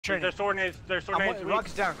Training. There's sword nades. There's sword nades. Rock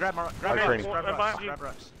is down. Grab Rocks. Grab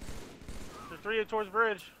Rocks. There's 3 towards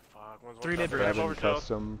bridge. Fuck, one's 3 mid bridge. Grabbing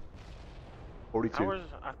custom. 42.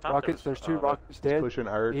 Rockets, there's 2 rockets dead. Pushing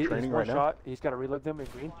our training right now. Shot. He's got to reload them in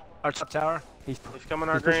green. Our top tower. He's coming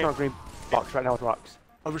our pushing green. our green box right now with rocks.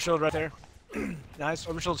 Overshield right there. Nice.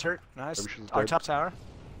 Overshield's hurt. Nice. Overshield's Our dead. top tower.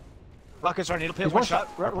 Rockets our needle pit. He's One shot.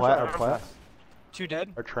 Our plat. 2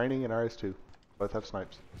 dead. Our training and ours 2. Both have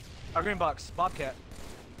snipes. Our green box. Bobcat.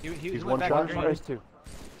 He He's went one back shot. on green. Ours 2.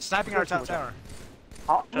 Sniping our top tower.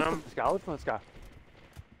 Oh, this guy. Look for this guy.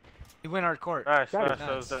 He went our court. Nice, Got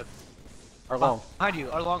nice. it. So Our long. Behind you.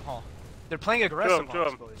 Our long haul. They're playing aggressive. Two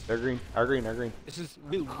of 'em. boys. They're green. Our green. This is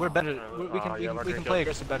we're better. We yeah, can green play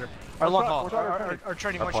aggressive better. Our long haul. Our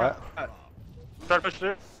training Our one plat. shot. try to push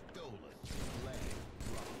through.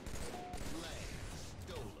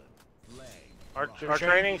 Our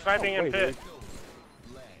training, sniping, and pit.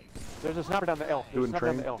 There's a sniper down the L. There's a Doing sniper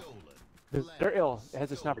down the training. L. Their L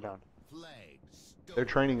has a sniper down. They're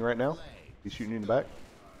training right now. He's shooting you in the back.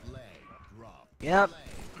 Yep.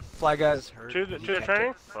 Flag guys hurt. To the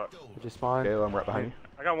training. Fuck. We just spawned. Okay, I'm right behind you.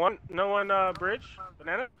 I got one. No one. Bridge.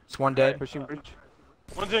 Banana. It's one dead. Pushing bridge.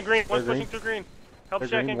 One's in green. One's They're pushing through green. Help They're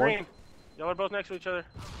check green, in one. green. Y'all are both next to each other.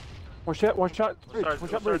 One shot bridge. Start- One we'll shot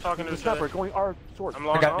start bridge. talking to There's a each other. sniper going our sword. I'm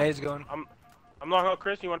long. I got haul. nades going. I'm long haul.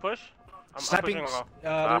 Chris, you want to push? I'm Sniping. pushing long haul.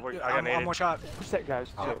 I got I'm naded. one shot. Push that guys.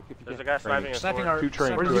 Oh, So, if you There's a can. guy sniping. a Sniping sword. our. Two train,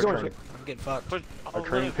 sniping two our- train. I'm getting fucked. Push. Our Oh,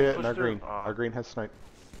 training push pit and our through. green. Oh. Our green has snipe.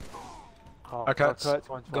 Oh, Our cuts. one's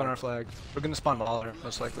Going fine. our flag. We're gonna spawn Mauler,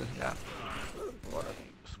 most likely. Yeah.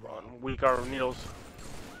 Weak our needles.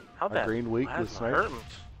 How Our that green weak plasma with snipe. hurt me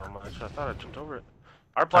so much. I thought I jumped over it.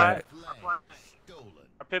 Our plat.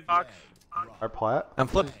 Our pit box. Our plat. I'm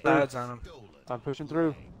flipping sides on him. I'm pushing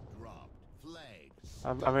through.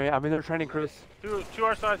 I'm in their training, Chris. To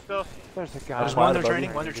our side still. There's a guy. There's one one they're they're above training.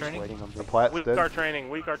 you. One they're Just training. waiting on The me. plat's Weak dead. our training.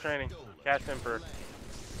 Weak our training. Cast Emperor.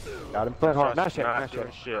 Got him. Plant hard. Just Mash it. not Mash doing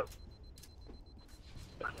it. shit.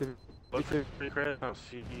 Look too. for Chris. I don't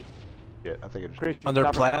see. Yeah, I think it Chris, just. On their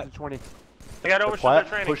stop plat. at 20. They got The overshield their plat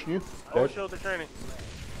training. pushing you. Dead. Overshield their training.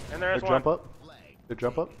 And there's They one. jump up. They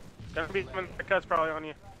jump up. Gonna be some cuts probably on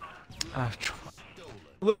you.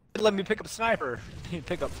 Let me pick up sniper. You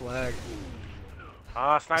pick up flag.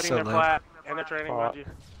 Sniping So their lit. plat and their training, mind you.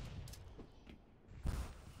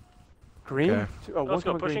 Green? Okay. Oh, Let's one's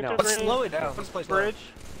go going pushing green now. through Let's green. slow it down. Let's play slow. Bridge.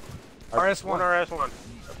 RS1. One RS1.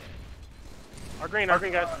 Our green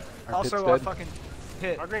guys. Our Also, pit's our dead. fucking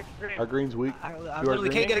pit. Our green. Our green's weak. I our literally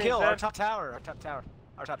green? can't get a kill. Green's Our dead. top tower. Our top tower.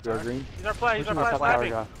 Our top To our tower. green. He's our plat. He's our Pushing plat our flat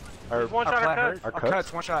sniping. guy. Our, He's one Our shot plat at hurt. cuts. Our Our cuts.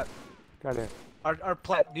 cuts. One shot. Got it. Our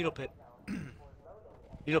plat. Needle pit.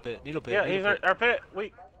 Needle pit. Needle pit. Yeah, needle he's pit. our pit.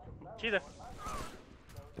 Weak. Cheetah.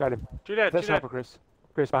 Got him. Two dead. That Two sniper, dead. Chris.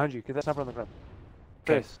 Chris, behind you. Get that sniper on the ground.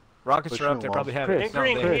 Okay. Chris. Rockets Pushing are up. them They off. probably have Chris. it. In No,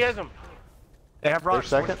 green. they- He has him. They have rocks.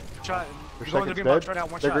 second. One shot. Their You're going to second's green box dead. right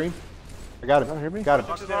now. One They're shot. green. I got Y'all hear me? him. Got him.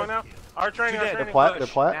 Box is long now. Our training. Two Our dead. training. plat, Push they're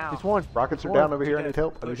plat. now. He's one. Rockets are One. down over here. I Two need dead.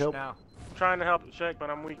 help. I need Push help. now. I'm trying to help check, but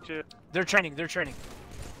I'm weak too. They're training. They're training.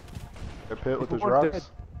 Their pit with those One rocks. dead.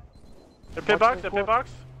 The pit box. The pit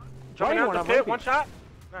box. Jumping Right, out one, the I'm pit. lucky. One shot.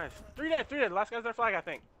 Nice. Three dead. Three dead. Last guy's their flag, I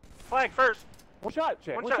think. Flag first. One shot,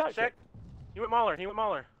 check. One shot. Check. He went Mauler. He went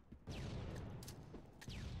Mauler.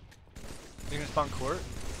 They're gonna spawn court.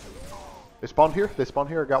 They spawned here. They spawned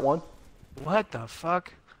here. I got one. What the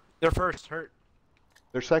fuck? They're first. Hurt.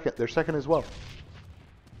 They're second. They're second as well.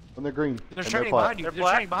 And they're green. They're and training plat. behind you. They're They're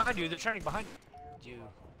black? training behind you. They're training behind you.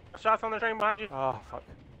 Shots on the train behind you. Oh, fuck.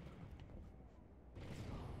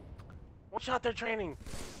 One shot. They're training.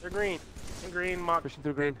 They're green. In green. Mock. Pushing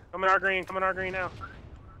through green. Coming our green. Coming our green now.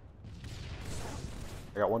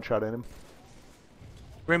 I got one shot in him.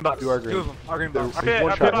 Green box. Two are green. Two of them. Our green They're- box. Our He's pit.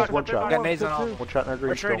 one Our shot, pit he's box. one Our pit shot. I box. got nades on all of them. One shot in our green.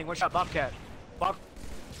 Our Still. training. One shot. Bobcat.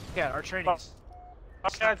 Bobcat. Our training.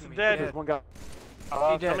 Bobcat's me. dead. There's one guy.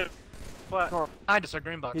 He dead. Coming. Flat. North. Behind us. Our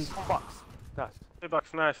green box. He's box. Nice. Pit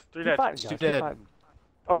box. Nice. Three Keep dead. fighting, Two guys. dead. Keep fighting.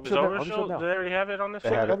 Oh, Is shield now. overshield? Shield Do now. they already have it on this? They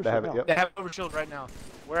one? have it. They have Overshield it. now. Yep. They have overshield right now.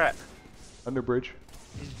 Where at? Under bridge.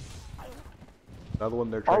 Another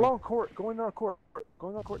one. They're Our training. long court. Going to our court.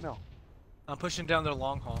 Going to our court now. I'm pushing down their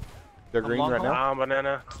long haul. They're green long right haul. now.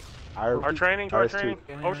 Banana. Our Our training. Our RS2. training.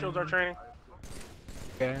 Overshield's our training.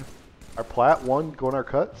 Okay. Our plat one going our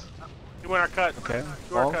cuts. You went our cut. Okay.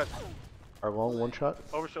 Do our Long. cut. Our long one shot.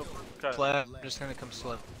 Overshield. Cut. Flat. I'm just gonna come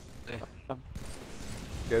slow.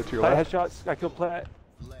 Go to your Plat left. has shots. I killed Plat.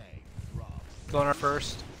 Going our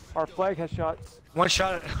first. Our flag has shots. One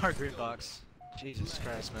shot at our green box. Jesus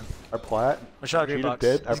Christ, man. Our plat. One shot at green Cheetah box.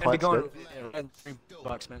 dead. Our He's gonna be plat's going red green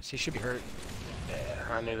box, man. He should be hurt.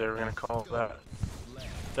 I knew they were gonna call that.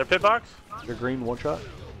 Their pit box? They're green one shot.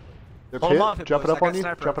 They're Hold 'em pit. off it, Jumping boys. up I on got you.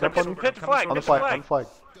 sniper. Jumping up on you. Hit the flag. On the Hit the flag. flag. On the flag.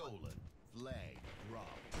 Stolen. Flag drop.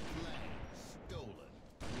 Flag. Stolen.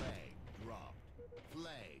 Flag drop.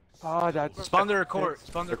 Flag. Ah, that's. Spawn their court.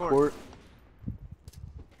 Spawn their The court. court.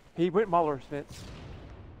 He went Mauler, Spence.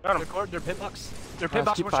 Got Their him. court. Their pit box. Their Nice, pit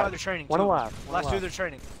box. keep One shot of fighting. their training. One two. alive. One Last two of alive. their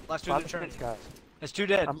training. Last two of Find their the training. fence, guys. That's two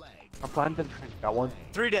dead. I'm finding the training. Got one.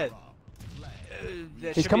 Three dead.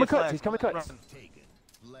 That He's should coming be a cuts. flag. He's coming cuts. Run. Taken.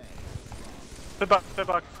 Flag. Pit box. Pit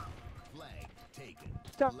box. Flag. Taken.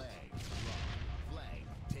 Stop. Flag drop. Flag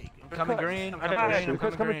taken. I'm coming green. I'm I coming got it. green. I'm Cuts,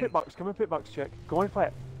 come in coming pit green. box. Come in pit box. Check. Go in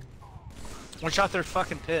flat. One shot their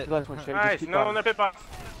fucking pit. The last one, check. Just Nice. keep No on fighting. their pit box.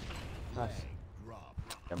 Nice. Drop.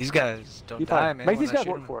 These guys don't Keep die, fighting. man. Make when these I guys shoot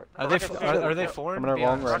work them. for it. Are they? Rocket Are they ship. foreign? Coming out Be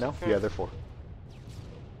long honest. right now. Yeah, they're 4.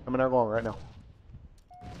 Coming out long right now.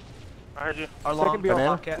 I heard you. Our Second long be our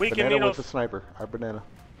Banana. Bobcat. We can Banana needles. with the sniper. Our banana.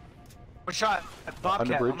 One shot.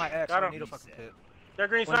 Bobcat bridge. on my X. Got on him. needle fucking pit. They're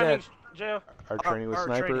green One sniping. dead. Jail. Our training with our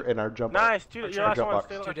sniper training. and our jump. Nice. Two. Our Your last jump one. box.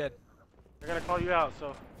 Stay Two alive. dead. They're gonna call you out.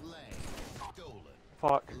 So. Flag. Stolen.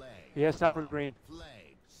 Fuck. Flag. He has sniper green. Flag.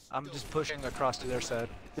 I'm just pushing across to their side.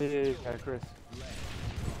 Yeah, Chris.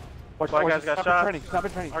 Watch, Black watch guys the got sniper shots. training. Sniper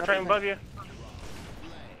training. Our sniper train above you.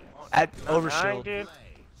 At Nine, overshield. dude.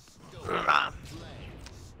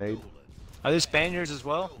 Nade. Are they Spaniards as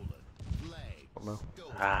well? Don't know.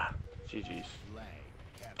 Ah. GG's.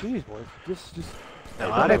 Jeez, boys. Just. No, Hey,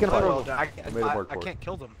 I don't make didn't it a play pro. well. I made him work I for it. can't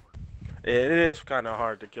kill them. It is kind of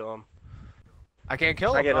hard to kill them. I can't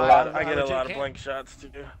kill them. I get a bro. lot. I I get a legit lot of can't. blank shots too.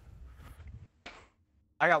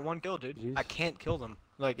 I got one kill, dude. Jeez. I can't kill them.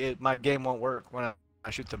 Like my game won't work when I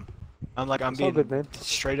shoot them. I'm It's all being good, man.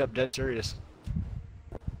 straight up dead serious.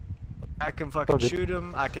 I can all fucking good. shoot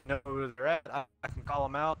them. I can know where they're at. I can call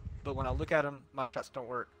them out. But when I look at them, my shots don't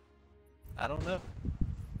work. I don't know.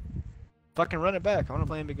 Fucking run it back. I want to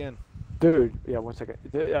play him again. Dude, yeah, 1 second.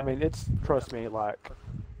 I mean, it's, trust me, like,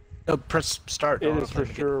 No, press start. I it wanna is play for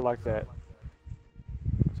him again. sure like that.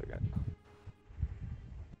 1 second.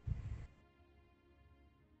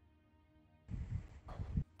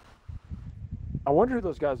 I wonder who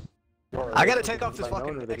those guys are. I gotta take off this Anybody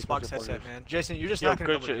fucking know, or they just Xbox bunch of headset, foreigners? man. Jason, you're just Yo, not gonna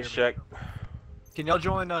be good able to shit, hear me. Shaq. Can y'all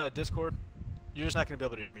join Discord? You're just not gonna be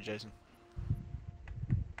able to hear me, Jason.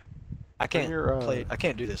 I can't your, play. I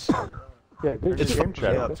can't do this. Yeah, dude, It's it's game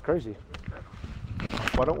chat. yeah, that's crazy.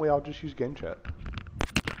 Why don't we all just use game chat?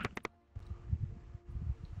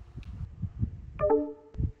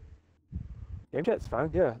 Game chat's fine,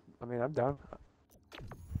 yeah. I mean, I'm down.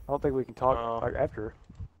 I don't think we can talk like after.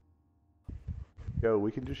 Yo,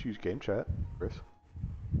 we can just use game chat, Chris.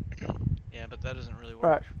 Yeah, but that doesn't really work.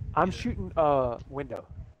 Alright, I'm either. shooting window.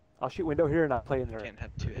 I'll shoot window here and I play in there. Can't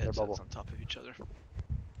have two in their headsets bubble. on top of each other.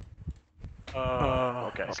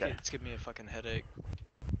 Okay. It's giving me a fucking headache.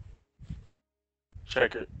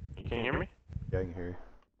 Check it. You can hear me? Yeah, I can hear you.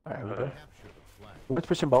 Alright, we Okay. go. Let's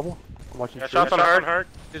push in bubble. I'm watching Got stream. shots on hard.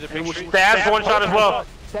 Did the And pink we street? stabs one shot as well.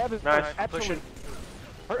 Stab is Nice. absolutely.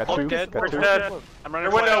 Got Hulk two. dead. Got We're two. dead. I'm running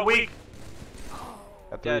Your at window weak.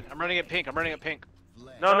 Got Dead. three. I'm running at pink. I'm running at pink.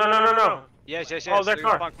 No. Yes. Oh, they're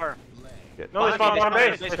car. On car. No, they spawned on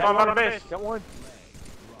base. They spawned on base. Got one.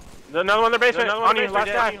 Another one in their basement. On you, last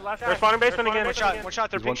guy. They're spawning basement again. One shot. One shot.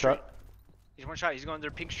 They're He's one pink street. shot. He's one shot. He's going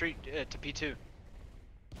their pink street to P2.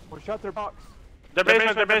 One shot their box. Their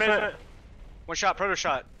basement. One shot. Proto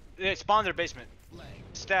shot. They spawned their basement.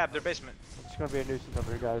 Stab their basement. It's gonna be a nuisance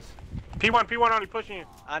over here, guys. P1 on you, pushing you.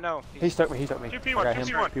 I know. He stuck me. He stuck me. Two I got P1, him.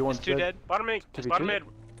 two P1. P1's He's two dead. Bottom mid. 2v2? Bottom mid.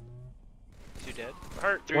 Two dead.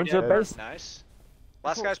 Hurt. Three One's dead. at base. Nice.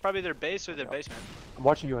 Last guy's probably their base or their basement. I'm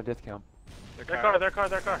watching you on death count. Their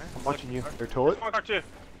car. I'm watching you. Their toilet. One car too.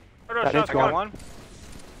 That Shots, is I I got gone. one.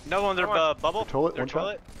 No one. Their Come on. bubble. The toilet, Their one shot.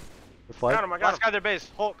 toilet. The flag. Got him, I got Last him. guy their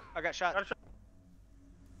base. Hulk. I got shot. Got a shot.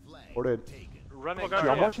 Four dead. Running. Oh, got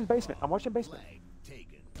Yeah, I'm Yeah. watching basement. I'm watching basement.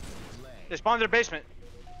 They spawned their basement.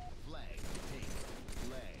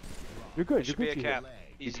 You're good. It should You're be a good. cap.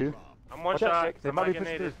 You Easy. too? I'm one Watch out, shot. Jake. They I'm might be not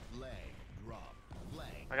pushing getting through.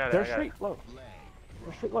 I got it. They're I got it. street low.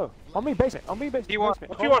 They're street low. On me basement. On me basement. P1.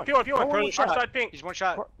 Basement. P1. Shot. Outside pink. He's one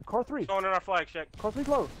shot. Car 3. He's on our flag check. Car 3's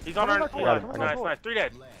low. He's on Coming our. toilet. got him. Coming our Nice. toilet. 3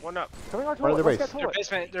 dead. One up. Coming our Front of toilet. their Let's base. get Their toilet.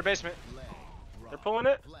 basement. Their basement. They're pulling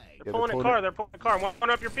it. Yeah, They're pulling they're the car. They're pulling the car. One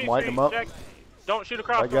up your P. Light them up. Check. Don't shoot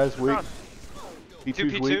across. White don't guy's shoot weak. across.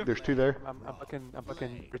 P2's P2. weak. There's two there. I'm fucking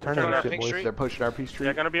Turn returning on that our shit, pink boys. street. They're pushing RP Street.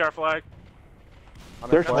 Yeah, gonna be our flag. On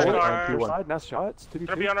There's our flag, toilet. on Our P1. Side, nice shots. 2v2.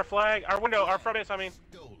 Gonna be on our flag. Our window. Our front base. I mean.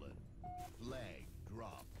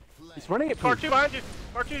 He's running at Car P. 2 behind you.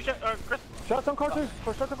 Car 2. Chris. Shots on car 2.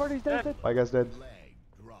 Shots on car 2. He's dead. He's dead. White guy's dead.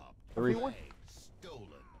 Three. P1.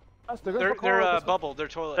 Nice, they're They're going for car. bubble. Their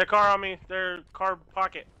toilet. Their car on me. Their car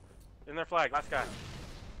pocket. In their flag. Last guy.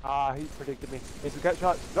 Ah, he predicted me. He's got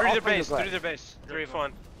shot. Through their base. Through their base. Three of This them.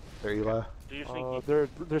 one. There, Eli. Do you think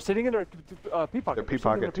They're sitting in their pea pocket. Their pea They're sitting in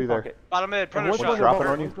pocket, two there. Bottom mid. And Predator one's shot. going dropping to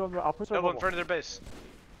on you? one's going to- I'll push their Double in bubble. front of their base.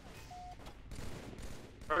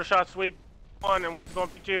 Proto shot sweep one and going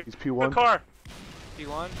P2. He's Good P1, car.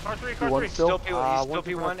 P1. Car 3, P1 car 3. still? Still P1. He's still one's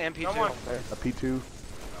in P1 and Come on. P2. a P2,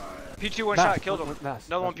 P2 one Mass, shot killed him. mass,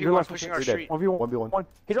 Another one mass. Your P1 last pushing one's our dead. street. 1v1. 1v1. One.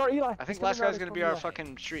 He's our Eli. I think He's last coming guy's out, gonna he's be our coming out.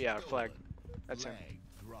 fucking street out flag. That's him. Flag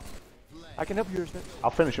drop. I can help you, Smith. I'll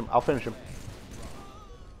finish him. I'll finish him.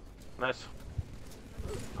 Nice.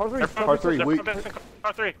 Car 3. Car 3, They're weak. front base,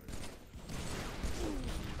 car 3.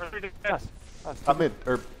 Car 3 dead. Mass. Mass. Top mid,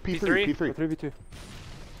 or P3, P3? P3. 3v2.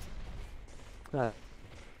 Nah.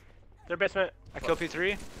 Their basement. I kill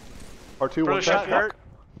P3. R2, Proto one shot shot. hurt.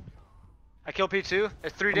 I kill P2.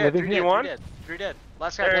 It's 3 I'm dead. living 3 dead. here. 3 dead. 3 dead.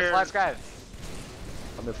 Last guy. That's There's- last guy.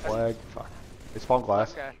 I'm in flag. Fuck. It's spawn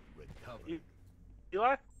glass. Last guy. Recovered.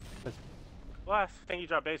 Eli? Yes. Last. I think you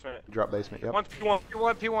dropped basement. Drop basement, yep. One's P1.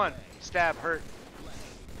 P1. P1. Stab. Hurt.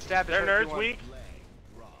 Stab is Their hurt. nerds P1. weak. Flag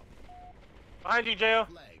drop. Behind you, J.O.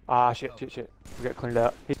 Flag. Ah, shit. We got cleaned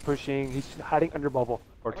out. He's pushing. He's hiding under bubble.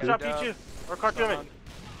 Or Good two. job, Down. P2. Or car 2 Down.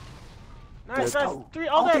 Nice, Good. nice. Oh. 3,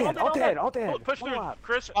 All all dead, dead, all dead, all all dead, dead. all dead. Oh, push One through, lap.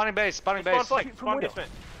 Chris. Spawning base. Spawning Spawn base. flank, Shoot from spawn window.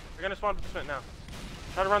 basement. They're gonna spawn basement now.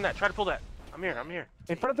 Try to run that, try to pull that. I'm here, I'm here.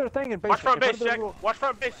 In front of their thing and base. Watch front base, check. Little... Watch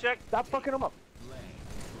front base, check. Stop fucking them up.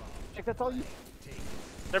 Check, that's all you.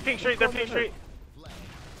 They're pink street, they're pink street. Flag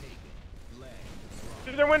taken. Flag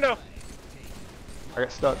Through their window. I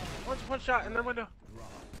got stuck. One shot in their window.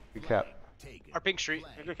 Good cap. taken. Our pink street.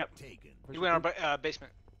 Yeah, good cap. Taken. He went on our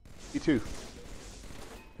basement. P2.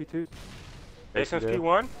 P2. Basement's Yeah.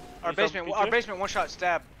 P1. Our He's basement. on Our P2. basement. One shot.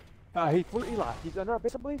 Stab. He flew Eli. He's under our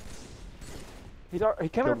base, I believe. He came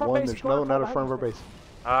Killed in front one. base. There's another one out of front of our base.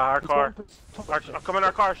 Our He's car. going to- I'll come in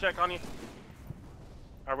our car, check on you.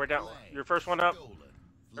 Alright, we're down. Your first one up. Stolen.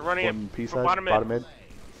 They're running One in. P from side, bottom mid. bottom mid.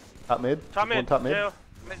 Top mid. Top One mid. top mid. J.O.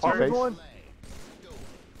 Mid's Our hurt. face. Going. Flag. Stolen.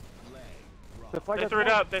 Flag drop. The flag They got threw it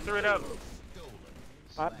thrown. up, they threw it up.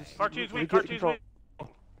 Stolen. Car 2's We weak, get car 2's control. weak.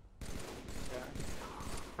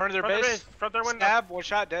 Front of their Front their base. base, front their window. Stab. One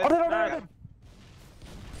shot. Dead. Oh, no. Nice.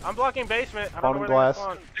 I'm blocking basement. I don't know Spawning where glass. they're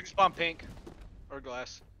spawn. Big spawn pink. Or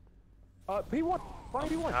glass. P1. Fine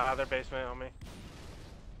P1. Ah, their basement on me.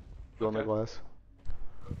 Go on the Okay. glass.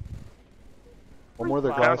 One more of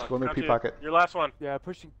their Flag. glass. Go in their Count P two. pocket. Your last one. Yeah,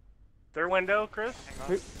 pushing. Their window, Chris.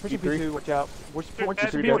 Pushing P3. P2. Watch out. We're P3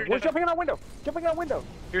 P1. dead. We're jumping in our window. Jumping in our window.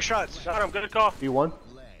 Your shots. Got him, good call. P1.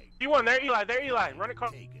 Flag P1, there Eli, there Eli. Run it car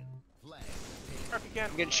taken. Flag if you can.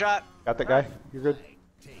 I'm getting shot. Got that guy. You're good.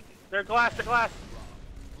 taken. They're glass, they're glass.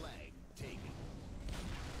 Flag taken.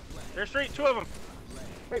 They're street, two of them.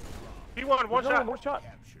 Wait. P1, one There's shot. One shot.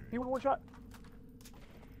 Captured. P1 one shot.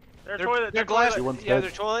 They're They're, toilet, they're glass. P1's Yeah, dead.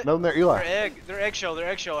 they're toilet. Another one there. They're Eli. egg. They're eggshell. They're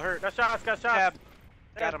eggshell. Hurt. Got shots, got shots. Stab.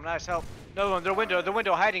 Got him. Nice help. Another one. Their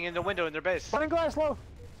window hiding in the window in their base. Spawning glass low.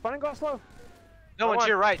 Spawning glass low. No one to one.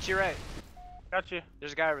 your right. To your right. Got you.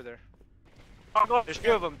 There's a guy over there. Oh, go. There's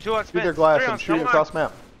two of them. Two on Shoot spin. their glass Three on and shoot spin. it across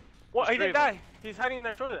map. What? He There's didn't three of die. He's hiding in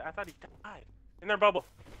their toilet. I thought he died. In their bubble.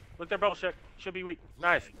 Look, their bubble check. Should be weak.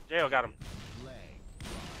 Nice. J.O. got him. Flag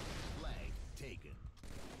drop. Flag taken.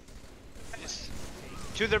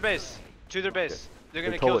 To their base. To their base. They're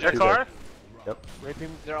gonna They kill told it Their to Jack. them. car? Yep. Rape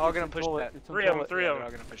him. They're all It's gonna in push toilet. that. It's in Three of them, toilet. three Yeah, of they're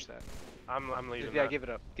all them. gonna push that. I'm leaving. Yeah, that. give it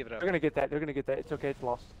up. Give it up. They're gonna get that. They're gonna get that. It's okay. It's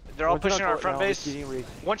lost. They're all One's in pushing our toilet front now. base. It's getting rigged.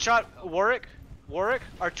 One shot. Warwick.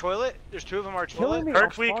 our toilet. There's two of them. Our Killing me. toilet.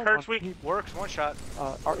 Kirk's I'll weak, spawn Kirk's on weak. P- Works. One shot.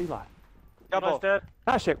 Our Eli. Double. Eli's dead.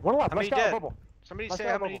 Ah shit. One left. How many Let's go. dead? Bubble. Somebody Let's say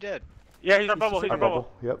go how many bubble. dead. Yeah, he's our bubble. He's Our our bubble.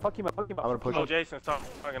 bubble. Yep. Fuck him up. Fuck him up. I'm gonna push Oh, him. Jason, stop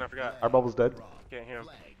talking. I forgot. Our bubble's dead. Can't hear him.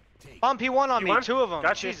 Flag taken. Bomb P1 on me. P1? Two of them.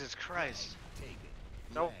 Got you. Jesus Christ. Taken.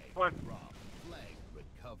 No Flag one. drop. Flag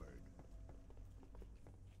recovered.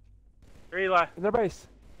 Here, Eli. In their base.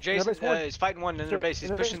 Jason base one. is fighting one in their Sure. base. He's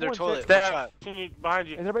In their pushing base their one, toilet. check. One Stab. shot. Continue behind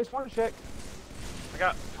you. In their base one check. I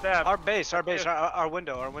got stabbed. Our base. Our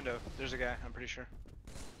window. There's a guy. I'm pretty sure.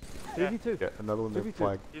 3v2. Yeah, another one there. 3v2.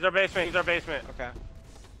 Flag. He's our basement. He's our basement. Okay.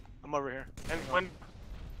 I'm over here. And when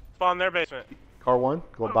spawn their basement. Car one.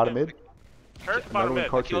 Going bottom mid. Hurt. Another Bottom one. mid.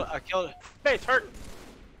 Car two. I killed. Base hurt.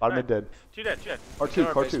 Bottom mid dead. Two dead. Two dead. R two. Killed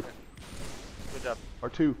our Car two. basement. Good job.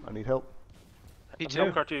 R2. I need help. No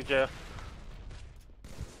P2. car two, Jay.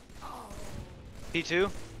 P2.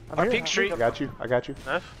 I'm Our here. pink street. I got you. I got you.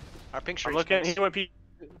 Nice. Our pink I'm street. looking. He went P.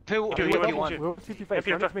 P1. He went P1. P2. We're CP face. If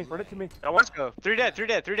you're Run it to me. Run it to me. That one. Let's go. Three dead.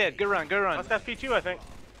 Good run. Let's got P2, I think.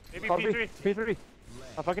 Maybe Call P3. P3.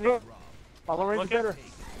 I'm fucking here. Follow range is Looking. better.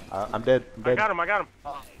 I'm dead. I'm I dead. got him. I got him.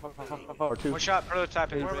 R2. One shot.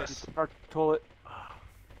 Prototype in Hey, base. Our toilet.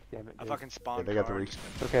 Damn it, I dude. fucking Yeah, spawned. they got the car. re. It's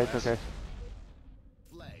okay, it's okay.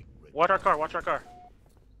 Flag Watch our car. Watch our car.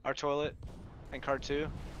 Our toilet and car 2.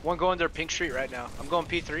 One going their pink street right now. I'm going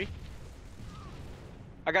P3.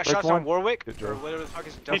 I got Break shots one. on Warwick Good or job. whatever the fuck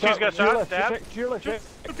is. P2's got To your shot. left, Stab. to your left, Two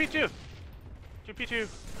Jake. P2. 2 P2.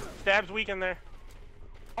 Stab's weak in there.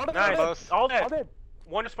 All dead, Nice. all Both. All All dead. dead.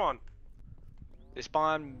 One to spawn. They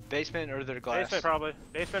spawn basement or their glass. Basement probably.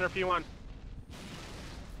 Basement or P1.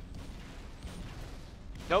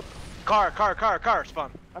 Nope. Car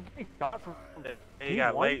spawn. I'm getting shot from He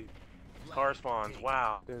got P1? late. Car spawns.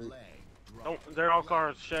 Wow. dude. flag drop. Don't. They're all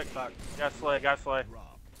cars. Shit. Fuck. Got slay. Got slay.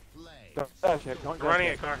 Drop. Flag. Don't dash it. Don't I'm dash running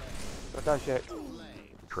it. it, car. Don't dash it. Flag.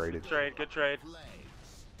 Traded. Trade. Good trade. Flag.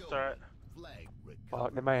 It's alright. Flag Fuck,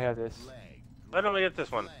 recovered. they might have this. Flag. Let him get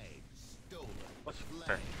this one. Flag stolen. Let's,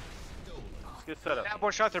 Flag stolen. let's get set up. Stab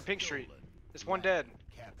one shot their pink street. It's one dead.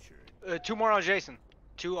 Captured. 2 more on Jason.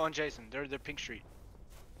 2 on Jason. They're pink street.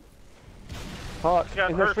 Fuck. He's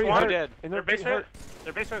got In their hurt street, one. hurt. Dead. In Their their street, basement. hurt.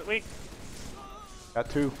 Their basement weak. Got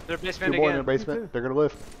two. Their Two basement more in their again. basement. They're gonna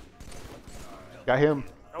lift. Got him.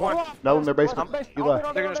 I want. No, in their basement. All Eli. dead,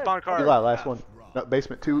 all They're dead, gonna all spawn dead. car. Eli, last one. No,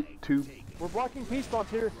 basement. Two. We're blocking P spawns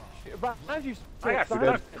here. Behind you. I got behind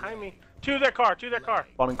stuck behind me. To their car. To their car.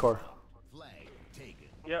 Spawning car. Flag taken.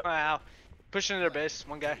 Yep. Wow. Pushing in their base.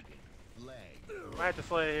 One guy. Flag. I have to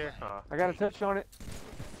slay here. I got a touch on it.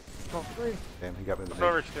 Oh, three. Damn, he got me in the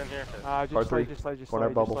Throw name. extend here. Car Just slay, three. just slay, just One slay, our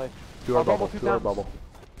just bubble. slay. Two our Our bubble, bubble. two Two our times. bubble.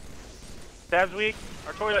 Stab's weak.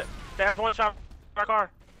 Our toilet. Stab's one shot. Our car.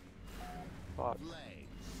 Fuck. Flag.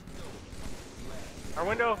 Our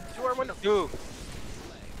window. To our window. 2.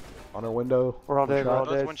 On our window. We're all dead, we're all shot.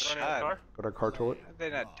 Both dead. one Running our shot. car. Got our car toilet. How did they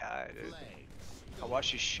not die, dude? Flag. I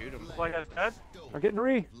watched you shoot him. Looks like that's dead. I'm getting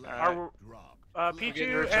re. Alright. Our Drop. P2 getting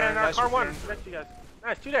your and return. our Nice car one. return. Next to you guys.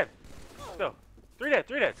 Nice. 2 dead. Let's go. 3 dead.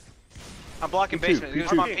 3 dead. I'm blocking P2, basement. They're P2.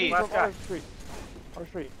 gonna spawn P2. P. Last guy. Our street. Our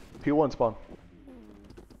street. P1 spawn.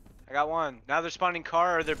 I got one. Now they're spawning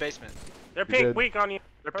car or their basement. They're You pink. did. Weak on you.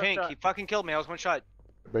 They're First pink. shot. He fucking killed me. I was one shot.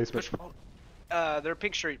 Basement. Push. They're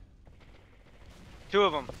pink street. 2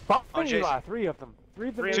 of them. Fuck On Jason. Eli, 3 of them. 3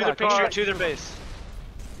 of them. Three To in their my pink car. street. To their base.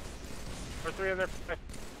 Or 3 in there.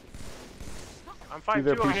 I'm fighting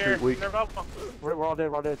their 2 on P here. Street weak. They're bubble. We're all dead,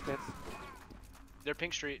 we're all dead, Spence. They're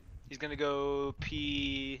pink street. He's gonna go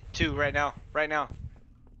P2 right now. Right now.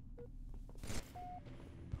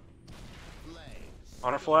 Flag.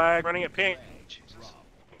 On a flag. Running it pink. Jesus.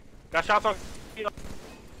 Got shots on.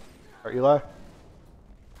 Alright, Eli.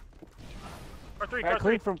 Car 3. I Car 3.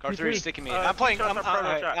 cleaned from Car 3 is P3. sticking me. Uh, I'm playing. shots I'm up front,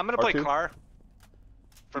 no shot. gonna play R2? car.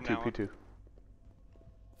 From P2. now on. P2.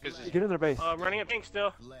 'Cause it's- Get in their base. Running it pink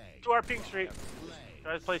still. Flag. To our pink street. Flag.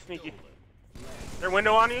 Try to play sneaky. Their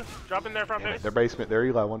window on you. Drop in their front Damn it. base. Their basement. There,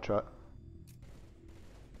 Eli. One shot.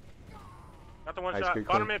 Got the one Nice, shot. good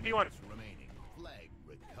Bottom clean. mid P1. Remaining. Flag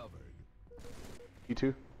recovered.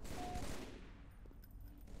 P2.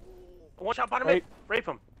 One shot bottom Wait. mid. Rape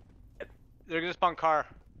him. They're gonna spawn car.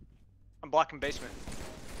 I'm blocking basement.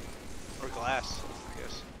 Or glass, I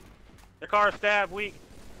guess. The car stab weak.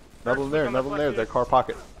 Another one there. Click on the Another one there. flag Their too. car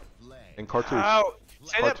pocket. Flag. And car 2. Ow!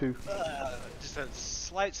 Say Car that. 2. Just a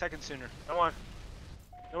slight second sooner. Come on.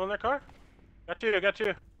 No one in their car? Got 2. Got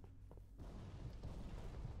 2.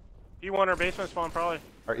 P1 or basement spawn probably.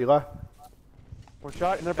 Alright, Eli. One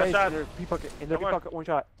shot in their Got base, shot. in their P bucket, in their Come P on. bucket, one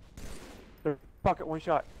shot. Their bucket, one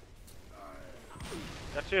shot.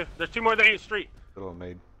 Got 2. There's 2 more there. Street. Little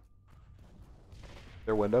maid.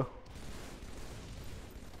 Their window.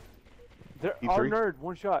 Our E3? nerd,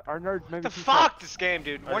 one shot. Our nerd, maybe The 2 fuck shots. this game,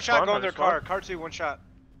 dude. I One just shot spawned, going I their just car. spawned. Car 2, one shot.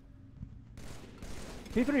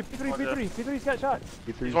 P3, P3, One P3, P3's got shots.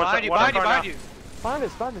 P3. He's one Behind you, one behind you, car behind now. you. Find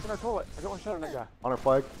us in our toilet. I got one shot on that guy. On our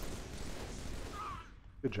flag.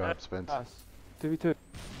 Good job, Spence. Nice. 2v2.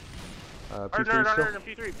 Our P3 nerd, our still. nerd, and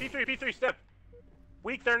P3. P3, P3, step.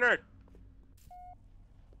 Weak, their nerd.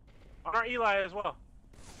 On our Eli as well.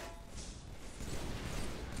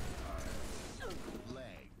 Flag.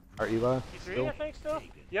 Our Eli. P3, Still. I think, still.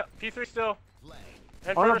 Yep, P3 still. Flag.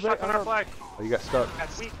 And On our further shots flag- on our flag. Oh, you got stuck.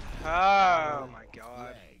 That's Weak. Oh my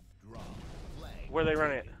god. Flag. Drop. Flag. Where they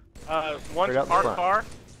run it. One's Straight out the our front. car.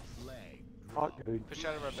 Flag. Fuck, dude. Push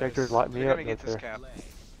out of our Shaker's base. lighting me They're up gonna get back this there. cap. Flag.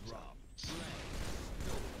 Drop.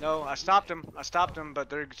 No, I stopped him. I stopped him, but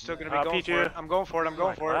they're still gonna be going P2. for it. I'm going for it. I'm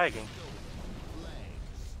going for it. Lagging.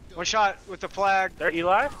 One shot with the flag. They're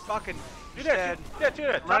Eli. Fucking Do dead. that. Do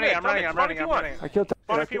that. I'm running. I'm running. I'm running. I'm running. I killed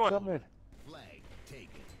Spawn I if you killed want. something. Flag. Taken.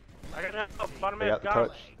 I got that. Oh, bottom They mid. got the Got him.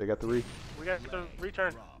 touch. They got the re. We got the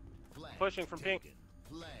return. Drop. Flag. Pushing from pink. Taken.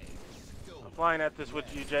 Flag. Stolen. I'm flying at this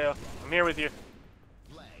with you, Jail. I'm here with you.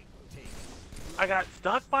 Flag. Taken. I got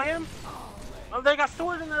stuck by him? Oh, they got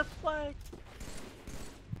sword in their flag.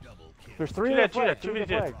 Double kill. There's three Two in their dead, two flag. dead, Two two in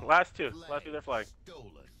their dead. flag. Last two their flag. Stolen.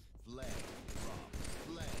 Flag.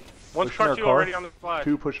 Drop. Flag. One's Pushing our car two car. already on the flag.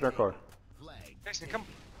 2 pushing our car. Flag. Jason, come.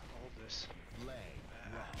 Hold this. Flag.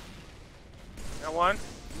 Drop. Got one.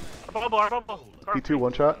 Our bubble. Car P2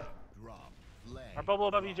 1 shot. Drop. Flag. Our bubble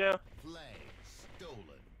above you, Joe. Flag. Stolen.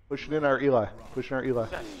 Pushing in our Eli. Pushing our Eli.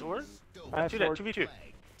 That sword? I have Two dead, sword. 2v2. Flag.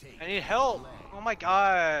 Take. I need help. Oh my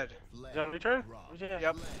god. Flag. Is that return? Drop. Yeah.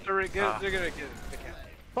 Yep. They're good. Ah. They're gonna get it. They can't.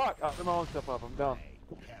 Fuck! I put my own stuff up. I'm done.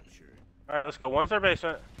 Flag. Captured. Alright, let's go. One's their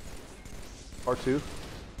basement. R2.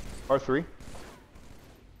 R3.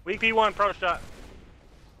 Weak P1, pro shot.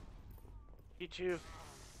 P2.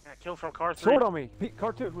 Got killed from car 3. Sword on me.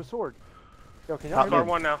 Car 2 with sword. Yo, can y'all hear Car me?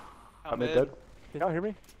 1 now. Top mid dead. Can y'all hear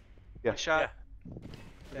me? Yeah. Shot.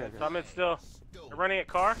 Yeah, top mid still. They're running at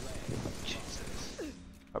car. Jesus.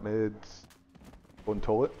 Top mid's. 1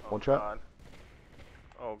 toilet. 1 shot. God.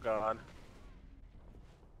 Oh god.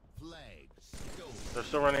 Flag. Stolen. They're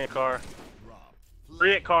still running at car. Drop.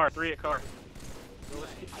 3 at car, 3 at car.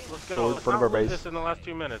 Let's go. Sword in Let's front of not our lose base. this in the last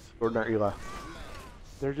 2 minutes. Sword in our Eli.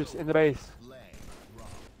 They're just in the base. Flag.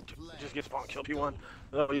 Drop. Just get spawn, kill P1.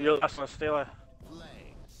 Oh, you're last one, stay alive. Flag.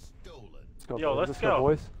 Stolen. Let's go, Yo, boys. let's go.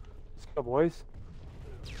 boys. Let's go, boys.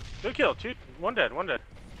 2 kill, 2. 1 dead, 1 dead.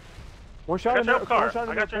 One I shot got in your there. help car. One shot in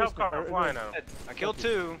I got their your help basement. car. I'm flying at him. I killed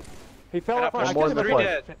 2. He fell And I off. pushed I more got than him. the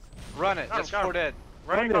flag. dead. Run it. Got him, That's got 4 him. dead.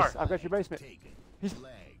 Run Running this. car. I've got your basement. Taken. He's-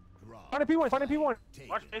 Flag. Drop. Find a P1. Find a P1. Taken.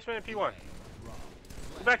 Watch basement and P1. Drop.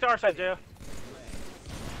 Go back to our side, Jay.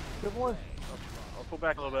 Good one. I'll pull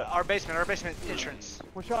back a little bit. Our basement entrance.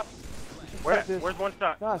 One shot. Where? this. Where's one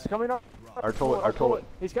shot? Nice. Coming up. Our toilet. Our toilet.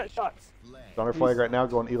 He's got shots. Flag. It's on our flag right now.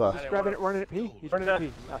 Going Eli. He's grabbing it, running at P. He's running at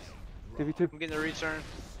P. Nice. 2v2. I'm getting the return.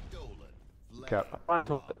 Stolen. Flag. Cap. Fine,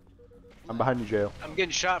 toilet. I'm behind you, jail. I'm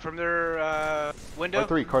getting shot from their window. Car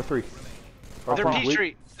 3. Car 3. Car They're 3. P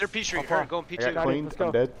Street. They're P Street. Okay. Alright, going I got P2. cleaned. Let's go.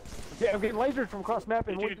 I'm dead. Yeah, I'm getting lasered from across map,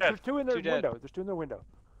 and Two there's dead. 2 in their Two dead. window. There's 2 in their window.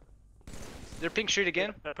 They're Pink Street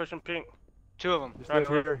again. They're pushing pink. 2 of them. Just Right,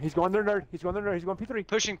 live here. He's going there, nerd. He's going there, nerd. He's going P3.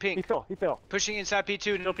 Pushing He Pink. fell. He fell. Pushing inside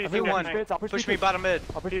P2. Still P2. P1. P1. I'll push Push P2. me bottom mid.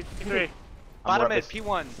 I'll push you. P3. Bottom right mid. bas-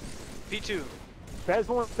 P1. P2. That's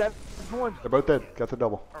one. That's one. They're both dead. Got the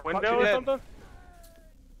double. Our window or dead. something?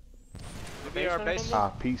 Would be our Basement or base.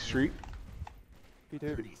 something? P Street.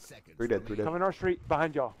 P2. 30 seconds. 3 dead. 3 dead. Coming our street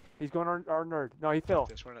behind y'all. He's going our nerd. No, he fell.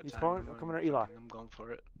 This one at a He's time. going. Coming our Eli. I'm going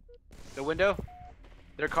for it. The window.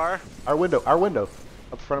 Their car. Our window. Our window.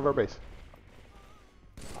 Up front of our base.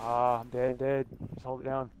 Ah, I'm dead. Dead. Just hold it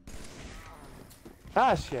down.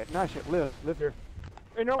 Nice shit. Nice shit. Live here.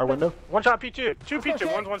 Hey, no, Our window. One shot P2. 2 Let's go, P2.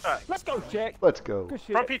 Jack. One's one shot. Let's go, Jack. Let's go. Good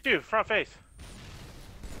shit. Front P2. Front face.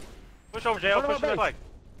 Push over, JL. Front of Push our to the base. flag.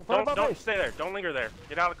 Front of our Don't base. stay there. Don't linger there.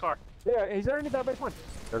 Get out of the car. Yeah, he's underneath that base one.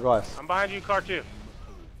 Their glass. I'm behind you, car 2.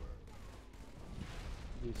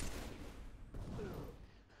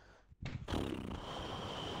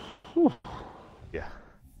 Yeah.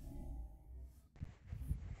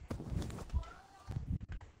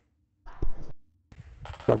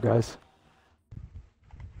 What's up, guys?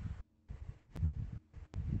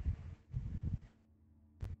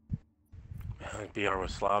 I think BR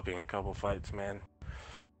was sloppy in a couple fights, man.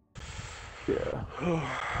 Yeah.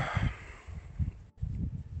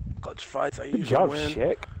 Clutch fights, I Good usually job, win.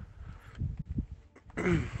 Chick.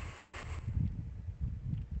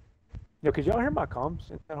 Yo, could y'all hear my comms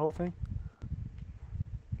in that whole thing?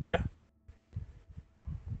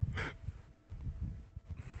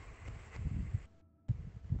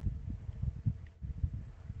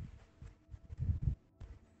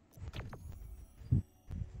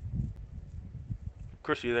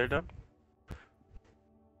 Chris, you there, Doug?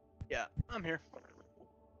 Yeah, I'm here.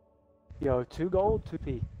 Yo, 2 gold,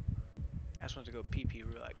 2p. I just want to go PP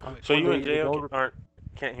real quick. So you Wonder and if you JL go-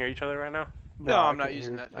 can't hear each other right now? No, I I'm not can't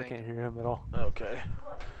using hear- that I thing. can't hear him at all. Okay.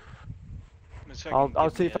 I'll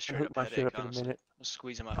see if I can hook my shit up in a minute.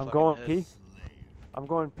 Squeeze him I'm going P. I'm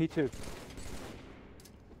going P2.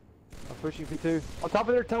 I'm pushing P2. On top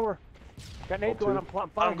of their tower. Got Nate going. I'm flying.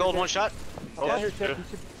 Bottom gold, one shot. I'm Yeah. here, Chick.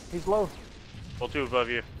 He's low. Well, 2 above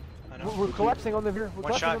you. I know. We're collapsing on them here. We're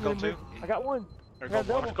One shot, collapsing on gold them. two. I got one. Or I gold got one.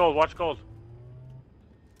 double. Watch gold, watch gold.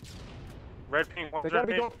 Red pink, They one's gotta red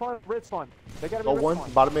be pink. gold spawn, red spawn. They gotta be Go red 1.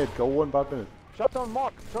 spawn. Bottom mid. Go 1. Bottom mid. Shots on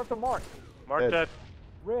mark. Shots on mark. Mark Dead. dead.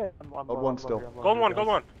 Red. I'm Gold low, one I'm low still. here, I'm low Gold here, one, guys. gold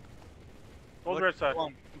one. Gold Look, red side.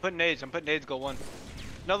 I'm putting nades. I'm putting nades. Gold one.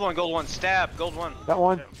 Another one. Gold one. Stab. Gold one. That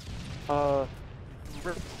one.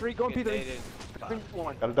 Street going Get P3. naded. Pink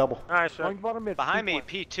one. Got a double. Nice Going shot. bottom mid. Behind me.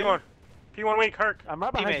 P1. P2. P1 weak, Herc. I'm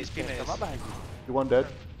right behind P-maze, you. Chick. P-maze. I'm right behind you. You 1 dead.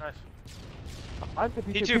 Nice. I'm the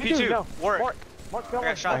P2. P2. No. Warwick. Mark fell I got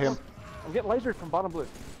on. shots. him. I'm getting lasered from bottom blue.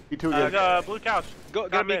 P2 again. Blue couch.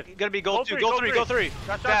 Gonna be gold 2. Gold 3. Gold 3. Got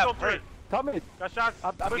shots, Stab. gold 3. Hurt. Top mid. Got shots.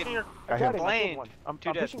 I'm Pushing getting- your. I I got him. him. I Blaine. killed one. I'm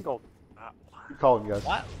Two dead. pushing gold. Keep calling, guys.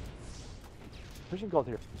 What? Pushing gold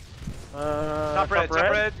here. Top red, and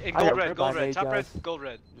I gold got red, ripped gold by red, Nate, top red, guys. gold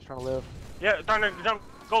red. Just trying to live. Yeah, trying to jump.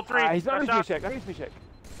 Gold 3. He's Got underneath me, shots. check. Underneath me, check.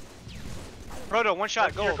 Proto, one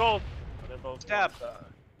shot, You're gold. gold. They're both Stab.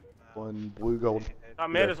 One blue, gold. Top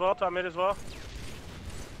mid as well. Top mid as well.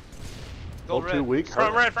 Gold Gold 2 red. weak.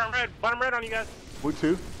 Front Hurt. red. Front red. Bottom red on you guys. Blue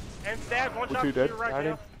 2. And stab. One Blue shot two to dead. your right Got now.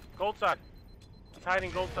 him. Gold side. He's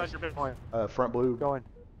hiding gold side your big. Point. Front blue. Going.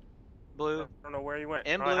 Blue. I don't know where he went.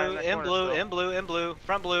 In Probably hiding blue, that in corner blue, still. in blue, in blue,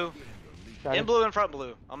 front blue, Got in him. blue and front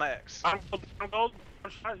blue on my X. I'm gold.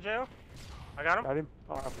 One shot, jail. I got him. Got him.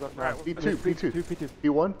 Oh, I forgot. Alright, No. P2, P2. P2.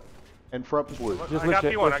 P1. And front blue. Just I got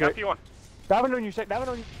legit, P1. I got legit. P1. Diving on you, check. Diving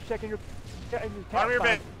on you, check in your. Yeah, in your On your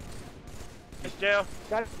bed. behind. It's jail.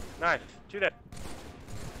 Got it. Nice. 2 dead.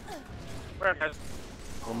 Red guys.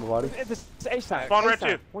 On the body. This is A side. Spawn A red side.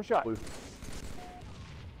 two. One shot. Blue.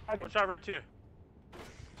 One shot for 2.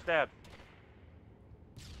 Stab.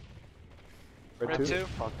 Red 2. 2.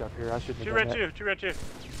 Fucked up here. I shouldn't 2 have done red that. 2. 2 red 2.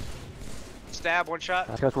 Stab, one shot.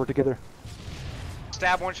 Nice guys work together.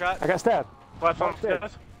 Stab, one shot. I got stabbed. Last one. Dead.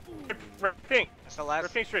 Guys. Red pink. That's the Red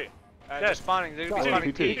last. pink street. Alright, Dead. they're spawning. They're gonna be Shot.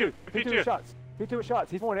 spawning P2. P. P2 P2. with shots. P2 with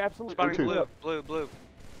shots. He's one absolutely. Spawning P2. blue, blue, blue.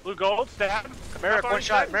 Blue gold. Stab. Merrick, Up on one his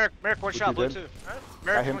shot. head. Merrick, one Blue shot. two Blue dead. 2. Got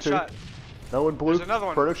Merrick, him one too. shot. No one blue. There's another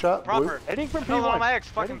one. Proto shot. Blue. Proper. Heading from Another one P1. on my X.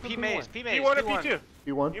 Heading Fucking from P maze. P maze. P1 or P1. P2.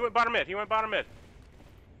 P1. He went bottom mid. He went bottom mid.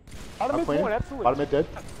 Bottom I'm mid clean. one, absolutely. Bottom mid dead.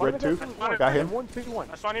 Red 2. Got Got him. 151.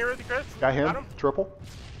 I spawn here with you, Chris. Got Got him. him. Triple.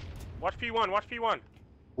 Watch P1. Watch P1.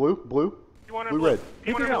 Blue. Blue. P1 and Blue blue. red.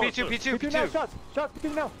 P1 and blue. P2, P2, P2 now. P2. Shots. Shots.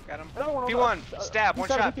 P2 now. Got him. Another one on P1. the- Stab, one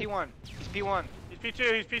east side shot. of P2. P1. He's P1. He's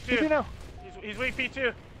P2. He's P2. P2 now. He's weak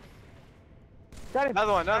P2. Got him.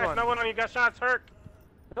 Another one, another Nice. one. No one on you. Got shots. Hurt.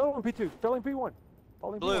 Another one P2. Falling P1.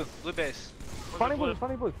 Falling Blue, P1. blue base. Funny blue.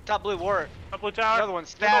 Funny blue. Top blue, Warwick. Up blue tower. Another one.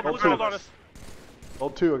 Stab, Blue blue gold two. on gold. us.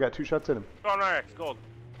 Gold 2. I got 2 shots in him. Go on our X. Gold.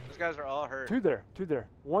 Those guys are all hurt. Two there. Two there.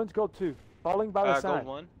 One's gold 2. Falling by the Gold side.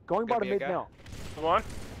 1. Going Gonna bottom be a mid guy. now. Come on.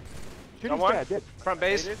 Shooting one. stab. Dead. Front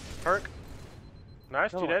base. Hated. Perk.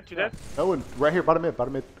 Nice. No Two one. dead. Two Yeah. dead. No one. Right here. Bottom mid.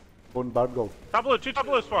 Bottom mid. Golden bottom gold. Top blue. 2 top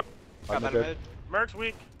blue spawn. Got Bottom that mid mid. dead. Merc's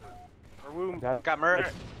weak. Or womb. Got Got Merrick.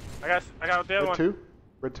 I got the other Red one. 2.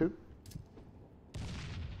 Red 2.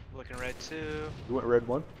 Looking red 2. You went red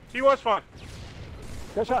 1. P1 spawn.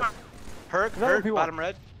 Got shot. Perk, Another hurt. P1. Bottom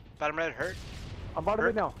red. Bottom red, hurt. I'm bottom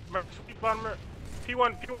mid now. Merc's weak bottom.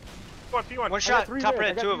 P1. P1. One I got shot. 3 Top red. I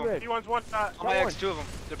red, got 2 of 3 them. red. P1's one shot. On my Got X, 2 of them.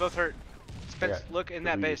 They're both hurt. Spence, Yeah. look in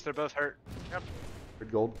that Three. base. They're both hurt.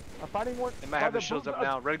 Red gold. I'm fighting one. They might by have the the shields blue- up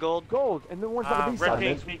now. Red gold. Gold. And then one's on the B Red side.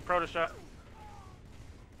 King's weak. Proto shot.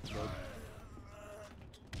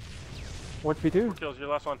 One's P2. 4 kills. Your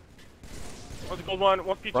last one. One's a gold one.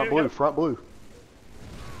 One's P2. Front blue. Yep. Front blue.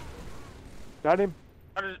 Got him.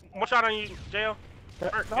 One shot on you, jail.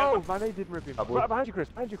 Merc, No, my nade didn't rip him. Top blue. Behind you, Chris.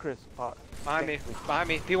 Behind you, Chris. Behind me. Behind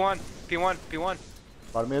me. P1. P1. P1.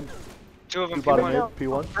 Bottom mid. 2 of them. 2 bottom P1. mid.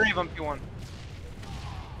 P1. 3 of them. P1.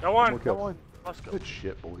 Got one. More Got kills. one. Let's go. Good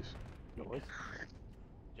shit, boys.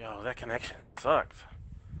 Yo, that connection sucks.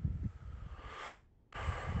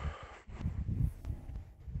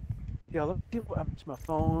 Yeah, look, my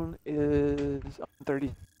phone is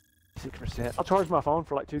 36%. I'll charge my phone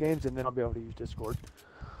for like 2 games and then I'll be able to use Discord.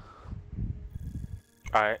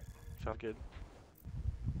 Alright. Sounds good.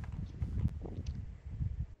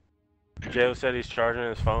 Joe said he's charging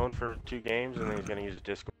his phone for 2 games and then he's gonna use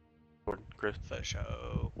Discord. Chris. For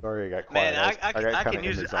show. Sorry, I got Man, quiet. I got can kind of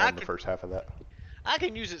use in the it. zone I the can- first half of that. I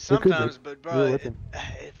can use it You could be. sometimes, but You're bro, looking.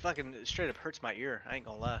 it fucking straight up hurts my ear. I ain't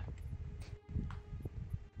gonna lie.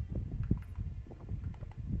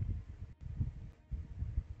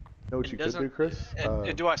 Know what It you could doesn't- do, Chris?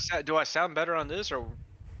 And do I sound better on this, or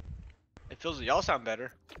it feels like y'all sound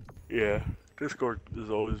better? Yeah. Discord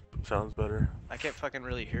always sounds better. I can't fucking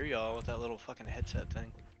really hear y'all with that little fucking headset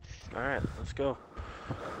thing. Alright, let's go.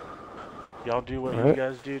 Y'all do what you Alright.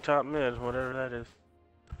 guys do top mid, whatever that is.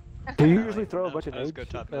 Do you usually throw a bunch of Let's nades, go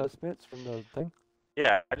top mid. Spence, from the thing?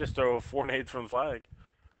 Yeah, I just throw 4 nades from the flag.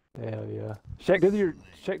 Hell yeah. Shaq, do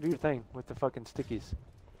your thing with the fucking stickies.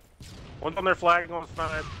 One's on their flag, one's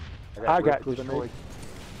not. I got Rick with a destroyed.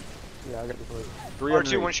 nade. Yeah, I got destroyed. 3 R2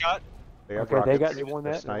 underneath. one shot. They have Okay, rockets. they won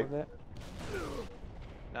that. They Snipe. won that.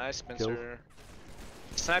 Nice, Spencer.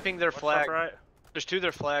 Sniping their flag. Right. There's 2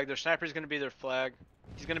 their flag. Their sniper's gonna be their flag.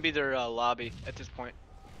 He's gonna be their lobby at this point.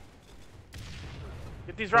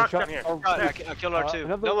 Get these rocks shot. down here. Oh, I killed R2.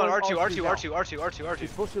 another No one, one, R2, R2 R2, down. R2, R2, R2, R2. He's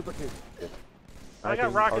supposed to look here. I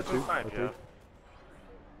got Sniping, rockets and R2, snipe, R2. yeah.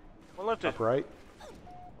 One lifted. Top right.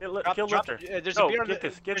 Kill Drop, lifter. there's No, a beer, get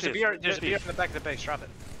this, get there's a this, beer, get there's a beer these. in the back of the base. Drop it.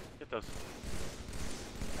 Get those.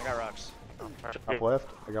 I got rocks. Top left.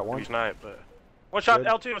 I got One one. snipe, but one shot Good.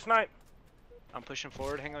 L2 a snipe. I'm pushing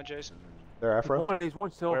forward. Hang on, Jason. There, Afro. He's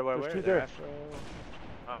one still. Where? There's two They're there. Afro.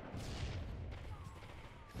 Oh.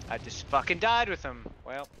 I just fucking died with them.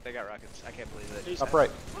 Well, they got rockets. I can't believe that. Top right.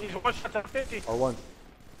 He's one shot at 50. R1.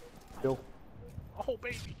 Kill. Oh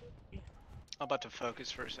baby. I'm about to focus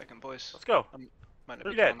for a second, boys. Let's go. Might not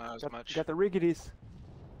They're be dead. killing as Got, much. got the riggities.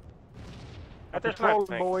 At their Control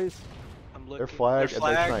snipe. them, boys. I'm looking. They're flag They're and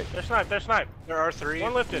they're flag. snipe. They're snipe. They're snipe. There are 3.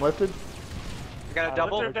 One lifted. Lifted. I got a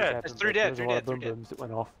double. they're dead. That's 3 dead. There's a 3 lot dead. of 3 boom dead. booms that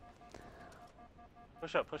went off.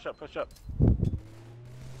 Push up. Push up. Push up.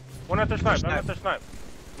 One at their snipe. One at their snipe.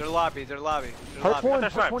 They're lobby. They're lobby. They're Hurt lobby. one.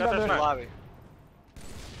 That's Hurt right, one that's down right. They're there. lobby.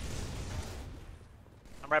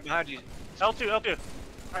 I'm right behind you. L2. L2.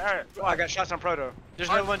 Alright. Oh, I got shots on Proto. There's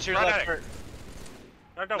Right- another one to your right left. at it. Hurt.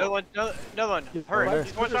 Alright, Another double. one. No one. Yeah, Hurt. right.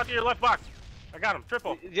 He's one shot to your left box. I got him.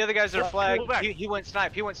 Triple. The other guys are Pull flagged. back. He went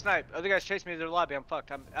snipe. He went snipe. Other guys chased me to their lobby. I'm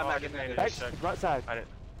fucked. I'm Oh, I not didn't getting know that. you. Back, right side. I didn't.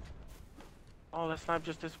 Oh, that snipe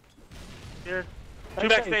just disappeared. Two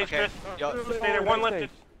Backstage. backstage, Okay. Chris. Yo- Stay there. One Backstage. lifted.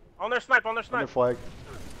 On their snipe. On their On their snipe. flag.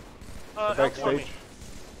 L2 on Backstage. me. One's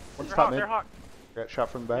They're top hawk. mid. They're hawk. Got shot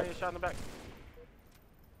from the Yeah, back. he's shot in the back.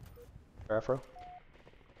 Afro.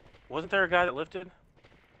 Wasn't there a guy that lifted?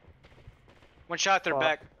 One shot their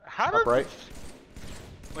back. How Top did? right.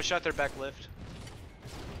 One shot their back lift.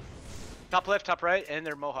 Top left, top right, and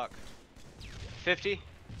their Mohawk. 50.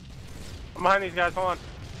 I'm behind these guys. Hold on.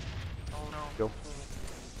 Oh no. Kill.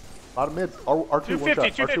 Bottom mid. R2 one 250,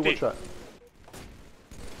 shot. R2 one 250. shot.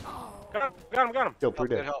 Got him. Got him. Killed. 3 Help,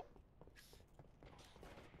 good dead. help.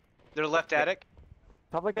 Their left attic.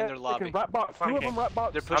 Top like In that. their lobby. Right box. Two of Flanking. them right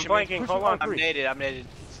box. They're I'm pushing flanking. me. Hold on. I'm Three. naded. I'm naded.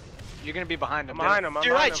 You're gonna be behind them. I'm behind them, I'm To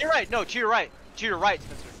your behind right. To your right. No, to your right. To your right,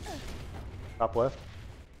 Spencer. Top left.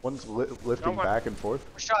 One's lifting one. back and forth.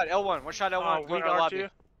 One shot L1. One shot L1. Oh, Going one to R2. lobby.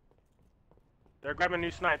 They're grabbing new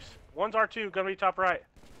snipes. One's R2. Gonna be top right.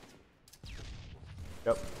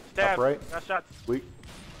 Yep. Stab. Top right. Got shots. Weak.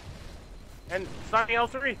 And sniping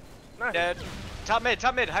L3. Nice. Dead. Top mid.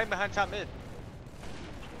 Top mid. Hiding behind top mid.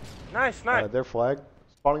 Nice snipe. Their flag.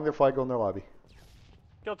 Spawning their flag on their lobby.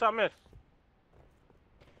 Kill top mid.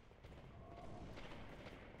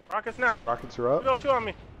 Rockets now. Rockets are up. Go two on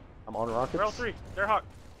me. I'm on rockets. They're L3. They're hawk.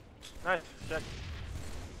 Nice. Check.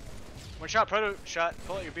 One shot. Proto shot.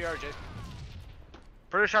 Pull out your BR, Jason.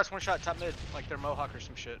 Proto shots. One shot. Top mid. Like they're Mohawk or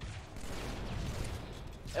some shit.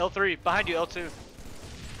 L3. Behind you. L2.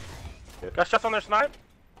 Got shots on their snipe.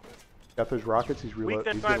 Got those rockets. He's Weak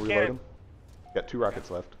that he's gonna snipe reload cannon. them. Got 2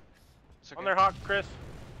 rockets left. It's okay. On their hawk, Chris.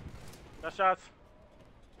 Got shots.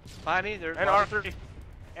 Behind me. They're And lobby. R3.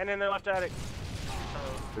 And in their left attic.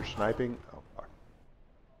 They're sniping. Oh, fuck.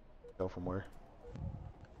 Fell from where?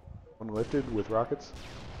 One lifted with rockets.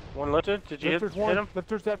 One lifted. Did you hit Lifters one. him?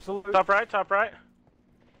 Lifters absolute. Top right. Top right.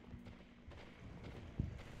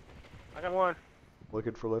 I got one.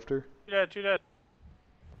 Looking for lifter. Two dead. Two dead.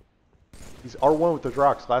 He's R1 with those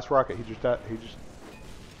rocks. Last rocket. He just.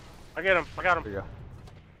 I get him. I got There him. you go.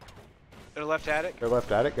 Their left attic. Their left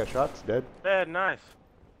attic got shots. Dead. Dead. Nice.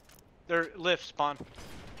 Their lift spawn.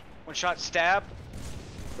 One shot. Stab.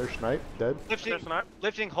 Their snipe. Dead. Lifting. There's snipe.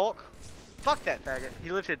 Lifting Hulk. Fuck that faggot.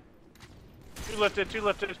 He lifted. Two lifted. Two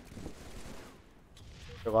lifted.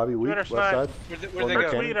 Their lobby weak. Better Left snipe. side. Where'd One they more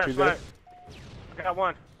go? cannon. Sweet. Our 2 snipe. dead. I got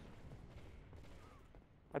one.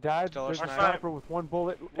 I died. Still There's a our snipe. sniper with 1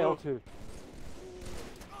 bullet. Whoa. L2.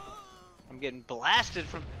 I'm getting blasted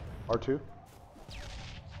from. R2.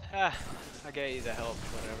 Ah, I gave you the help.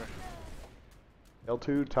 Whatever.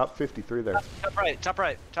 L2. Top 53 there. Top right. Top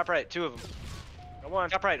right. Top right. 2 of them. Got one.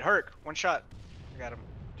 Top right. Herc. One shot. I got him.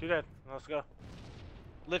 Two dead. Let's go.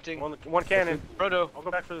 Lifting. One cannon. Proto. I'll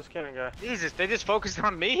go back for this cannon guy. Jesus, they just focused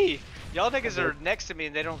on me. Y'all niggas are next to me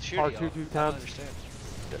and they don't shoot R2 y'all. 2 I don't times. understand.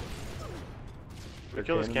 Did we Their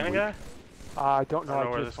kill this cannon weak. guy? I don't know. I don't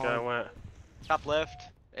know where just this guy spawned. went. Top left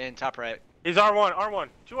and top right. He's R1. R1.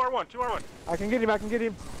 Two R1. Two R1. I can get him. I can get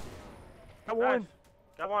him. Got Nice. one.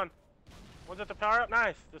 Got one. One's at the power up.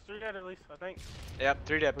 Nice. There's 3 dead at least, I think. Yep,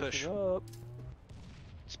 3 dead push. Pushing up.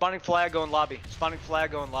 Spawning flag going lobby. Spawning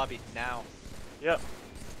flag going lobby now. Yep.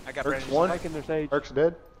 I got Herc's Brandon's one. snipe. Taking their stage. Herc's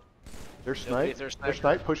dead. Their They're snipe. sniper. Their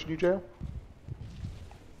snipe pushing you, Jail.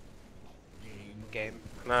 Game.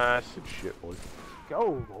 Nice. Good shit, boys.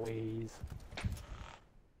 Go, boys.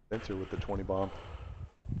 Spencer with the 20 bomb.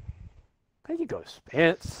 There you go,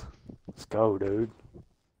 Spence. Let's go, dude.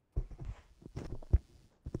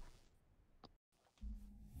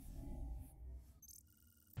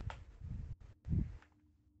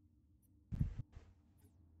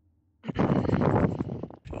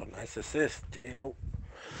 Nice assist.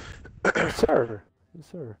 Yes, sir. Yes,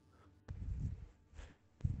 sir.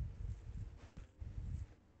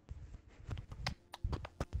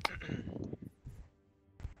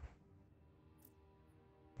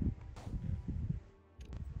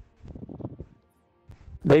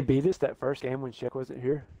 They beat us that first game when Shaq wasn't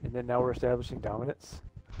here, and then now we're establishing dominance.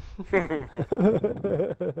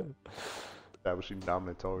 Establishing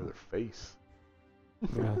dominance all over their face.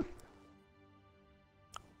 Yeah.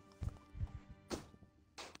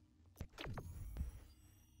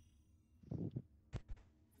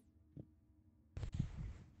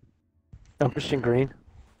 I'm pushing green.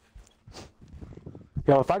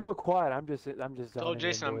 Yo, if I go quiet, I'm just Tell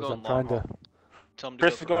Jason I'm boys. going trying long to. Tell him to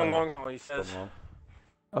Chris go is for going long. long haul, he says. Going long.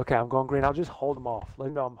 Okay, I'm going green. I'll just hold them off. Let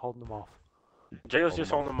him know I'm holding them off. Jail's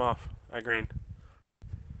just holding him off. I agree.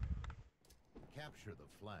 Capture the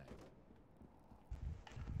flag.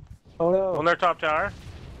 Oh no! On their top tower.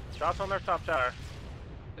 Shots on their top tower.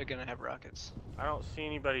 They're gonna have rockets. I don't see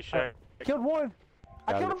anybody shake. Killed one.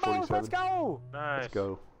 I Got killed it him both. 47. Let's go. Nice. Let's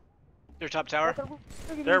go. Their top tower.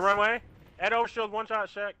 Their runway. Ed overshield, one shot,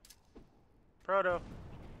 Shaq. Proto.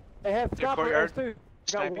 They have Their sniper courtyard. S2. Got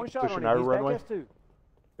Sniping. one shot Pushing on our him. He's runway. back S2.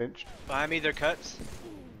 Pinched. Behind me, their cuts.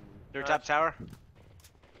 Their Nice. top tower.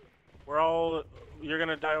 We're all. You're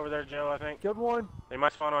gonna die over there, Joe, I think. Killed one. They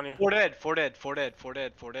might spawn on you. 4 dead. 4 dead. 4 dead. 4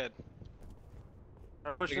 dead. 4 dead.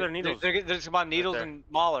 Push their needles. They're about needles there. and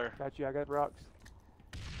Mauler. Got you. I got rocks.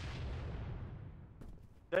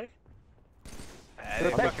 They? They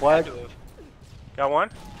back. fucking Flag. had to have. Got one?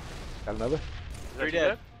 Got another? Is that 3 you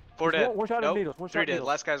dead. 4 There's dead. one shot of Nope. needles. One shot 3 of dead. needles.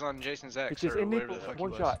 Last guy's on Jason's X. It's just or in whatever needles. the fuck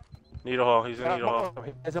One he shot. Needle hole. He's in Got needle hole. Mauler.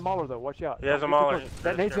 He has a mauler though. Watch out. He has a Don't get too mauler. close.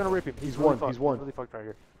 That nade's gonna rip him. He's really one, fucked. he's one. Really fucked right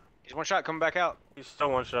here. He's 1 shot coming back out. He's still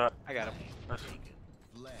one shot. I got him. Nice.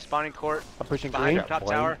 Flag. Spawning court. I'm pushing Behind green. him, top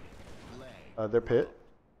Blame. tower. Flag. Their pit.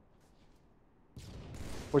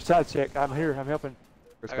 Which side check? I'm here. I'm helping.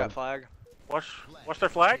 Chris I got got flag. Watch their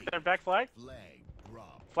flag. Their back flag. Flag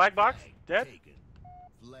drop. Flag box. Dead. Taken.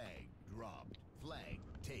 Flag dropped. Flag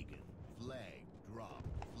taken. Flag dropped.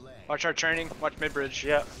 Flag. Watch our training. Watch mid bridge.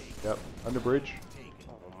 Yeah. Yep. Under bridge. Taken.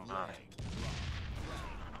 my. Flag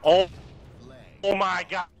Oh. dropped. Flag. Oh my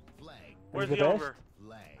God. Flag. Where's the the best? over?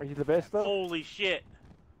 Flag. Are you the best though? Holy shit.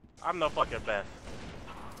 I'm the fucking best.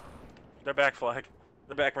 Their back flag.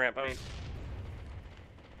 The back ramp. I mean.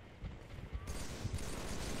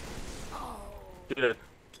 Dude.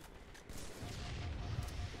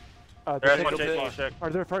 They're They're at second- one chase check. Or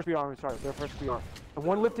their first BR. Sorry, their first BR. And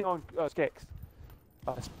one lifting on Skeks.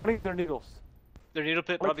 Spinning their needles. Their needle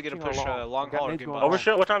pit probably gonna push Long. long Got haul or nades good going box.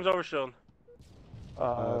 Overshield. What time's overshield?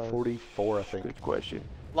 44, I think. Good question.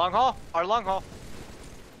 Long haul. Our long haul.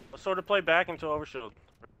 Let's sort of play back until overshield.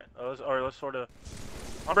 Or let's sort of.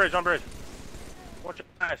 On bridge. On bridge. Watch it.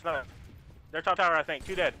 Nice. Nice. Their top tower, I think.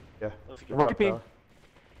 2 dead. Yeah. Let's Right. get Ping.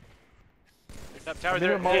 Top tower. I'm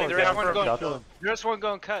They're in Mauler. there's Yeah, one I'm going. Shots. There's one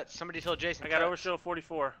going cuts. Somebody tell Jason. I got cuts. overshield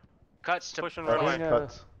 44. Cuts to Pushing Cuts. runway. Yeah.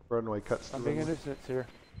 Cuts. Runway cuts. I'm to being a runway. nuisance here.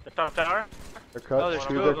 The top tower. Their cuts. Oh, there's Two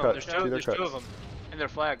two their of them. cuts. There's Two two. their There's 2 cuts. of them. In their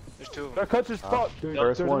flag. There's 2 of Their them. cuts is fucked, dude.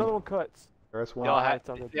 There's There's one. another one cuts. There's They one. all Nah, had. it's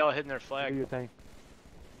all good. They all hidden their Do flag. your thing.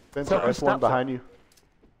 Spencer, So, S1 stop, behind you.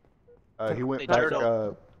 He went They back,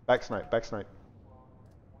 turtled. back snipe, back snipe.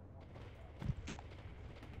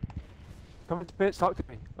 Come to pits, talk to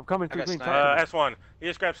me. I'm coming I through got green. sniped. Talk to me. S1. He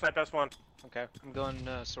just grabbed snipe S1. Okay. I'm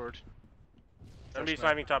going sword. Gonna be First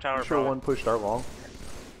sniping top tower. I'm sure probably. one pushed our long.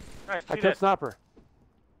 Nice. I 2 killed dead. sniper.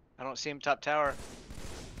 I don't see him top tower.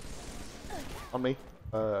 On me.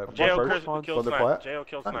 One Jo first. one. killed On the snipe. flat. Jo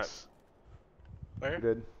killed snipe. Nice. Where? You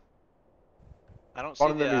did. I don't see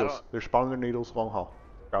Spawning their the. I needles. don't- They're spawning their needles long haul.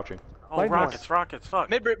 Crouching. Oh, Flame rockets, rockets, fuck.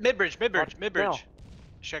 Mid bridge. Mid bridge. Mid bridge. Watch Mid bridge.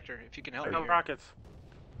 Schecter, if you can help me. No here. rockets.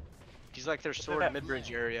 He's like their sword that? mid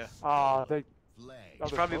bridge area. They Flag. Oh, He's they're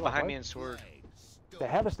probably full, behind what? me in sword. They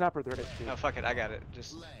have a sniper there. Oh fuck it, I got it.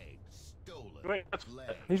 Just Flag. Stolen. Wait, that's,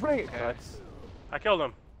 Flag. He's running Okay. cuts. I killed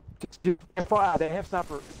him. Dude, FYI, they have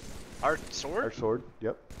sniper. our Our sword. sword.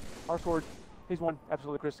 Yep. Our sword. He's one.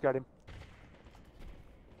 Absolutely, Chris got him.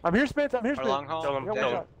 I'm here, Spence. I'm here, Our Spence. long haul. Kill him, I got kill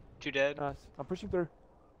one him. shot. 2 dead. Nice. I'm pushing through.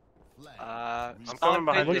 Flag. I'm coming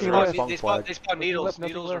behind they, you. they, Looking spawn, left. they, spawn, Flag. they spawn Looking needles. left,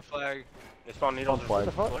 nothing Needles or left. flag. They spawn needles. On or flag. What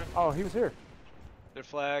the fuck? Clear? Oh, he was here. Their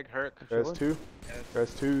flag. Herc. There's Sure. 2.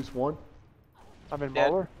 There's 2's 1. I'm in Dead.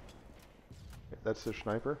 Mauler. That's their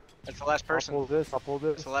sniper. That's the last I'll person. pull this. I'll pull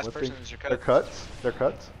That's this. the last Lifting. person. Is your Their cut. cuts. Their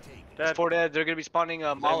cuts. There's Dead. 4 dead. They're gonna be spawning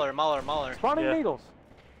Mauler. Mauler. Spawning Yeah. needles.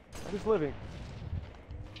 I'm just living.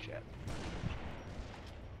 Shit.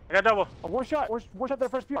 I got double. Oh, one shot. One shot their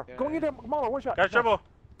first PR. Yeah. Going into Mauler. One shot. Got triple.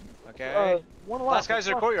 Okay. One alive. Last guy's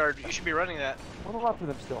in one their alive. courtyard. You should be running that. One alive for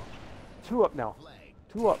them still. 2 up now.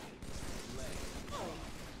 2 up.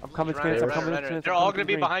 I'm coming, Run it, Spence. I'm run it, coming, run it. Spence. They're I'm all coming gonna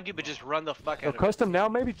be green. behind you, but just run the fuck Go out of it. custom now,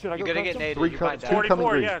 maybe? Should I go You're gonna get custom? naded. Three You co- might two die. coming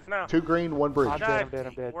 44, green. yes, now. 2 green, 1 bridge. I'm dead,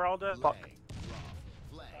 I'm dead. We're all dead. Fuck.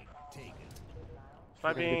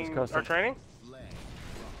 Sniping custom. our training?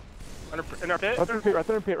 In our pit? Right there in pit, right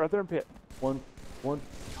there in pit, right there in pit. One.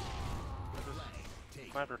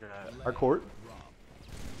 Sniper guy. Our court.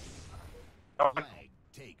 Oh, Flag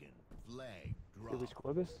taken. Flag Did we dropped.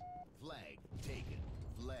 score this? Flag taken.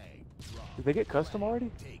 Flag dropped. Did they get custom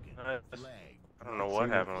already? Taken. I Flag. don't know what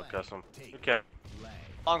happened with custom. Okay, Flag.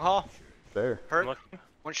 Long haul. There. I'm Hurt. looking.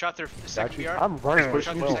 One shot their second you. VR. I'm running. He's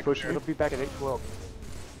pushing you, he's pushing you. It'll be back at 8-12.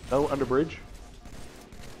 No, under bridge.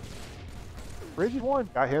 Bridge is 1.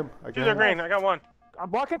 Got him. I Two got are him. green. I got one. I'm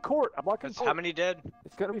blocking court. I'm blocking That's court. how many dead?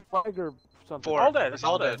 It's gonna be flag or something. 4. All dead, It's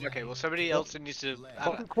all all dead. Okay, well somebody else needs to.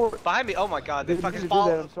 Blocking court. Behind me. Oh my god, they Didn't fucking mean to do fall.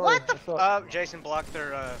 that, I'm sorry. What? What's up? Jason blocked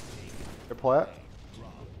their. They're plat.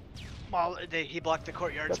 Well, he blocked the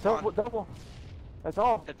courtyard That's spawn. double. That's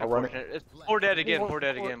all. That's I'll run it. unfortunate. It's 4 dead again. Four, 4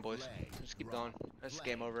 dead four. again, boys. Just keep going. That's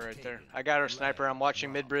game over right there. I got our sniper. I'm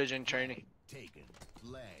watching mid bridge and training. Taken.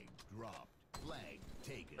 Flag dropped. Flag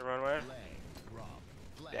taken. The runway. Flag dropped.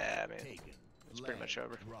 Flag Yeah, man. taken. It's pretty much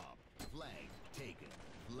over. Dropped. Flag taken.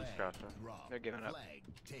 Flag Gotcha. dropped. They're giving up. Flag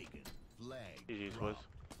taken. Flag. GG's was.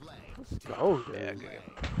 Flag. Let's go, dude. Yeah, good.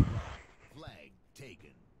 Flag taken.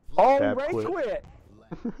 Oh, Tab Ray quit. quit.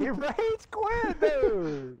 He rage quit,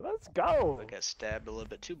 dude. Let's go. I got stabbed a little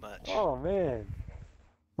bit too much. Oh man.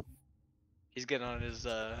 He's getting on his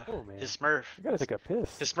Man. his Smurf. You gotta take a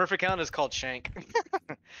piss. His Smurf account is called Shank.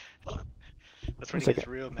 That's when he Take gets it.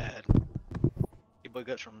 real mad. He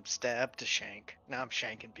goes from stab to shank. Now I'm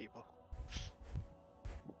shanking people.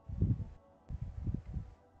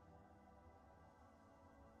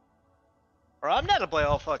 Or I'm down to play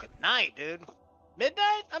all fucking night, dude.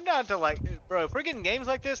 Midnight? I'm down to like, bro, if we're getting games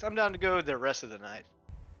like this, I'm down to go the rest of the night.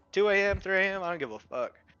 2 a.m., 3 a.m., I don't give a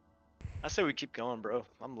fuck. I say we keep going, bro.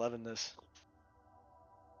 I'm loving this.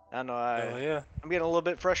 I know Hell yeah. I'm getting a little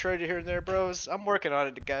bit frustrated here and there, bros. I'm working on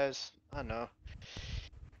it, guys. I know.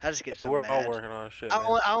 I just get so We're mad. all working on shit, I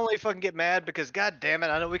man. only fucking get mad because, god damn it,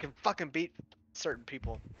 I know we can fucking beat certain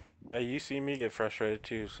people. Hey, you see me get frustrated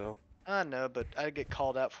too, so. I know, but I get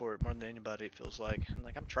called out for it more than anybody, it feels like. I'm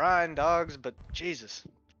like, I'm trying, dogs, but Jesus.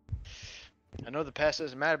 I know the pass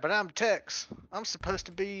doesn't matter, but I'm Tex. I'm supposed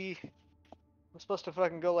to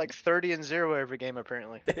fucking go like 30-0 every game,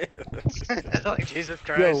 apparently. Like, Jesus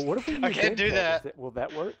Christ. Yo, what if we use I can't game do chat? that. Will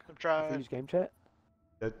that work? I'm If we trying. use game chat?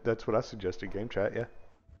 That's what I suggested. Game chat. Yeah.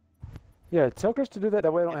 Yeah, tell Chris to do that.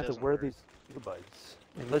 That way I don't It have to doesn't wear work. these earbuds.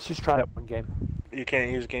 And let's just try that one game. You can't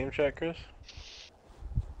use game chat, Chris?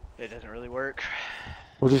 It doesn't really work.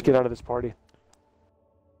 We'll just get out of this party.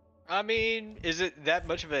 I mean, is it that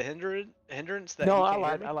much of a hindrance that No, you I can't hear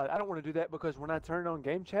lied. me? I lied. I don't want to do that because when I turn on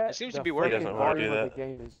game chat, It seems the to be working. fucking It doesn't work, volume do of that. the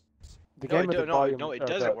game is the No, game it, of the no, volume. no, it or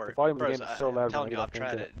doesn't the, work. The volume Bros, of the game is so I'm loud. telling when you, I I've get off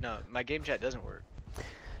tried game it. No, my game chat doesn't work. chat.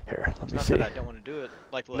 Here, let It's me not see. that I don't want to do it.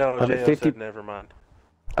 Like, look, No, I'm at JO 50. said never mind.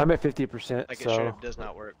 I'm at 50%. like it so straight does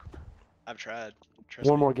not work. I've tried. Trust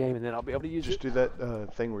one me. more game and then I'll be able to use Just it. do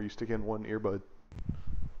that thing where you stick in one earbud.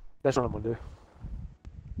 That's what I'm gonna do.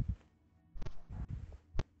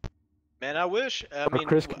 Man, I wish. I Or mean,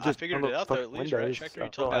 Chris could I just figured download it out though. At fucking least, right, Windows, Checker? You so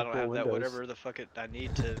told me I I don't have have that. Windows. Whatever the fuck I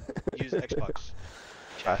need to use Xbox.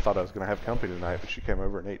 I thought I was gonna have company tonight, but she came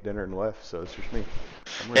over and ate dinner and left, so it's just me.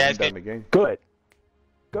 I'm Yeah, running it's down the game. Good.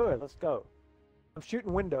 Good. Let's go. I'm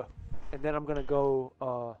shooting window, and then I'm gonna go.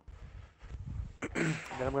 And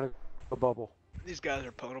then I'm gonna go bubble. These guys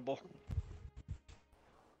are potable.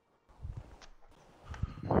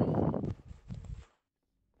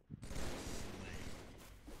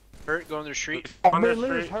 Hurt, go on their street. Oh On man, their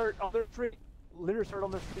Litter's street. hurt on their street. Litter's hurt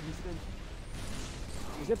on their street.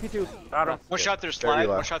 He's in P2. Got him. One shot their slide.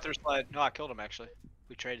 Eli. One shot their slide. No, I killed him actually.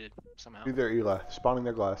 We traded somehow. Do their Eli, spawning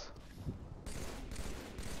their glass.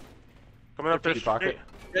 Coming up this Deep pocket.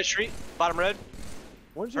 street. Red street, bottom red.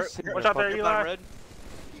 One's Hurt. just sitting Watch there out there, fucking- Eli. Bottom red.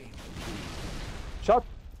 Shot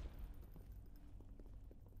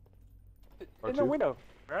Or in the two. window.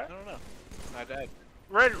 I Right? don't know. I died.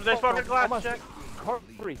 Red, they spawned in glass, almost. check. Car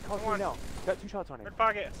 3 One. now. Got 2 shots on him. Red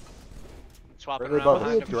pocket. Swapping Directly around above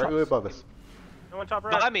behind us. him. Directly above us. No one top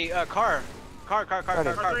red. Behind me, car. Car. Got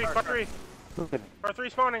it. Car three. Moving. Car three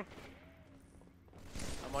spawning.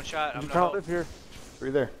 I'm one shot. I'm You no can't help. live here.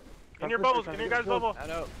 Three there. In your Chris, bubbles. they're In trying your to guys' get us bubble. I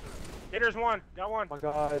know. Haters one. Got one. Oh my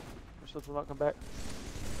god. Crystals will not come back.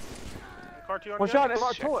 Car two on One you. shot in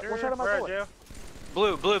my toilet. One shot in my Red, toilet. Joe.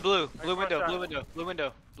 Blue Nice window, shot.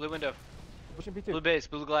 blue window. Pushing P2. Blue base,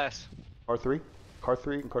 blue glass. Car 3. Car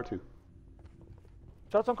 3 and car 2.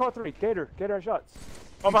 Shots on car 3. Gator has shots.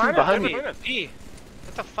 Oh, behind us! behind Behind me. us! P.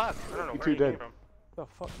 What the fuck? I don't know You where two he came dead. from. The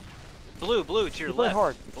fuck? Blue to your You play left.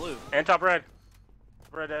 hard. Blue. And top red.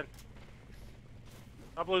 Red dead.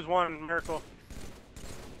 Top blue's one, miracle.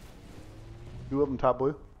 2 of them top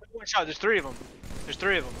blue. One shot. There's 3 of them. There's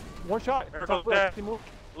 3 of them. One shot. Miracle's Top left. dead. He moved.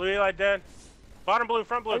 Blue Eli dead. Bottom blue,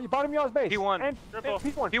 front Oh, blue. you bottom y'all's base. P1. And Triple.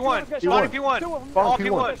 P1. P1. got P1. shots. P1. Two of them. Bottom All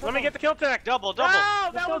P1. P1. Let me get the kill tech. Double. No,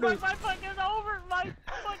 that Let's go, was like dude. my fucking over, my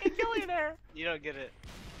fucking killing there. You don't get it.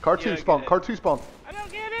 Car You 2 don't spawn. get it. Car 2 spawn. I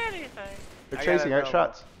don't get anything. They're I got chasing. it, I got double.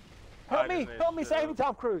 shots. Help I me. just Help me. need Save to- me,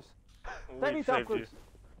 Tom Cruise. Save me, We Tom saved you. Cruise.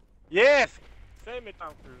 Yes! Save me,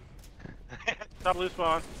 Tom Cruise. Top blue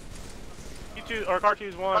spawn. P2 or car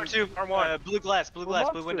 2's one. Car 2. Car 1. Blue glass. Blue We're glass.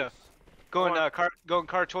 Blue window. monsters. Going One. going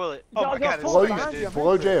car toilet. Y'all Oh my got god, it's full Below so behind good, you. dude.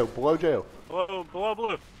 Below jail. Below jail. Below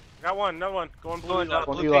blue. Got one, another one. Going blue. Going Eli.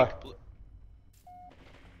 One blue Eli. pink. Blue.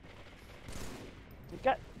 You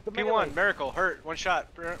got the P1. melee. Miracle. Hurt. One shot.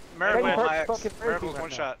 Hey, Miracle. you hurt My ex. fucking everything Miracle's right one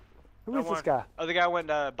now. shot. Who That is this one. guy? Other guy went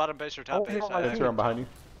bottom base or top Oh, base. he's on my That's team. around behind you.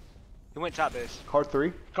 He went top base. Car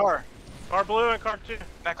 3. Car. Car blue and car 2.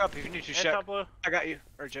 Back up if you need to. And Check. top blue. I got you.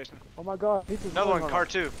 Or Jason. Oh my god. He's just Another rolling one. on Car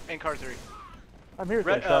us. 2 and car 3. I'm here. Red.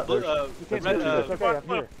 Red, shot, Blue. there's- you can't red, do this. It's okay. I'm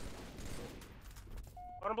blue. here.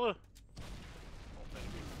 Bottom blue.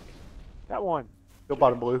 Got one. Go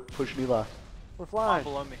bottom blue. Pushing Eli. We're Spawn flying.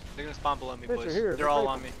 below me. They're gonna spawn below me, Fish are boys. here. They're all They're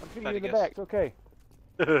on me. I'm shooting About you in to the guess. back. It's okay.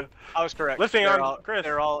 I was correct. Listening they're on all, Chris.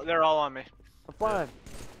 They're all on me. I'm flying.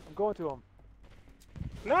 I'm going to him.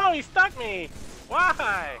 No, he stuck me.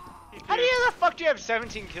 Why? How the fuck do you have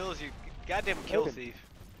 17 kills, you goddamn kill Okay. thief?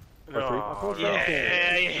 Car 3. Oh, told you.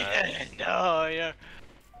 Yeah. No, yeah.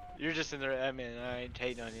 You're just in there. I mean, I ain't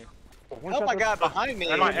hating on you. One Oh shot my to- god, behind me.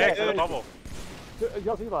 And my Yeah, ex in the yeah. bubble.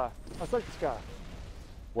 Y'all's Eli. I stuck this guy.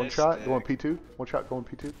 One This shot thing. going P2. One shot going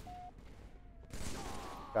P2.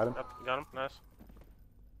 Got him. Yep, got him. Nice.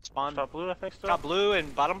 Spawn Top blue, I think still. top blue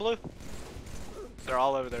and bottom blue. They're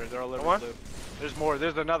all over there. They're all over One? blue. There's more.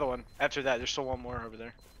 There's another one. After that, there's still one more over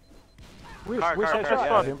there. Wish Car, had car, shot.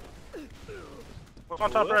 Got him. What's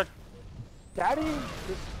on top red? Daddy.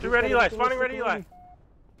 Two red Eli, spawning red Eli.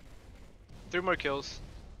 3 more kills.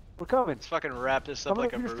 We're coming. Let's fucking wrap this up Coming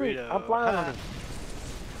like up a your street. burrito. I'm flying on him.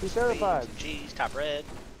 He's terrified. Jeez, top red.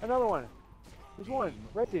 Another one. There's one.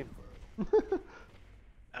 Red team.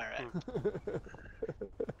 All right.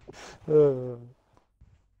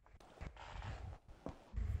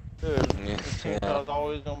 It's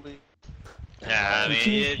always gonna be. Yeah, I mean,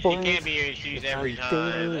 Cheese it balls. can't be your issues every I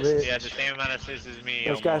time. do it. You have the same amount of assists as me.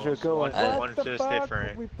 Those guys are almost. going. One, What one the assist fuck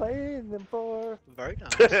different. are we playing them for? Very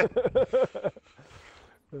nice.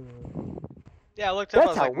 Yeah, I looked up. I That's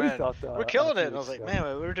was how like, we man, thought. we're killing it. And I was like, man,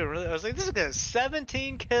 we were doing really. I was like, this is good.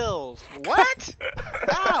 17 kills. What?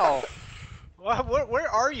 How? Where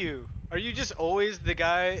are you? Are you just always the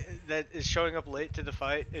guy that is showing up late to the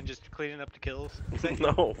fight and just cleaning up the kills?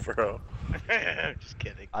 No, bro. Just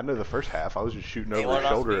kidding. I know the first half. I was just shooting Hey, over what his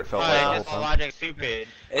else shoulder. we- It felt like the Why whole is my time. logic stupid?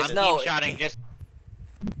 It's I'm no- keep shotting just.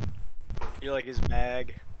 You're like his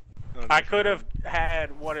mag. Oh, I could have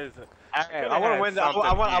had, what is it? I want to win.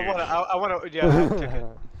 I want to. Yeah, I took it.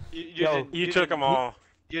 You, Yo, didn't- You didn't- took them all.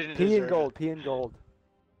 You didn't P in deserve gold. P in gold.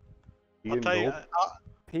 It. I'll tell you.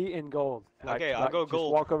 P in gold. Okay, I'll go just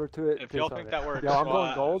gold. Walk over to it. If piss y'all on think it. that works, Yeah, I'm well,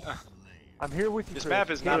 going gold. I'm here with you. This Chris. map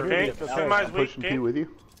is You can't not hear me, pink. it's okay. Somebody's I'm weak, pushing pink. P with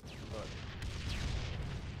you.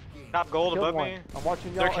 Top gold Killed above one. me. I'm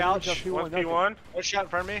watching Their y'all. couch, underneath y'all, One nothing. P1. One shot in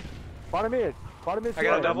front of me. Bottom mid. Bottom mid. I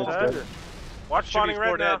got a two double. items. Dead. Watch Should be spawning 4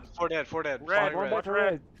 red now. dead. 4 dead. 4 dead. Red, Spawning One red. back to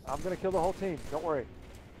red. I'm gonna kill the whole team. Don't worry.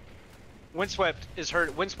 Windswept is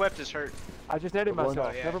hurt. Windswept is hurt. I just edited One. myself.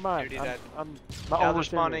 Oh, yeah, Never mind. you already I'm my Now own they're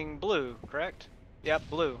worst enemy. spawning blue, correct? Yep,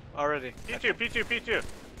 blue already. P2, P2, P2.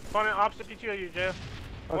 Spawning opposite P2 of you, Jeff.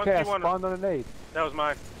 Okay, I P1. spawned on a nade. That was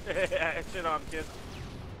mine. Shit on, kid.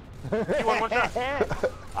 P1, one shot.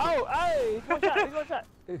 Oh, hey, he's one shot. He's one shot.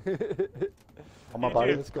 On my P2.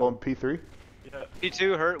 body. Let's go. Going P3. Yeah.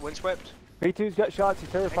 P2 hurt. Windswept. P2's got shots. He's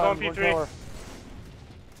terrified. going One P3. tower.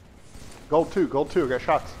 Gold 2. Gold 2. I got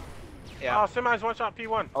shots. Yeah. Oh, semi's one shot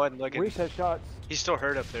P1. Go ahead and look at. Weiss has shots. He's still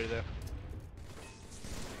hurt up there though.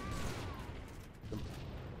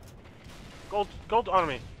 Gold on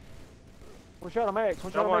me. One shot on Max.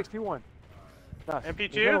 One Got shot on one. Max. P1. Nice. And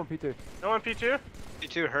P2? There's another one, P2. No one P2?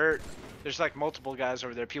 P2 hurt. There's like multiple guys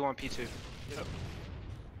over there. P1, P2.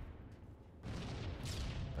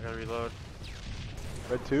 I gotta reload.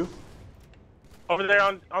 Red 2. Over there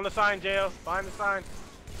on the sign, JO. Behind the sign.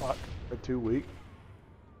 Fuck. Red 2 weak.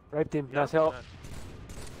 Red team. Yeah, Nice help. nice.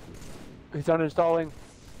 He's uninstalling.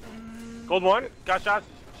 Gold 1. Got shots.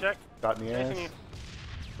 Check. Got in the Chasing ass. you.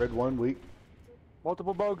 Red 1, weak.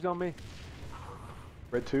 Multiple bugs on me.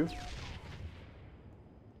 Red 2.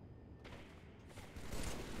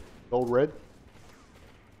 Gold red.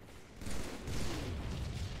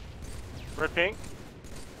 Red pink.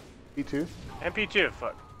 P2. MP2.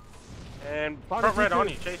 Fuck. And Body front red P2. on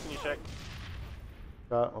you. Chasing you. Check.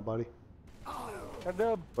 Got my body. Got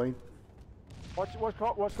dub. Clean. What's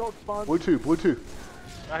called spawn? Blue 2, blue 2.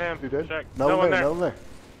 Got him. Two dead. Check. No one there, there. no one there.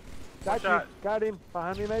 Got shot. you. Got him.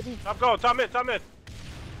 Behind me, maybe. Top gold. Top mid. Top mid.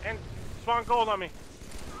 And spawn gold on me.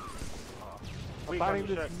 I'm Weak on finding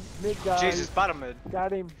you. this Check. mid guy. Jesus, bottom mid.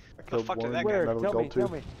 Got him. I the killed fuck did one. that guy- Where? Another Tell me. gold 2. Tell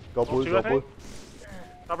me. Gold blue, two, I gold blue.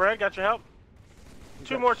 Top red. Got your help.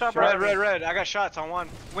 Two more top Red, red. red. I got shots on one.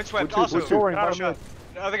 Windswept Blue two, also. blue two. Soaring, Got a bottom shot.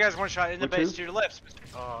 mid. The other guy's one shot in the Blue base two. to your left.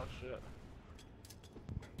 Oh shit.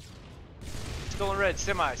 Still in red.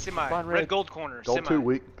 Semi. Spawn Red red. gold corner. Gold Semi. 2,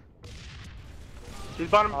 weak. He's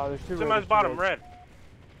bottom. Oh, there's two red, Semi's there's two bottom. red. Red.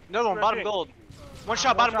 Another one. Red Bottom pink. gold. One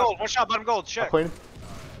shot. Bottom shot. gold. One shot. Bottom gold. I Check. clean him.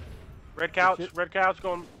 Red couch. shit. Red couch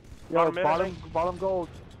going. Yo, Bottom it's mid, I bottom, think. bottom gold.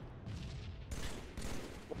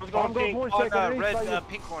 One's Bottom going gold, pink. one On second. red By you.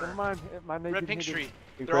 pink Never corner. mind. My name Red didn't pink hit him. street.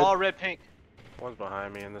 Pink They're red. all red pink. One's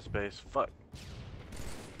behind me in this base. Fuck.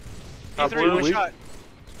 P3. blue, One weak. shot.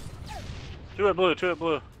 Two at blue. Two at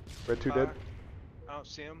blue. Red 2 dead. I don't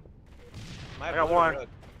see him. I got one. The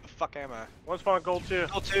fuck am I? One spawn gold 2.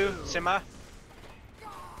 Gold 2. Semi.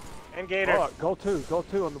 And Gator. Oh, gold two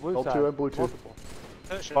on the blue Gold side. 2 and blue 2. Multiple.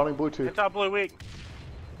 Spawning blue 2. And top blue weak.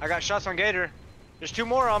 I got shots on Gator. There's two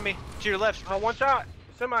more on me. To your left. Oh, one shot.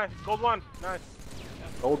 Semi. Gold 1. Nice.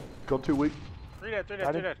 Gold 2 weak. 3 dead. 3 Got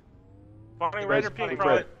dead. 2 him. dead. Spawning Red, red or pink, pink,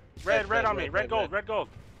 probably. red. Red on me. red, Red gold. red. Red gold.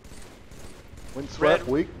 Windswept,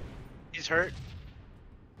 weak. He's hurt.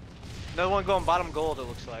 Another one going bottom gold, it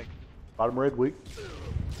looks like. Bottom red, weak.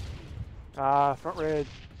 Front red.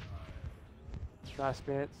 Nice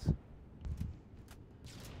Spence.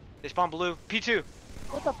 They spawn blue. P2.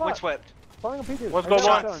 What the fuck? Windswept. Spawning on P2. Let's I go got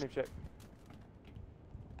one. shot on him, check.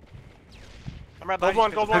 I'm right Gold behind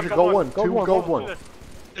 1. you. Gold 1. There's a gold 1. Gold 2 one, gold gold 1.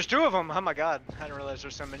 There's two of them. Oh my god. I didn't realize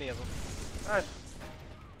there's so many of them. Nice.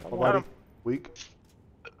 My Got body, him. weak.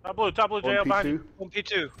 Top blue. Top blue. One Jail behind you. P2. One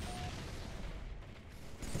P2.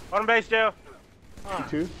 Bottom base jail.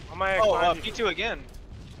 P2. On my X. Oh, behind you. P2 again.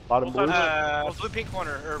 Bottom Full blue. time. Blue pink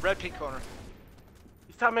corner, or red pink corner.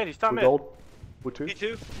 He's top mid. He's top Blue mid. gold. Blue 2.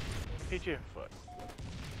 P2. P2. Fuck.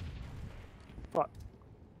 Fuck.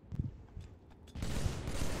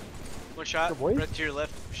 One shot. Good boy. Red to your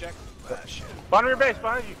left. Check. Ah, shit. Bottom of your base.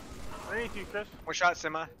 Behind you. Underneath you, Chris. One shot,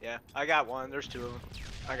 semi. Yeah, I got one. There's two of them.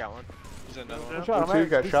 I got one. There's another one. One shot. Blue two, I'm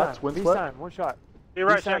got B shots, sign, windswept? B sign, one shot. To your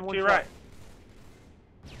right, East side, check. one To your shot. right.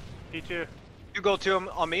 P2. You go to him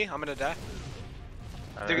on me. I'm gonna die.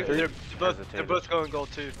 They're both going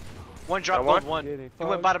gold too. One drop Got gold one? one. Getting He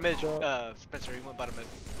went bottom mid. fucked Spencer. He went bottom mid.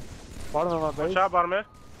 Bottom of my One base. shot. Bottom mid.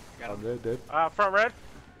 Got I'm him. dead. Front red.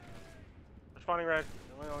 Responding red.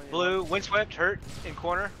 Blue. Windswept. Hurt in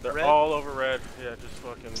corner. They're red. all over red. Yeah, just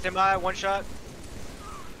fucking. Semi. One shot.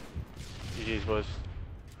 GG's, boys.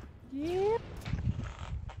 Yep.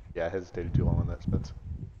 Yeah, I hesitated too long on that, Spence.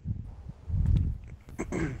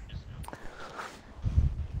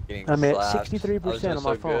 Getting I'm at slapped. 63% on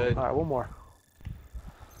my phone. Good. Alright, one more.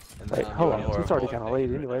 And Wait, then I'm hold doing on. more It's already of a kind of thing late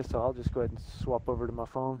right anyway, now. so I'll just go ahead and swap over to my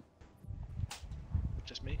phone.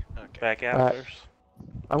 Just me. Okay. Back out Alright. first.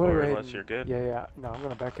 I'm gonna Or go ahead unless and- you're good. Yeah. No, I'm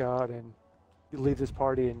gonna back out and leave this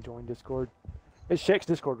party and join Discord. It's Shake's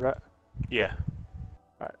Discord, right? Yeah.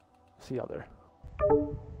 See y'all there.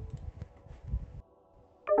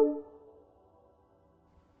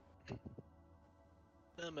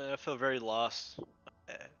 Man, I feel very lost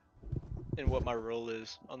in what my role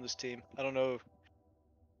is on this team. I don't know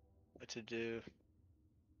what to do.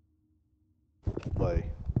 Play.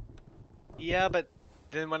 Yeah, but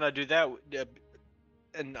then when I do that,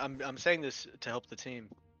 and I'm saying this to help the team,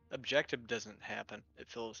 objective doesn't happen. It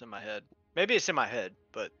feels in my head. Maybe it's in my head,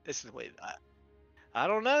 but this is the way I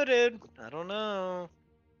don't know, dude. I don't know.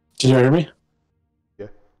 Can you hear me?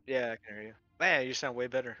 Yeah, I can hear you. Man, you sound way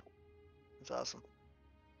better. That's awesome.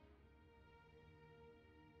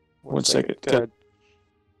 One second. Got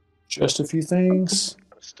just a few things.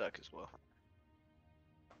 I'm stuck as well.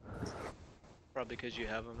 Probably because you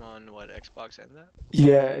have them on what, Xbox and that.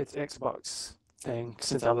 Yeah, it's Xbox thing.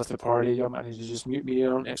 Since I left the party, y'all might need to just mute me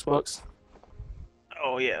on Xbox.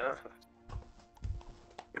 Oh yeah.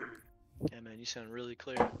 Yeah, man, you sound really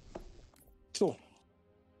clear. Cool.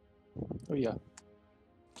 Oh yeah.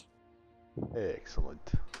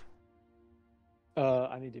 Excellent.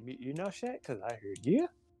 I need to mute you now, Shaq, because I heard you.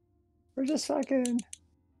 We're just fucking.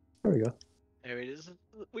 There we go. Here it is.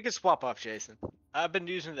 We can swap off Jason. I've been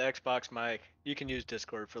using the Xbox mic. You can use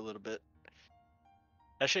Discord for a little bit.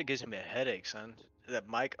 That shit gives me a headache, son. That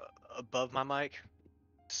mic above my mic,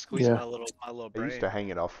 squeezing Yeah. my little I brain. used to hang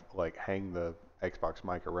it off, like hang the Xbox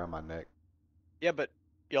mic around my neck. Yeah, but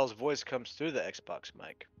y'all's voice comes through the Xbox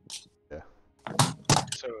mic. Yeah.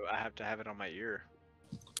 So I have to have it on my ear.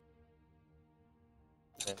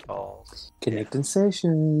 Balls. Connecting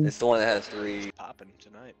session. It's the one that has 3. It's popping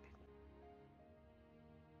tonight.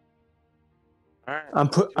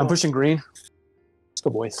 I'm pushing green. Let's go,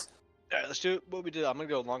 boys. Alright, let's do what we did. I'm gonna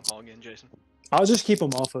go long haul again, Jason. I'll just keep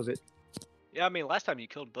them off of it. Yeah, I mean last time you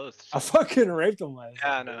killed both. I so- fucking raped them last.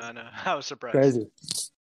 Yeah, I know. I was surprised. Crazy.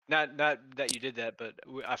 Not that you did that, but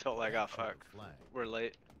I felt like, oh fuck, we're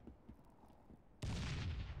late. I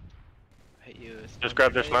hit you. with Just one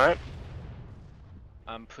grab their grenade. snipe.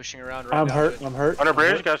 I'm pushing around right I'm now. hurt. I'm hurt. Under I'm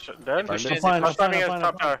bridge, hurt. got dead. Pushed I'm in, fine, they I'm pushed fine, in. I'm Against fine.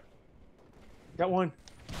 top tower. Got one.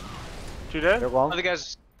 2 dead. They're long. Other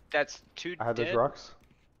guys, that's 2 I have those dead. rocks.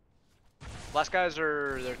 Last guys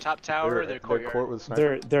are their top tower, their courtyard. court with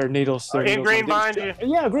sniper. They're needles. They're In needles. green behind you.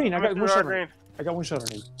 Yeah, green. I got Coming one through our shot on him. green. I got one shot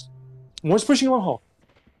on him. One's pushing long haul.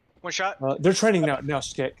 One shot. They're training now. Now,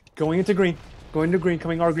 Skek. Going into green. Going into green.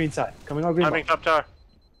 Coming our green side. Coming our green Sniping box. top tower.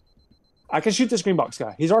 I can shoot this green box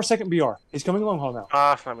guy. He's our second BR. He's coming long haul now.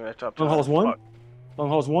 Ah, sniping that top tower. Long haul's one. Fuck. Long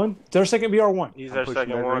haul's one. Their second BR one. He's I'm their pushing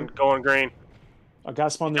second that one. green. Going green. A guy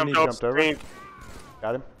spawned their Jumped needle. over. Jumped over. Green.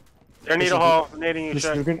 Got him. They're needle hall. Nading you, Pushing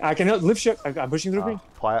through check. green. I can help lift ship. I'm pushing through green.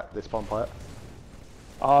 Plat. They spawn plat.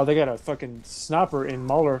 Oh, they got a fucking sniper in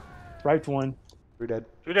Mauler. Right one. 2 dead.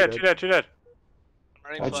 2 dead. 2 dead. 2 dead.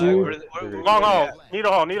 Running Got flag. you. Where Long you haul. at?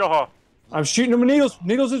 Needle hall. Needle hall. I'm shooting them with needles.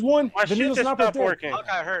 Needles is one. My The shit needle just sniper's stopped dead. working.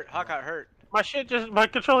 Hawkeye hurt. Hawkeye hurt. My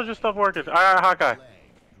controller just stopped working. Alright, Hawkeye.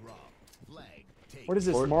 What is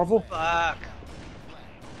this, Fort. Marvel? Fuck.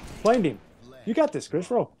 Blamed him. You got this, Chris.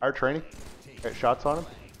 Roll. Our training. Got shots on him.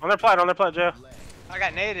 On their plat, Joe. I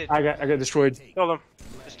got naded. I got destroyed. Killed him.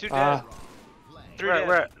 There's 2 dead. Ah. 3 Right, dead.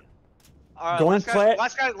 right. Going plat.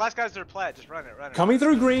 Last guy's their plat. Just run it. Coming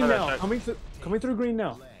through green Right, now. right. Coming through green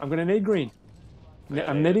now. I'm gonna nade green.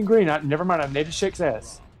 I'm nading green. Never mind. I've naded Shake's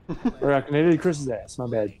ass. Or I naded Chris's ass. My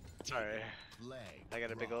bad. Sorry. I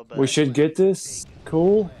got a big old butt. We should get this.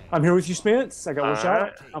 Cool. I'm here with you, Spence. I got one shot.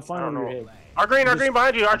 Alright. I'm flying I over don't your know. head. Our green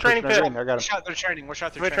behind you. Our training Pushing pit. that green. I got One him. shot their training. One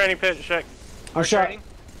shot their We're training pit. Check. One shot. training.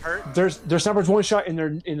 Hurt. Their sniper's one shot in their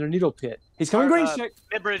needle pit. He's coming green, Shake.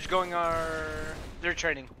 Mid bridge going their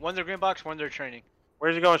training. One their green box. One their training.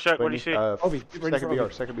 Where's he going, Check? What do you see? Obi, get ready Second for BR.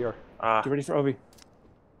 Obi. Second BR. Ah. Get ready for Obi.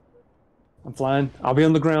 I'm flying. I'll be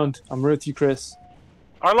on the ground. I'm with you, Chris.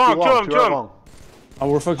 Our long. Two Kill long. him. Two Kill are him. long. Oh,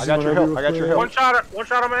 we're focusing I got on your Obi help. real I got your quick. help. One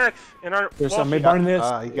shot on my X. In our. There's wall some mid sheet. burning this.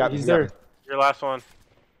 He got me. He's He got there. me. Your last one.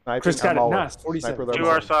 Sniping. Chris got I'm it. all Nice. over. 47. Sniper, they're To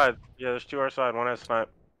long. our side. Yeah, there's 2 our side. One has snipe.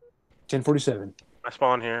 1047. I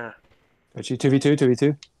spawn here. Got you. 2v2.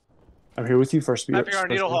 2v2. I'm here with you. First speed. Sniping our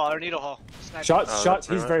needle hall. Our needle hall. Sniping. Shots. Oh, Shots. that's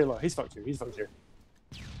He's right. very low. He's fucked here. He's fucked here.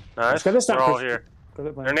 Nice. got this We're snipe, all Chris. here. Go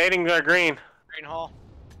that They're plan. nading their green. Green hall.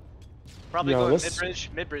 Probably Yo, going let's- mid bridge.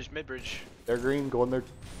 Mid bridge. Mid bridge. They're green. Going there.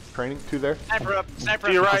 Training. 2 there. Sniper up. Sniper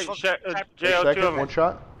To your up. right, Sniper- Check. sniper- JO, 2 Second. of them. One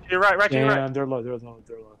shot. To your right, to your right. Damn, they're low. They're low.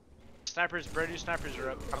 They're low. Snipers. Brand new snipers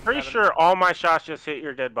are up. I'm pretty sure all my shots just hit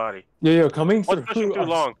your dead body. Yo, coming What's through. pushing too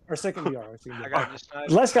long? Our second BR. Our second I BR. got this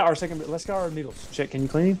sniper. Let's got our second. Let's got our needles. Check. Can you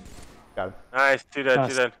clean? Got him. Nice. 2 dead. Nice.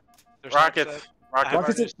 2 dead. Their sniper Rockets. side. Rockets.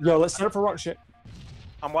 Rockets. It. Yo, let's set up for rock shit.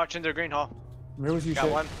 I'm watching their green hall. I'm here with you, Got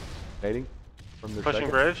Check. one. Nading. From their Pushing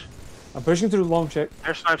second. bridge. I'm pushing through long check.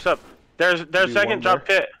 Their snipes up. There's Do second one drop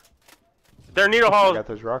pit. Their needle I hall. got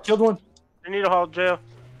those rocks. Killed one. Their needle hall jail.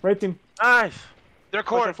 Raped him. Nice. Their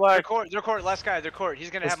Pushing court. flag. Their court. Their court. Last guy. Their court. He's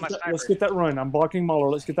gonna Let's have my get, that, sniper. let's get that run. I'm blocking Mauler.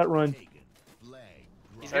 Let's get that run. He's There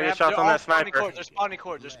gonna you have shots they're on all that spawning sniper. court. They're spawning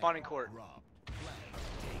court. They're spawning court.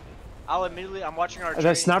 I'll immediately. I'm watching our. That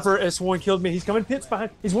training. sniper S1 killed me. He's coming pits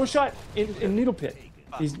behind. He's one shot in needle pit.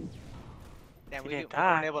 He's. Damn, we didn't weren't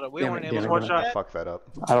die. able to. We Damn weren't it, able damn to. it, One do shot. that. Fuck that up.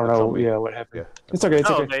 I don't That's know. on me. Yeah, what happened? Yeah. It's okay. It's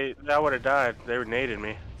No, okay. that would have died. They were naded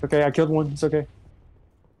me. It's okay. I killed one. It's okay.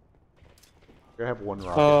 You have one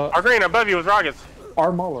rocket. Our green above you with rockets.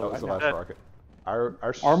 Our Mauler that right was the now. last rocket. Our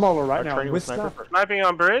Our Mauler right our now training with sniper. sniper. Sniping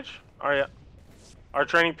on bridge. Oh yeah. Our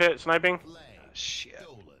training pit sniping. Shit.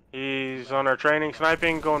 He's on our training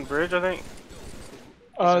sniping going bridge, I think.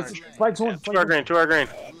 Flags one. To our green. To our green.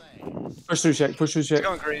 Push through check. Push through He's check.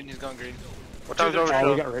 going green. He's going green. What time's Two over?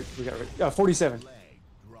 Oh, we Show? got raped. We got raped. 47.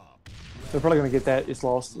 They're probably gonna get that. It's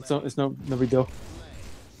lost. It's no big deal.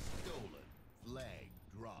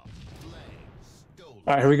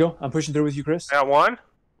 All right, here we go. I'm pushing through with you, Chris. Got one.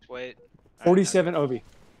 Wait. 47 Obi.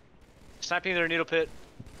 Sniping their needle pit.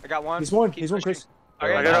 I got one. He's one. Keep He's one, pushing. Chris.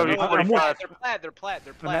 Okay, I got no, over no, they're 45. plaid. They're plaid. They're plaid.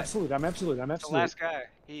 They're I'm plaid. absolute. I'm absolute. I'm The absolute. last guy.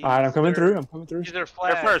 All right, I'm coming through. I'm coming through. He's their They're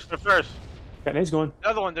flag. first. They're first. Got nades going.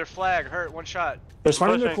 Another one. Their flag hurt. One shot. They're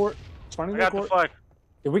spawning their pushing. court. Spawning I their got the court. flag.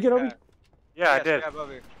 Did we get Obi? Yeah, I Yes, did. we have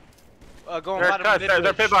Obi. Going They're bottom cuts. mid They're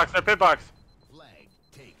bridge. pit box. They're pit box. Flag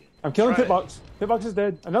taken. I'm killing Right. Pitbox. Pitbox is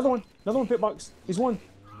dead. Another one. Another one. Pitbox. He's one.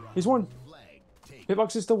 He's one. Flag taken.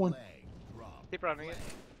 Pitbox is still one. Flag dropped. Keep running it.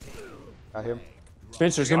 Got him.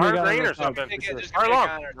 Spencer's gonna be Our a guy. green on or the side something. for Yeah, sure. there's Our gonna be a long.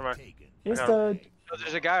 counter. Never mind. Taken. He's I dead. Oh,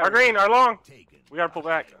 there's a guy. Our over green. there. Our long. Taken. We gotta pull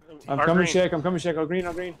back. I'm Our coming, green. Shaq. I'm coming, Shaq. I'll green.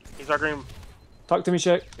 I'll green. He's our green. Talk to me,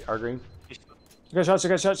 Shaq. Our green. I got shots. I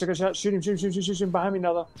got shots. I got shots. Shoot him. Shoot him. Shoot him. Shoot him. Shoot him. Behind me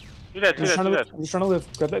now, though. Two dead. I'm Two just dead. trying Two to dead. live. I'm just trying to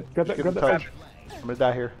live. Grab that. Grab that. Give Grab him that. touch. flag. I'm gonna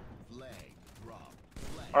die here. Flag dropped.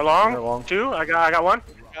 Our Our long. long. Two. I got one.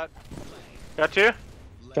 Got two.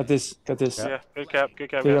 Got this. Got this. Yeah. Good cap. Good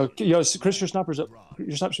cap. Yo, guys. yo, Chris, your sniper's up.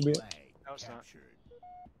 Your sniper should be up. No, it's not. Captured.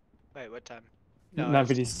 Wait, what time? Not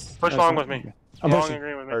it's- videos. Push long with me. I'm Long pushing. and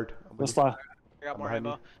green with me. Heard. Let's fly. I got more behind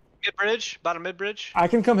ammo. Mid bridge. Bottom mid bridge. I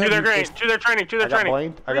can come Two hit their you, green. Chris. Two their training. Two their I got training.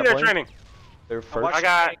 blamed. I Three got their blamed. training. They're watch- first. I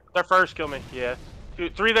got their first. Kill me. Yeah. Two,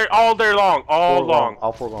 three. They're all day long. All Four long.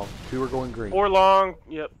 All four long. Two are going green. Four long.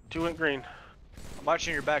 Yep. Two went green. I'm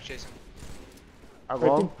watching your back, Jason. Our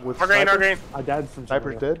long with Our green. Our sniper. green. I died from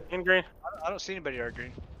Sniper's somewhere. dead. In green. I don't see anybody our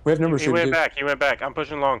green. We have numbers He here, went dude. back. He went back. I'm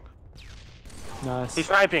pushing long. Nice. He's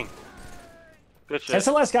sniping. Good shit. That's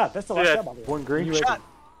the last guy. That's the last Yeah. guy, by the way. One green. You Shot.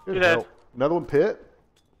 Good Do that. hell. Another one pit.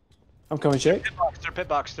 I'm coming, Shake. Pit box. They're pit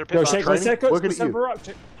box. They're pit Yo, box. Shake, let's Training? set up. Looking Let's at set up you. for rock.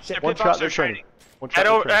 Shake. They're One pit shot. box. They're They're training. training. One shot. At,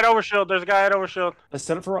 They're over, training. at overshield. There's a guy at overshield. Let's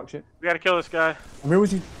set up for rock, Shake. We gotta kill this guy. I'm here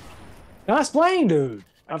with you. Nice playing, dude.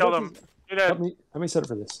 I killed him. Do that. Help me set up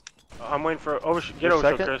for this. I'm waiting for overshield. Get You're overshield,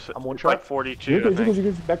 second? Chris. I'm one It's like shot. 42. You're I good, you're think. good,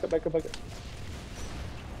 you're good. Back up, back up, back up.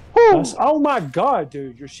 Nice. Oh my god,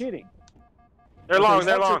 dude, you're shitting. They're Okay, long. these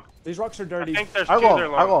They're rocks are- long. These rocks are I dirty. think there's Our two. long.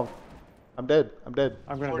 They're Our long. long. I'm dead. I'm dead.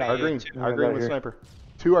 I'm gonna Our die. green. I'm Our gonna green die with here. sniper.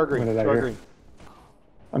 Two are green. I'm gonna Two die are here. green.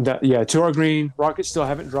 I'm done. Yeah, two are green. Rockets still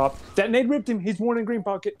haven't dropped. That nade ripped him. He's one in green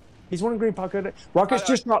pocket. He's one in green pocket. Rockets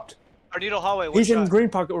just dropped. Our needle hallway. One He's in shot. green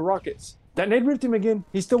pocket with rockets. That nade ripped him again.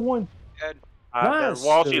 He's still one. Dead. They're Nice,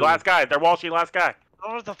 Walshy. dude. Last guy. They're Walshy. Last guy. I don't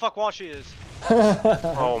know what the fuck Walshy is.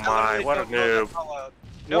 Oh I my. literally What a don't know noob. that call out. What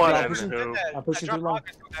Nobody a ever did noob. that. I'm pushing I dropped too long.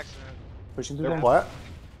 rockets on accident. Pushing through They're there. flat.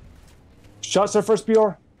 Shots their first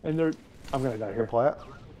PR, and they're. I'm gonna die They're here. flat.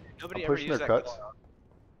 Nobody I'm ever pushing used their that cuts. call out.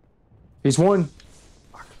 He's one.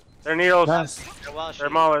 They're needles. Nice. They're Walshy. They're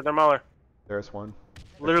Mauler. They're Mauler. There's one.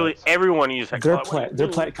 Literally everyone used that. They're clout. plat. They're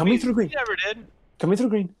plat. Coming through green. You never did. Coming through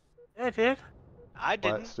green. Yeah, I did. I Flat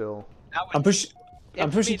didn't. still. That was I'm pushing. I'm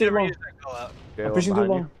Infamy pushing too never long. used that call out. Okay, I'm pushing too behind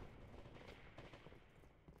long.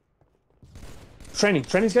 Training.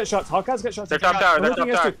 Training's got shots. Hawkeye's got shots. They're top tower. They're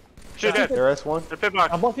Everything top has tower. to- Shoot Yeah. that. They're S1. They're pit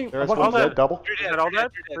box. I'm blocking. They're I'm S1 blocking. dead. Double. You're Is dead. that all You're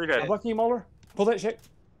dead? dead. You're Three dead. dead. I'm blocking you, Mauler. Pull that shit.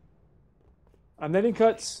 I'm netting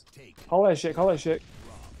cuts. Taken. Call that shit. Call that shit.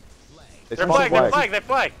 It's They're one flag. They're flag. They're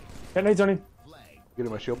flag. Got nades on him. Flag.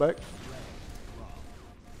 Getting my shield back.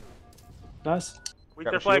 Nice. Weak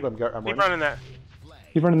Got their my flag. shield. I'm Keep running. running that.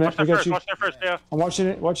 Keep running that. Watch We their got first. you. Watch their first. Yeah. I'm watching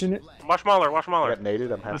it. Watching it. Watch Mauler. Watch I Mauler. got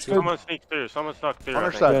naded. I'm half That's shield. good. Someone sneaks through. Someone snuck through. On I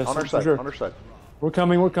our think. side. Yes, On our for side. sure. On our side. We're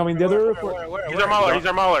coming. We're coming. The other airport. He's our Mauler. He's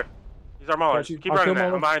our Mauler. He's our Mauler. Got you. Keep I'll running kill that.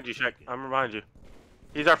 Mauler. I'm behind you, Shaq. I'm behind you.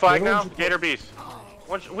 He's our flag The other now. one's- Gator Beast.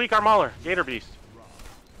 Weak our Mauler. Gator Beast.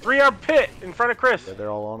 3 are pit in front of Chris. Yeah, they're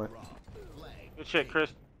all on it. Good shit, Chris.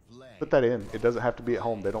 Put that in. It doesn't have to be at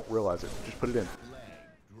home. They don't realize it. Just put it in.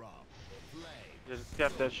 Just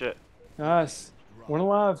tap that shit. Nice. One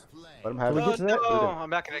alive. Let them have Can we it. get to that? Put it No, in. I'm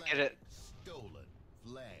not gonna get it. Stolen.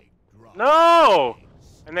 Flag. Drop. No!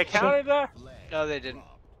 And they counted that? No, they didn't.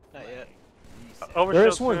 Not yet. They're Overshield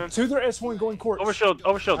S1. soon. Two, they're S1 going courts. Overshield.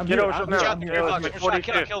 Overshield. I'm Get here, overshield I'm now. here, Shot I'm the here. green Yeah, box. like One shot. I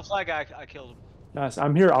 42. killed flag guy. I killed him. Nice.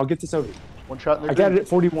 I'm here. I'll get this over. One shot in their I got green. it at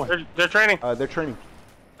 41. They're training. They're training.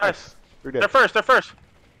 Nice. They're They're dead. first. They're first.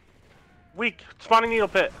 Weak. Spawning needle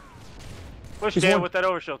pit. Push He's Dan one. with that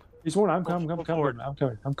overshield. He's one. I'm coming. I'm Go coming. forward. I'm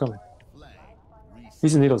coming. I'm coming. Flag. Reset.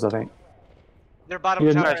 He's in needles, I think. They're bottom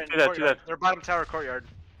Yeah, tower. nice. in Do that, do courtyard. that. They're bottom tower courtyard.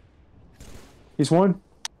 He's one.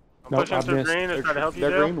 I'm Nope, pushing I through missed. green and trying to help you, They're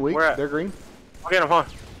Dale. green. Weak. Where at? They're green. I'll get him, huh?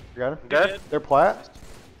 You got him. Dead? They're plat.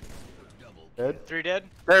 Dead. 3 dead.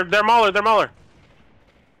 They're Mauler. They're Mauler.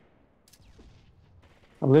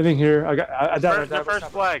 I'm living here. I died. Their first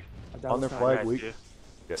flag. I On their died. flag. Nice, Weak.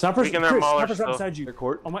 dude. Sniper's, Weak in their Chris, Mauler sniper's right still. beside you. They're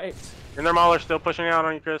court. On my 8. And their Mauler still pushing out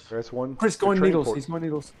on you, Chris. They're S1. Chris They're going training needles. court. He's going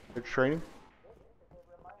needles. They're training.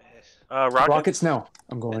 Rocket. Rockets now.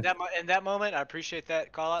 I'm going. In that moment, I appreciate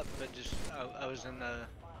that call out, but just I was in the.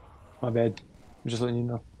 My bad. I'm just letting you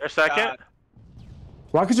know. They're second.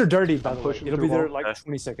 Rockets are dirty, by I'm the way. pushing It'll be through there long. like Okay.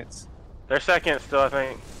 20 seconds. They're second still, I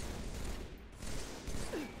think.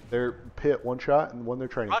 They're pit, one shot, and one they're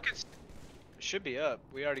training. Rockets should be up.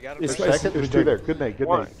 We already got them. It's- first. Second, it was there's two there. dirty. Good nade, good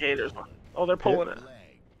One. nade. Gators. Oh, they're pulling it. Flag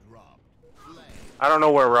drop. Flag. I don't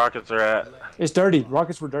know where rockets are at. It's dirty.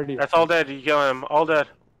 Rockets were dirty. That's all dead. You kill him. All dead.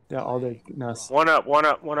 Yeah, all day. Nice. One up, one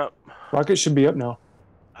up, one up. Rockets should be up now.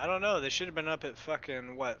 I don't know. They should have been up at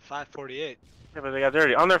fucking what 5:48. Yeah, but they got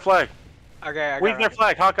dirty. On their flag. Okay, I got Weak their rocks.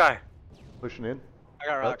 flag. Hawkeye. Pushing in. I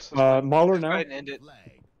got rocks. Mauler Go now. ahead and end it.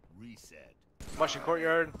 Flag. Reset. I'm watching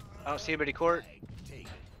courtyard. I don't see anybody court. Flag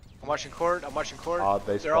taken. I'm watching court. I'm watching court.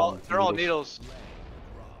 They they're all spawned needles. Flag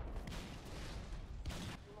drop.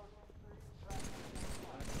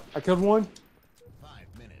 I killed one. 5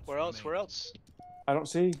 minutes. Where else? remaining. Where else? I don't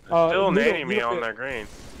see. Still middle- nading me middle on pit. their green.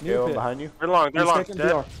 Middle Gale pit. behind you. They're long. They're He's long. second Dead.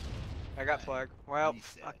 DR. I got flag. Well,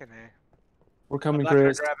 Reset. fucking A. We're I'm coming, not gonna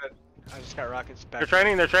Chris. grab it. I just got rockets back. They're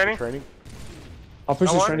training. They're training. Training. I'll push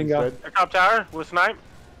Got this one. training guy. Dead. They're top tower with snipe.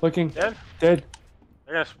 Looking. Dead. Dead.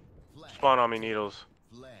 They're gonna spawn on me needles.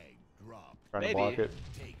 Flag drop. Trying to Maybe. block it.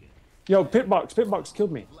 Taken. Yo, pitbox. Pitbox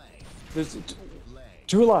killed me. Flag. There's Flag.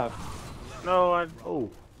 two alive. No, I Oh,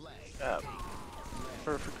 got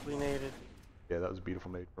perfectly naded. yeah, that was a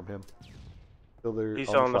beautiful nade from him. Still there. He's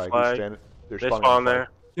on on the He's flag. standing. They're They spawning spawn on the there.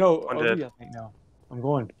 flag. Yo, One OD, dead. I think now. I'm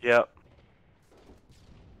going. Yep.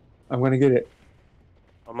 I'm gonna get it.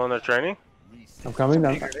 I'm on their training. Reset. I'm coming.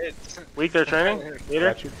 I'm, Weak their training. Leader.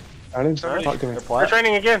 Got you. I didn't Somebody- talk to me. They're They're flat.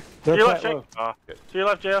 training again. To They're your left, flat Shake. Oh, to your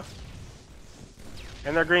left, Jail.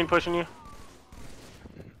 And they're green pushing you.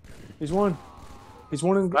 He's one. He's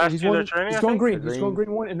one. Last He's two one. they're training, He's I going think? green. They're He's going green.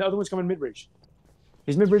 green one, and the other one's coming mid bridge.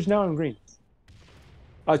 He's mid bridge now and green.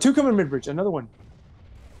 Two coming mid bridge. Another one.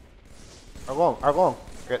 Our long.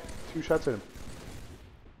 Got 2 shots at him.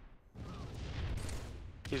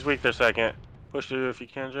 He's weak their second. Push through if you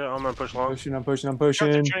can, Joe. I'm gonna push long. Pushing. I'm pushing. I'm Shot their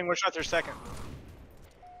pushing. training. One shot their second.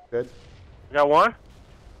 Dead. You got one?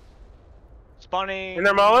 Spawning. In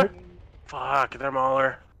their mauler? Fuck, they're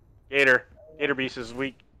mauler. Gator. Gator Beast is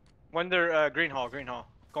weak. When they're green hall.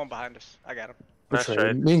 Going behind us. I got him. We're Nice trading.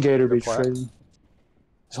 trade. Me and Gator They're be flat. trading.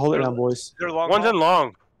 Just hold it down, boys. They're long. One's hall. in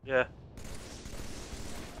long. Yeah.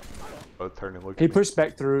 Both turn and look. He at me. pushed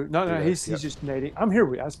back through. No, Yeah, he's yep. just nading. I'm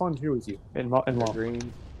here. I spawned here with you in They're long.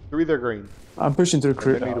 green. 3 they're green. I'm pushing through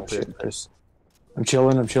crew. they need Oh, a pit. shit, Chris. I'm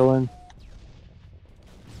chilling. I'm chilling.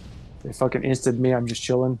 They fucking insted me. I'm just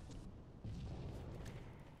chilling.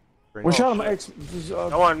 Green. One shot. shit. I'm X.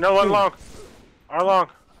 No one Green. long. Our long.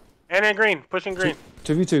 And in green. Pushing green.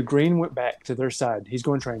 2v2. Green went back to their side. He's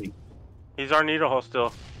going training. He's our needle hole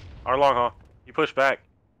still. Our long haul. You push back.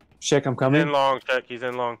 Check. I'm He's coming. in long, check. He's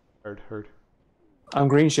in long. Heard. I'm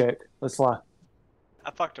green. Check. Let's fly.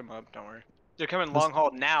 I fucked them up. Don't worry. They're coming long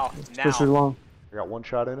haul now. Push through long. I got 1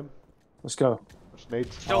 shot in him. Let's go. Just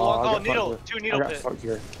nades. Still Oh, long I haul. got Needle. fucked 2 I needle got pit. fucked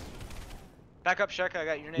here. Back up, check. I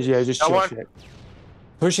got your nades. Yeah, just Got chill. one. Check.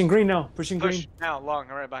 Pushing green now. Pushing Push green. now. Long.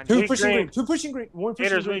 All right behind Two you. Weak pushing green. green. Two pushing green. One pushing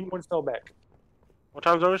Gators green. weak. One fell back. What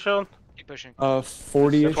time's overshield? Keep pushing.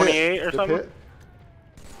 40 -ish. 28 or Good something? pit.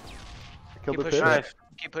 I killed Keep the pushing. pit. Nice.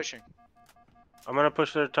 Keep pushing. I'm gonna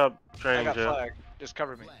push their top I training, got Joe. flag. Just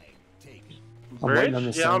cover me. Flag taken. I'm waiting on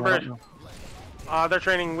Bridge? this Yeah, thing. on I don't bridge. know. They're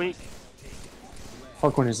training weak.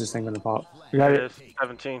 Fuck, when is this thing gonna pop? You got There it. it is.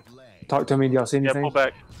 17. Flag. Talk to me. Do y'all see Yeah, anything? pull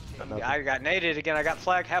back. I got naded again. I got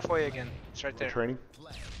flag halfway again. It's right there. Training.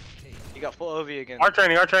 Flag taken. You got full OV again. Our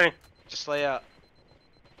training, our training. Just lay out.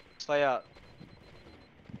 Just lay out.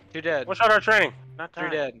 2 dead. What's our training? Not 3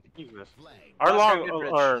 that. dead. Jesus. Flag. Our Last long, guy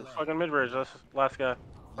mid-bridge. or fucking mid-bridge. That's the last guy. I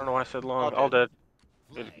don't know why I said long. All dead.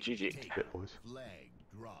 Good. Flag GG. taken. Hit, boys. Flag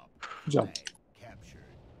drop. Jump. Flag captured.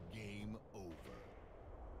 Game over.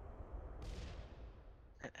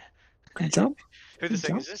 Good jump. Who this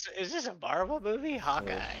thing? Jump. Is this a Marvel movie?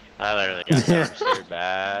 Hawkeye. I literally got that so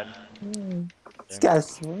bad. This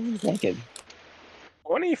guy's. What are you thinking?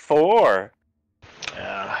 24.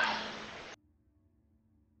 Yeah.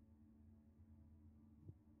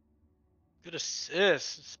 Good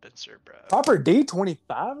assist, Spencer, bro. Popper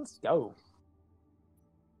D25. Let's go.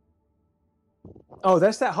 Oh,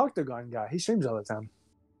 that's that Octagon guy. He streams all the time.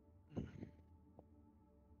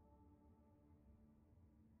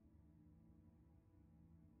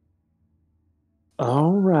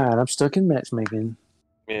 All right, I'm stuck in matchmaking.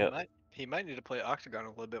 Yeah. He might need to play Octagon a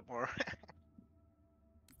little bit more.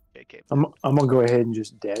 KK. I'm gonna go ahead and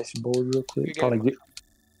just dashboard real quick. You Probably get-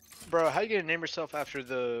 get Bro, how you gonna name yourself after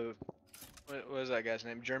the what was that guy's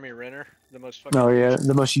name? Jeremy Renner, the most fucking no, yeah,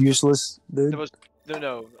 the most useless dude. the most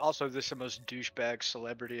no. Also, this is the most douchebag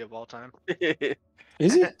celebrity of all time.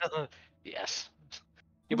 Is he? Yes.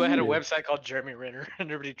 He had a website called Jeremy Renner, and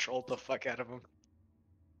everybody trolled the fuck out of him.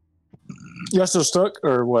 Y'all still stuck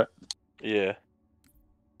or what? Yeah.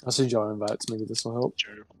 I'll send y'all invites. Maybe this will help.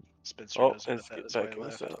 Sure. Spencer Oh, knows about let's that. get That's why back he in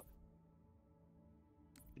left. this.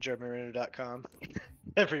 JeremyRenner.com.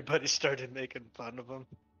 Everybody started making fun of him.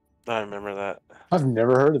 I remember that. I've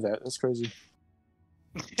never heard of that. That's crazy.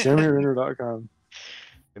 JeremyRenner.com.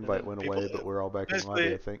 Invite went away, but we're all back in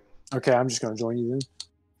lobby, I think. Okay, I'm just gonna join you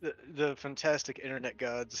then. The fantastic internet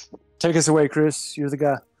gods. Take us away, Chris. You're the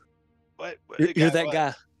guy. What? You're that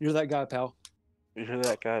guy. You're that guy, pal. You hear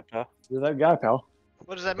that guy, pal? You're that guy, pal.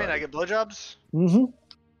 What does that mean? I get blowjobs?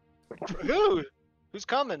 Mm-hmm. Who? Who's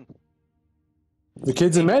coming? The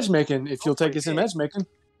kids in matchmaking. If you'll take us in matchmaking.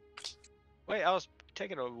 Wait, I was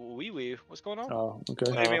taking a wee wee. What's going on? Oh,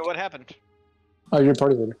 okay. What do you mean? What happened? Oh, you're a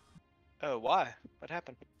party leader. Oh, why? What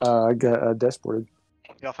happened? I got dashboarded.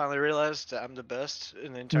 Y'all finally realized that I'm the best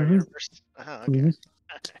in the entire Mhm. universe? Uh-huh, okay. Mhm.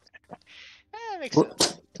 Makes We're,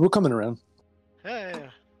 sense. we're coming around. Yeah.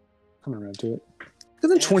 Coming around to it.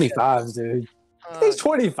 Look at the 25s, dude. These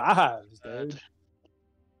 25s, dude.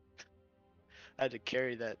 I had to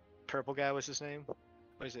carry that purple guy. What's his name?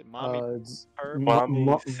 What is it? Mommy It's Perp? Mommy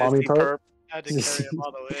Sissy Perp. I had to carry him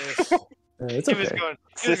all the way. It's He was okay. going,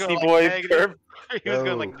 Sissy like boy negative. He was going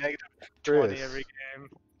Yo. like negative 20 Chris. every game.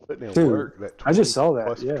 Putting in Dude, work. That I just 20 saw that,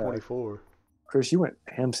 plus yeah. 24. Chris, you went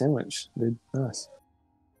ham sandwich, dude. Nice.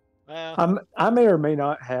 Well, I may or may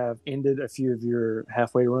not have ended a few of your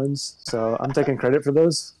halfway runs, so I'm taking credit for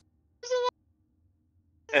those.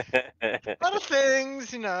 a lot of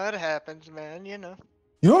things, it happens, man,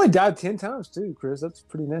 You only died 10 times too, Chris. That's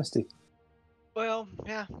pretty nasty. Well,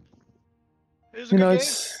 yeah. It was a good game.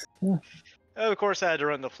 It's Of course, I had to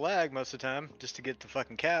run the flag most of the time just to get the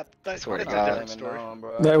fucking cap. That's Swear to a God. different story.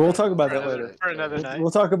 yeah, we'll talk about For that another- later. for another night.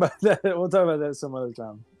 We'll talk about that. We'll talk about that some other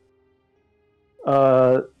time.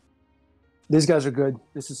 These guys are good.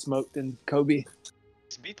 This is Smoked and Kobe.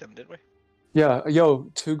 Just beat them, didn't we? Yeah,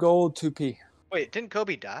 yo, 2 gold, 2p. Wait, didn't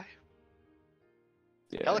Kobe die?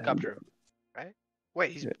 Yeah. Helicopter, right?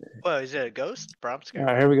 Wait, is it a ghost? Bro, I'm All scared.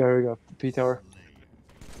 right, here we go. P tower.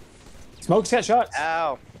 Smoke's got shots.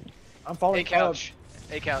 Ow. I'm falling. A couch.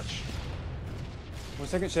 A couch. 1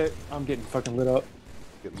 second, shake. I'm getting fucking lit up.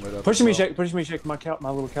 Getting lit up. Pushing me, as well. shake. Pushing me, shake. My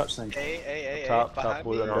little couch thing. A. Top behind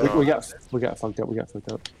blue. me. Under We got fucked up. We got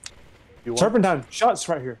fucked up. You want Serpentine shots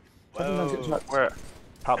right here. Serpentine's got Whoa. shots. Where?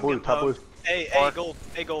 top I'm blue. getting Top blue. A gold.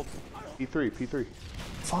 A gold. P3.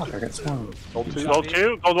 Fuck, I got spawned. Gold 2. Gold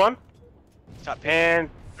 2, gold 1, Top P. and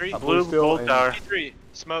P3. Top blue, still, gold and- tower. P3.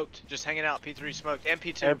 Smoked. Just hanging out. P3 smoked. And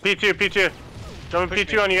P2. And P2. Jumping Push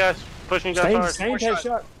P2 me. on you guys. Pushing you guys hard. Stain One take shot.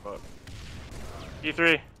 shot.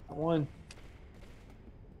 P3. 1.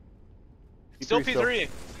 Still P3 P3.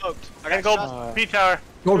 Smoked. I And got gold shots. P tower.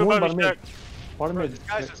 Gold Two 1 above bottom you, mid. Bottom Bro, mid. this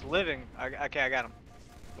guy's just living. Okay, I got him.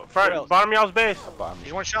 Front, else? bottom of y'all's base.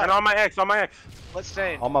 He's one shot. And on my X, Let's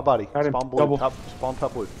stay. On my body. Got him. Spawn blue. Double. Spawn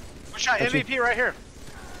top blue. One shot. Got you. MVP right here.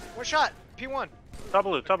 One shot. P1. Top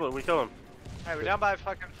blue, we kill him. Alright, we're down by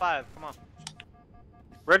fucking 5. Come on.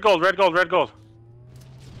 Red gold.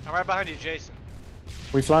 I'm right behind you, Jason.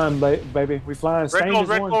 We flying, baby. We flying. Stain is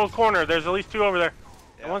Red one. gold corner. There's at least 2 over there.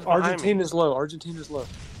 Yeah. And one's behind me. Argentina's low. Argentina's low.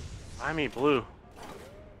 I mean blue.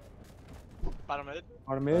 Bottom mid.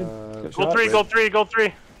 Bottom mid. Got Gold shots.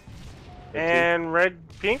 3. And red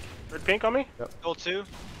pink on me. Gold 2.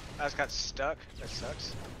 I just got stuck. That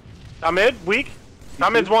sucks. Top mid, weak.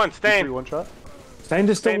 Top mid's 1, P3 stain. one shot. Stain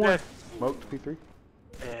is still Stain 1. dead. Smoked P3.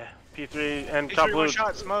 Yeah, P3 and P3 top blue. one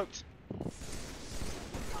shot. Smoked.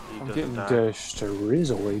 He I'm doesn't getting die. destroyed.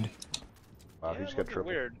 Wow, he Yeah, just got looking triple.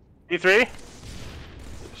 weird. P3.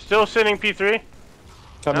 Still sitting P3.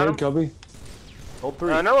 Top Got him. mid, Kobe. Gold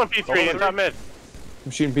 3. Another one P3 Gold and three. top mid.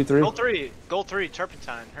 I'm shooting P3. Gold 3. Gold 3.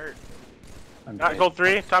 Turpentine. Hurt. I'm Not dead. gold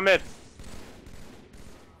 3, top mid.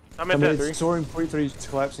 Top mid Top dead. mid. Soaring 43's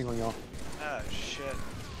collapsing on y'all. Oh, shit.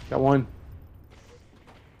 Got 1.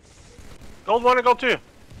 Gold 1 and gold 2.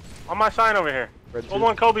 On my sign over here. Red Gold 2.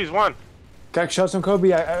 1, Kobe's 1. Got shots on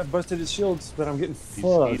Kobe. I busted his shields, but I'm getting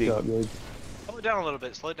fucked eating. up, dude. Slow it down a little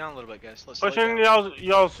bit. Slow it down a little bit, guys. Let's slow it Pushing down.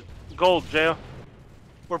 y'all's gold, jail.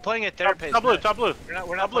 We're playing at their pace. Top blue, not- top blue. We're not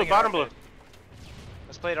Top blue, playing at our bottom blue. pace.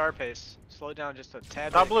 Let's play at our pace. Slow it down just a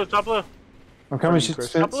tad. Top bit. blue, top blue. I'm coming, you, shit,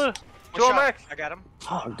 Chris. Top Spence. blue. One 2 on shot. max. I got him.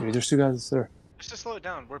 Fuck, dude. There's 2 guys there. Just to slow it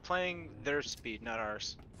down. We're playing their speed, not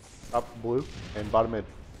ours. Top blue. And bottom mid.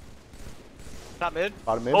 Not mid.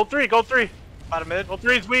 Bottom mid. Gold 3, gold 3. Bottom mid. Gold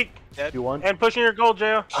 3 is weak. Dead. P1. And pushing your gold,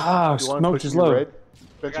 jail. Ah, P1 Smoke pushing is you low. red.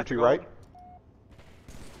 Spencer got to the right.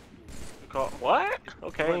 What?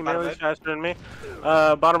 Okay, Bottom he mainly red. faster than me.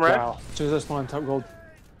 Bottom red. Wow. Just this one, top gold.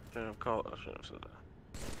 Shouldn't have said that.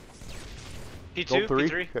 P2, Gold 3.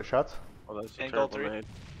 P3, Got shots. Oh, that's a And terrible gold 3. nade.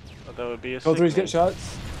 Oh, that would be a Gold sick 3's get nade.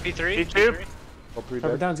 shots. P3, P2. Gold 3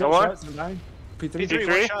 Pepper dead. down's Go got on. shots. I'm dying. P3. P3, P3?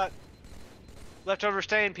 one shot. Leftover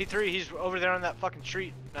staying, P3, he's over there on that fucking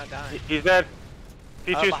street, not dying. He's dead.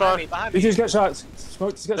 P2 behind spawn. me, behind me. P3's got shots.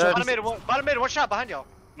 Smoke's got Dead. shots. Bottom mid, one shot behind y'all.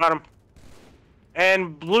 Got him.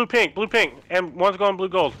 And blue pink. And one's going blue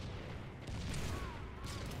gold.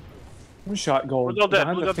 One shot gold. Blue gold dead,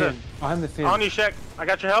 Behind blue the gold dead. fin. Behind the fin. On you, Shaq. I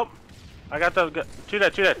got your help. I got the two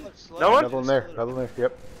dead. Let's No one? Another one there. Another one there.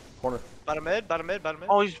 Yep. Corner. Bottom mid.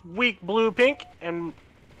 Oh, he's weak blue pink and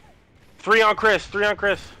 3 on Chris.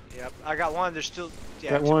 Yep, I got one. There's still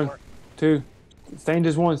Got two one. more. 2. Stained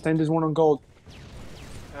is 1. Stained is 1 on gold.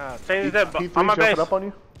 Saying he's dead. P3 On my jumping base. up on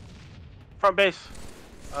you. Front base.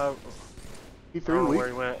 I P3 don't know weak. where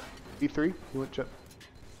he went. P3. He went jump.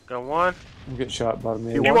 Got one. I'm getting shot bottom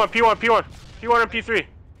mid. P1 and P3.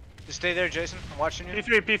 Just stay there, Jason. I'm watching you.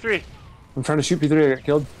 P3. I'm trying to shoot P3. I got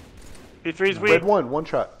killed. P3's weak. Red 1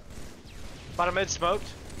 shot. Bottom mid smoked.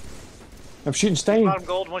 I'm shooting Stain. Bottom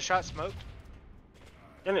gold, one shot smoked.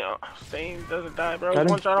 Stain doesn't die, bro. Got him.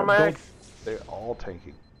 One shot on Got my gold. axe. They're all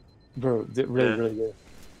tanking. Bro, really good.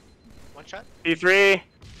 One shot. P3.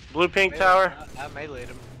 Blue pink tower. I meleeed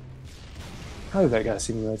him. How did that guy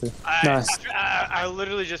see me right there? Nice. I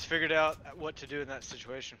literally just figured out what to do in that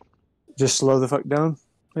situation. Just slow the fuck down,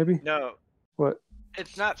 maybe? No, What?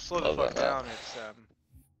 it's not slow the Love fuck that. down. It's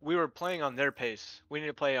we were playing on their pace. We need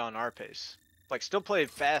to play on our pace. Like still play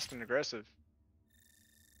fast and aggressive.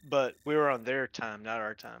 But we were on their time, not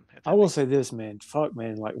our time. if that I will makes say this, man. Fuck,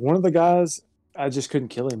 man. Like, one of the guys, I just couldn't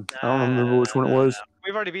kill him. I don't remember which one it was. sense.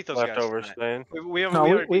 We've already beat those guys. Leftover tonight. Stain. We No,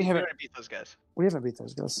 we already haven't. beat those guys. We haven't beat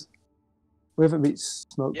those guys. We haven't beat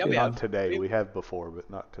Smoke Yeah, yet. we Not have. today. We have before, but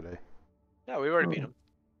not today. No, we already beat them.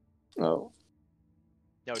 Oh.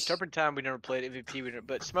 No, Turpentine we never played. MVP we never,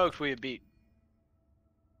 but Smoked we had beat.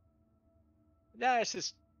 Nah, it's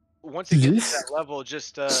just once it gets to that level,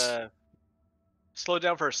 just slow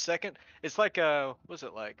down for a second. It's like what's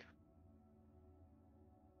it like?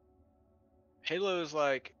 Halo is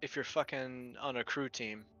like if you're fucking on a crew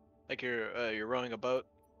team, like you're rowing a boat.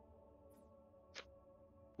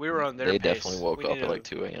 We were on their They pace. definitely woke We up need at to like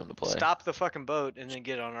 2 a.m. to play. Stop the fucking boat and then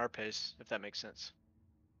get on our pace, if that makes sense.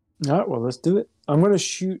 All right, well, let's do it. I'm going to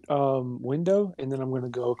shoot window, and then I'm going to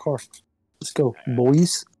go car. Let's go,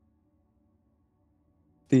 boys.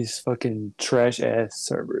 These fucking trash-ass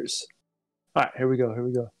servers. All right, here we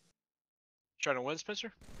go. Trying to win,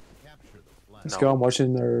 Spencer? Let's go. I'm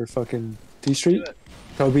watching their fucking T Street.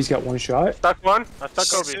 Kobe's got 1 shot. Stuck one. I stuck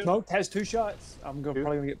Kobe. Smoke has 2 shots. I'm probably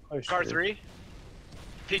going to get pushed. Car here. 3.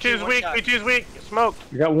 P2's one weak. shot. P2's weak. Smoked.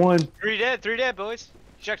 You got 1. 3 dead, boys.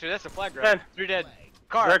 Checked it. That's a flag grab. Dead. 3 dead.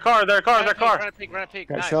 Car. Their car. Run a peek.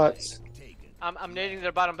 Got Nice. shots. I'm nading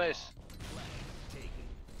their bottom base.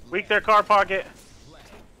 Weak their car pocket.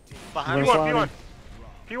 Behind One me. P1.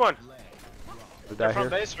 P1. Did Their I front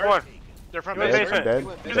hear? base. P1. Their front You're base. in Dead. basement.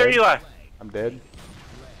 I'm dead. Who's there, Eli? I'm dead.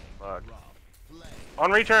 Fuck.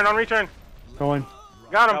 On return. Going.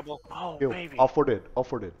 Got him. Double. Oh, Kill. baby. All 4 dead. All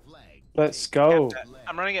 4 dead. Let's go.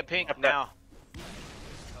 I'm running at pink Yep, yep. now.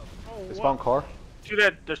 They spawn car. 2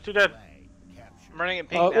 dead. There's 2 dead. I'm running at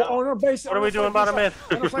pink now. On our base. What are we doing bottom mid?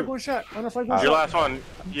 On our flag 1 shot. On our flag 1 Your shot. last one.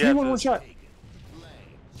 P1 1 shot.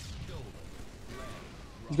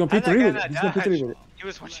 He's going How'd that P3 guy with it. not He's going dodge? P3 with it. He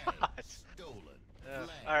was 1 shot.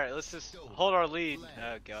 Alright, let's just hold our lead.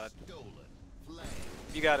 Oh, God.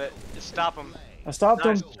 You got it. Just stop him. I stopped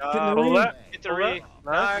Nice him. job. Getting the Hold read. that. Hit the Hold re. that.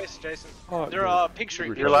 Nice. Nice, Jason. Oh, They're pink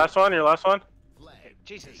street. Your last one.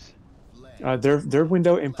 Jesus. Their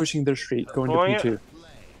window and pushing their street, going to Pulling it. P2.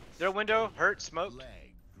 Their window hurt. Smoked.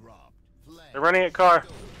 They're running at car.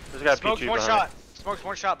 There's got Smoked P2 1 behind. shot. Smoked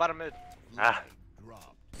 1 shot. Bottom mid. Ah.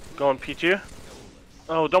 Going P2.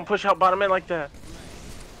 Oh, don't push out bottom end like that.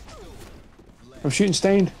 I'm shooting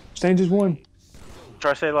Stained. Stained is 1.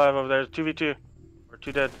 Try to stay alive over there. 2v2. Or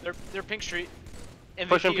 2 dead. They're pink street. MVP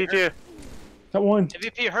Pushing hurt. P2. Got 1.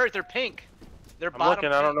 MVP hurt. They're pink. They're I'm bottom. looking.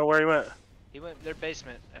 I don't pink. know where he went. He went their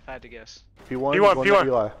basement, if I had to guess. P1. P1, going P1. to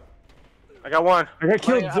Eli. I got one. I got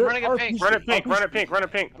killed. I'm running at pink. Run it pink. Run it pink. Run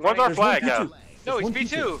it pink. One's our There's one flag out. P2. No, There's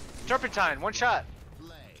he's one P2. Turpentine, 1 shot.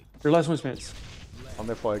 Your last one, Spence. On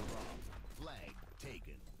their flag.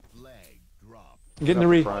 I'm getting the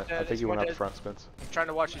re. Front. I Dead, think he went one up dead. front, Spence. I'm trying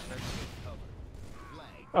to watch you, Spence.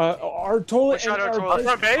 Our toilet One shot, and our toilet.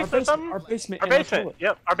 Front base or something? Our basement. Our and basement. toilet.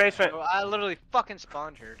 Yep, our basement. Oh, I literally fucking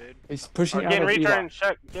spawned here, dude. He's pushing out Getting of return. Eli.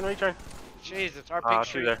 Check. Getting return. Jesus, our Ah, pink 2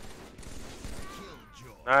 street. there.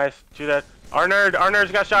 Nice. 2 dead. Our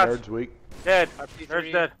nerd's got shots. Nerd's weak. Dead. Our P3.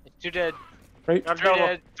 Nerd's dead. 2 dead. Right? Got 3 double.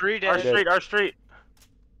 dead. 3 Our dead. street. Our street.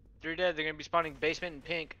 3 dead. They're gonna be spawning basement and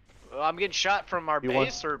pink. I'm getting shot from our P1.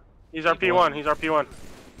 base or. He's our P1. He's our P1.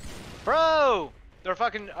 Bro! They're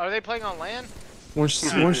fucking. Are they playing on land? One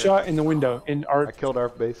shot in the window. In I our killed our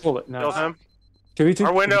base. bullet. Kill Nice. him. 2v2.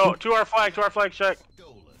 Our window. To our flag. Check.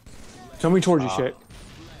 Coming towards you, Shaq.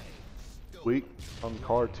 Weak on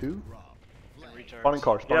car 2. Returns. Spawning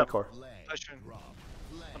car. Spawning Yep. car. Pushing.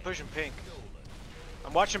 I'm pushing pink.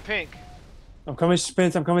 I'm watching pink. I'm coming,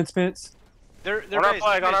 Spence. I'm coming, Spence. They're On our base,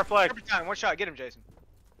 flag, they're on our base. flag. Every time, one shot, get him, Jason.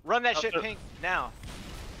 Run that Up shit there. pink now.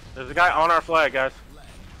 There's a guy on our flag, guys.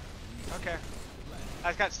 Okay. I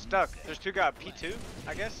just got stuck. There's 2 guys. P2,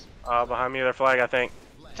 I guess. Behind me, their flag, I think.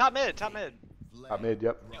 Top mid, top mid. Top mid.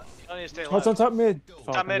 Yep. I need to stay alive. What's on top mid?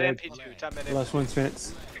 Fuck, Top mid I'm and dead. P2. Top mid and Last one,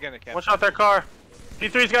 Spence. You're gonna catch. One shot their car.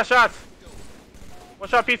 P3's got shots. One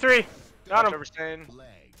shot P3. Got him. Overstaying.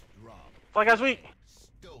 Flag guy's weak.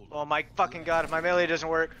 Oh my fucking god, if my melee doesn't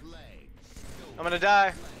work, I'm gonna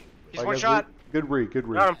die. He's Like one as shot. Good read. Good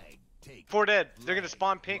read. Got him. 4 dead. They're gonna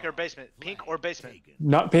spawn pink or basement. Pink or basement.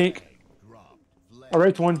 Not pink. I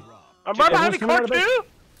raped one. I'm right behind the Everyone's car coming out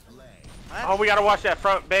too. What? Oh, we gotta watch that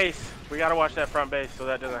front base. We gotta watch that front base so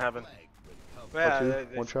that doesn't happen. Yeah, two,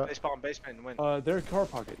 they one shot. They spawn basement and win. Their car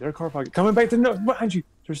pocket. Their car pocket. Coming back to no behind you.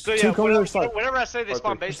 There's So 2 yeah, coming to their side. whenever I say they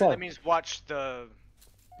spawn Okay. basement, that means watch the.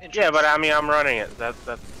 Entrance. Yeah, but I mean, I'm running it.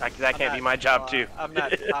 That can't be my job too. I'm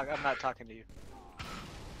not talking to you.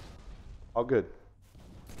 All good.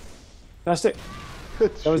 That's it.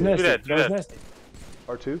 Good That was shit. nasty. that, do That was that. nasty.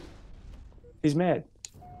 R2. He's mad.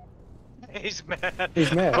 He's mad.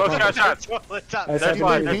 He's mad. Close got shots. That's That's happened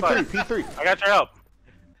fine, to me. that's P3. fine. P3. I got your help.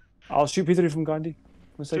 I'll shoot P3 from Gandhi.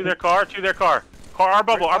 One To second. their car. Car, our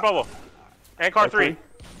bubble, and car 3.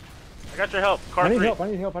 I got your help. Car I need 3. help.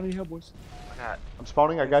 I need help, boys. I'm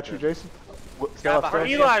spawning. I got you, Jason. Guy Left, behind For left.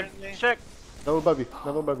 you. Eli, check. Another above you.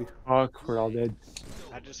 Another above you. Fuck, we're all dead.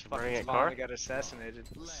 I just Running fucking a spawned car? and got assassinated.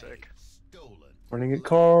 Sick. Running at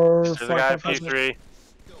car. There's a guy at P3.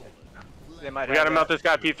 They might We have gotta melt this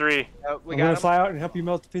guy at P3. We I'm got gonna him. fly out and help you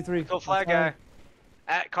melt the P3. Go flag guy.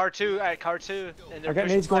 At car 2. And I they're got pushing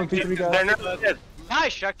nades going flag P3 two. guys. They're not dead.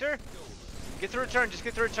 Nice, Schecter. Get the return. Just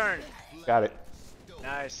get the return. Got it.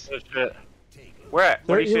 Nice. Oh, shit. Where at?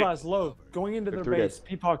 Their What do you see? Eli's low. Going into They're their 3 base.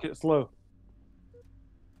 P pocket's low.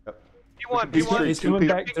 P1. Push him P1. He's Two coming P-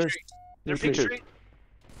 back. Pink There's Street. They're Pink P2. Street.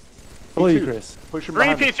 below you, P2. Chris. Push him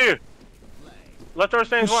Green behind us. P2. Leftover Good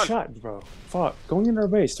stands 1. shot, bro. Fuck. Going into our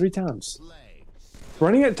base 3 times.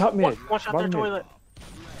 Running at top mid. One shot their Bottom mid. toilet.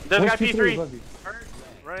 There's a guy Where's P3. above you?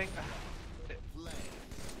 Running.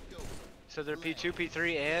 So they're P2,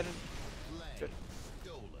 P3, and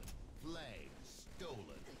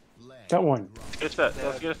Got one. Get set.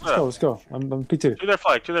 Let's get Let's it set go. up. Let's go. I'm P2. To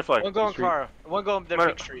their flag. one going Street. car, one going their Come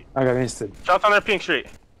Pink on. Street. I got instant. Shots on their pink street.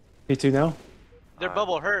 P2 now. Their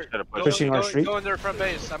bubble hurt. gotta push. Pushing our street. Go in their front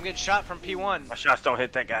base. I'm getting shot from P1. My shots don't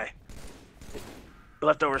hit that guy.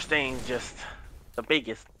 Leftover stains just the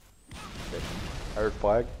biggest. I heard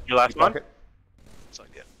flag. Your last one? Pocket. It's like,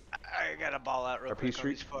 yeah, I gotta ball out real Our quick. P on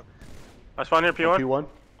Street. these fuck- I spawn here P1. P1.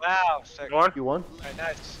 Wow, sick. P1. P1. Alright,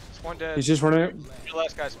 nice. It's one dead. He's just running. Your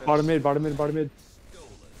last guy's Bottom mid. Bottom mid. Bottom mid.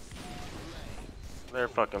 Their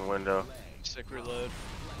fucking window. Sick reload.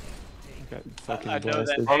 Got fucking I know that.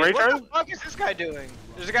 blasted. Oh, Hey, return? what the fuck is this guy doing?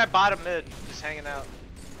 There's a guy bottom mid, just hanging out.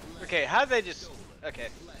 Okay, how did they just? Okay,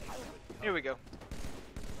 here we go.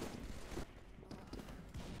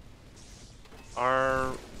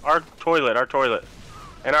 Our toilet,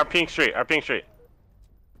 and our pink street,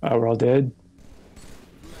 We're all dead.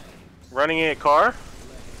 Running a car.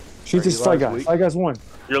 Shoot this fly guy. Fly guy's one.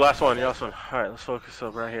 Your last one. All right, let's focus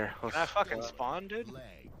up right here. Can I fucking spawn, dude?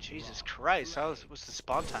 Jesus Christ, what's the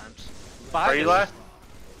spawn times? Are you last?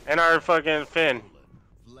 And our fucking Finn.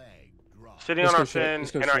 Sitting Let's on go our straight, Finn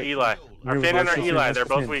let's go and our straight. Eli. Our Here, Finn and watch our the Finn, Eli, watch they're the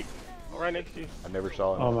both Finn. weak. Right next to you. I never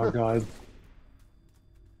saw it. Oh my god.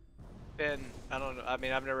 Ben, I don't know. I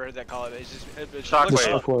mean, I've never heard that call. It's just The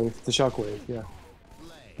Shockwave. shockwave. The shockwave. Yeah.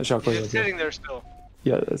 The He's shockwave. just Okay. sitting there still.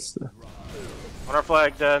 Yeah, that's the. On our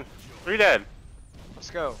flag, dead. 3 dead. Let's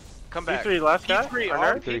go. Come back. P3, last guy? P3, Our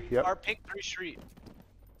our nerd? pink, Yep. our pink 3 street.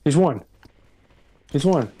 He's one. He's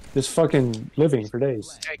one. Just fucking living for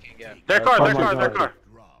days. Taking, yeah. Their car, Oh their my car, their God. car.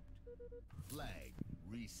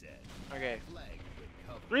 Okay,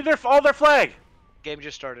 3 all their flag. game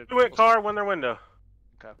just started. 2 hit car, 1 their window.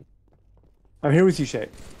 I'm here with you, Shay.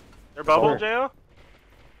 Their bubble, Where? JO?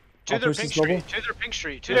 To I'll their push pink this bubble. street. To their pink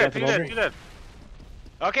street. 2 To their dead, 2 pink dead, street. 2 dead.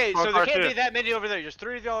 Okay, Car so there car can't two. be that many over there. There's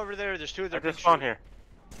 3 of y'all over there. There's 2 of I their pink just spawned street. here.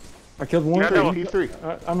 I killed one. Yeah, no. P3.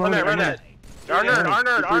 I'm Run running. that, run I'm that.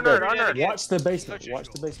 running. Our nerd. Yeah. Watch the basement. Watch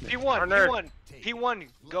the basement. P1, Our nerd. P1, P1,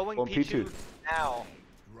 going Going P2 P2. now.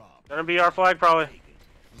 Gonna be our flag probably.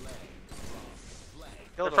 The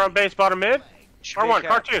Killed him. front base, bottom mid. Should Car be one, a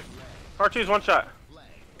car cap. two. Car two's one shot.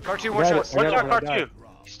 Car 2, I one got shot. it, I One got shot, it, car I got two.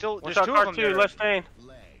 it. Still, One there's shot, 2 car of them two. there. Left lane.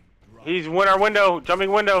 He's win our window.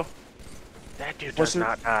 Jumping window. That dude What's does your-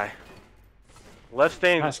 not die. Left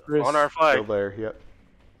stain Nice, Chris. on our Still flag. there. Yep.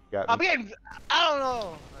 Got I'm me. getting. I don't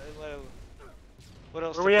know. What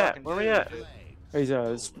else? Where to we at? fucking Where we do? at? He's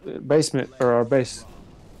it's basement or our base.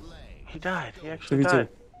 He died. He actually 2v2. died.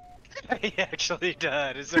 He actually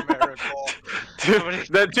died. It's a miracle. Dude,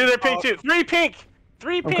 they're pink too. 3 pink.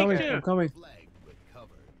 3 I'm pink coming. too. I'm coming.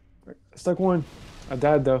 Stuck one. I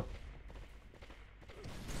died though.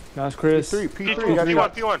 Nice, Chris. P3. P3. Got P1,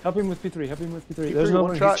 shot. P1. Help him with P3. Help him with P3. P3. There's another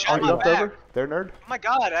One one. shot. shot On my left back. over. They're nerd. Oh my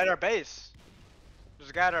god, at our base. There's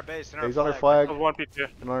a guy at our base. And He's on our flag. 1 P2.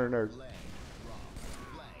 And on our nerd.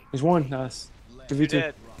 He's one. Nice. 2 2v2.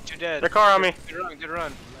 dead. 2 dead. Their car on me. Good run, good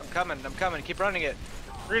run. I'm coming. Keep running it.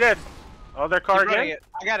 3 dead. Oh, their car Keep running again? it.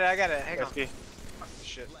 I got it. Hang on. SB.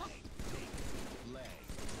 Shit.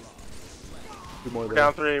 2 more We're there.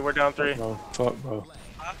 down 3. We're down 3. Bro. Fuck, bro.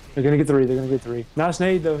 They're gonna get 3. They're gonna get 3. Nice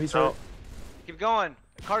nade though. He's No. hurt. Keep going.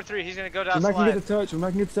 Car 3, he's gonna go down We're not gonna slide. get the touch. We're not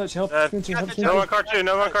gonna get the touch. Help Spencer. Help Got No Spencer. one car 2.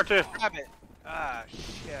 No one car 2. Grab it. Ah,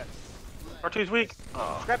 shit. Car 2's weak.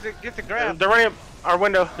 Oh. Get the grab. They're running up our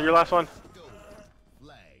window. Your last one.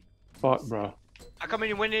 Fuck, bro. How come when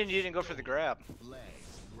you went in, you didn't go for the grab?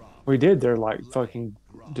 We did. They're like fucking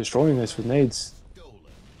destroying us with nades.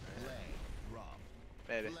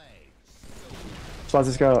 Maybe. Spot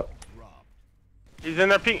this guy up. He's in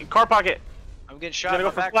their pink car pocket. I'm getting shot Gotta in go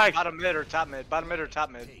the for back. flag. Bottom mid or top mid. Bottom mid or top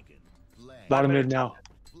mid. Bottom mid now.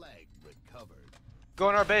 Go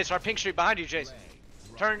in our base. Our pink street behind you, Jason.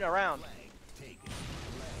 Turn around.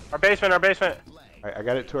 Our basement. Our basement. Alright, I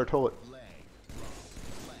got it to our toilet.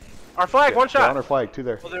 Our flag. One They're on shot. our flag. 2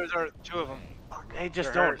 there. Well, there are 2 of them. They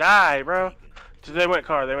just They're don't hurt. die, bro. So they went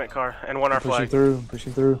car. They went car. And won our Pushing flag. through.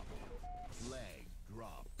 Pushing through.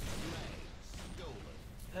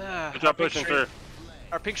 Good job pushing through.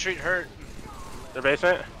 Our pink street hurt. Their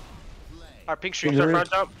basement. Our pink street. What's their front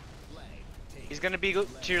jump? He's gonna be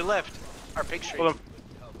to your left. Our pink street. Pull him.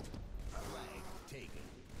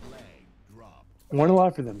 One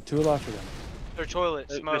alive for them. 2 alive for them. Their toilet.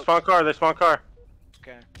 They Smoke. spawn car. They spawn car.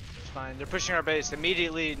 Okay. It's fine. They're pushing our base.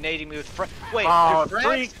 Immediately nading me with Wait. Oh, do 3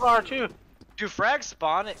 frags, car too. do frags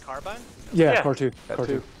spawn at Carbine? Yeah, Yeah. car 2. Got Car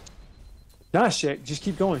 2. 2. Nice, Shaq. Just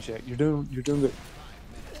keep going, Shaq. You're doing good.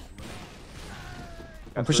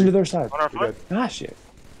 I'm pushing to their side. On our You're foot. good. Nice shit.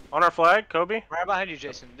 On our flag. Kobe. Right behind you,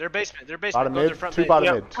 Jason. Their basement. Their basement. Bottom Go to their mid. front 2 base. bottom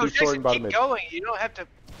Yep. mid. 2 Oh, short Jason, and bottom keep mid. going. You don't have to.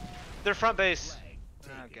 Their front base. Oh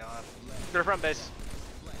god. Their front base.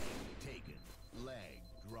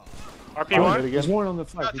 RP1. There's one on the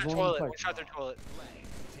flag. Shot There's their one on the toilet. flag. One shot their toilet.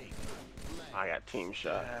 I got team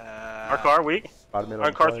shot. Uh, Our car weak. Bottom mid on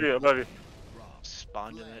On the car flag. 3 above you.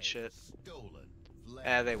 Spawned in that shit.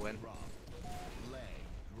 They win.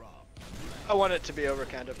 I want it to be over,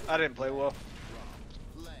 kind of. I didn't play well.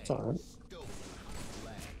 It's alright.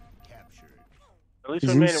 At least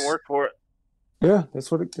we made him Zeus. work for it. Yeah,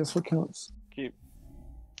 that's what counts.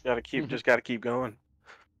 Gotta keep. Just gotta keep going.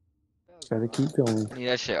 Gotta keep going. Need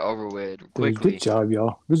that shit over with Dude, quickly. good job,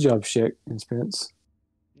 y'all. Good job, Shaq and Spence.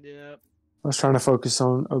 Yep. I was trying to focus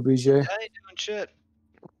on OBJ. I ain't doing shit.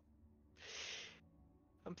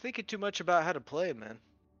 I'm thinking too much about how to play, man.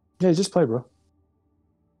 Yeah, just play, bro.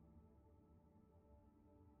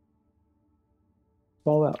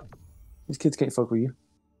 Ball out. These kids can't fuck with you.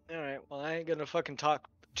 Alright, well, I ain't gonna fucking talk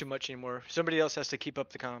too much anymore. Somebody else has to keep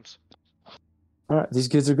up the comms. Alright, these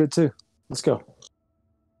kids are good too. Let's go.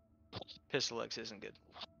 Pistol X isn't good.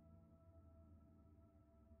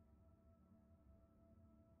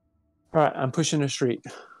 Alright, I'm pushing the street.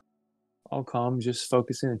 All calm, just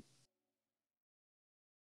focus in.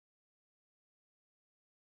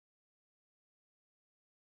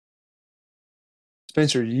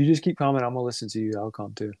 Spencer, you just keep calm and I'm gonna listen to you. I'll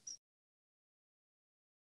calm too.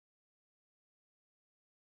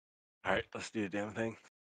 All right, let's do the damn thing.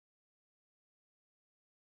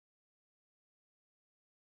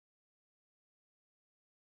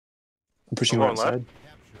 I'm pushing I'm right going side.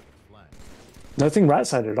 Nothing right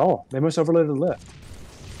side at all. They must overlay to the left.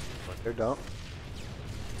 They're dumb.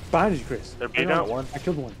 Behind you, Chris. They're I beat know down. it. One. I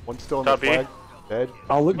killed one. One's still on Top the B. flag. Dead.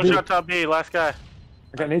 I'll look One good. shot top B. Last guy.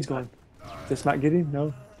 I got nades going. This might get him?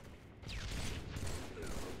 No.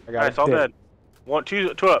 I got Nice, it. all Dead.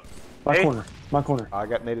 dead. Two up. My Hey. corner. My corner. I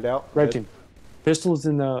got naded out. Red Dead. team. Pistols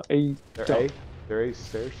in the A. They're jump. A. They're A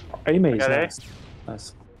stairs. A maze. got A. Nice.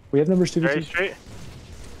 Nice. We have numbers They're A 2v2. street.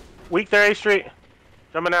 Weak. They're A street.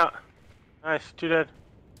 Jumping out. Nice. 2 dead.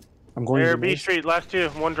 I'm going There, to B maze. Street, last two.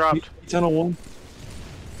 One dropped. Tunnel 1.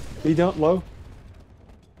 B dump low.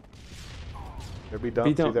 There be B dump.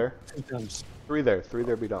 Two dump. there. 2 dumps. Three there. Three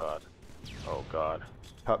there. Be dump. God. Oh God.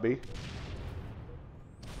 Top B.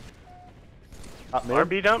 Top mid. Our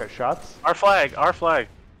B dump? Got shots. Our flag. Our flag.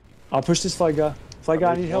 I'll push this flag guy. Flag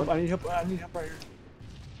guy, I made need help. one. I need help. I need help right here.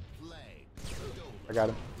 I got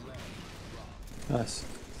him. Nice.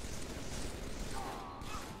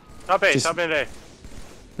 Top A. Just- Top mid A.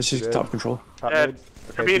 Let's just Good. top control. Top Dead.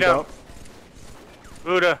 mid. Beat B him. dump.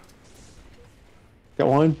 Buddha. Got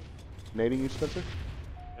one. Nading you, Spencer.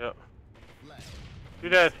 Yep. 2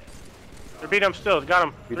 dead. They're beat him still. Got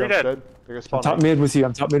him. B 3 dump's dead. dead. They're gonna I'm spawn. top A. mid with you.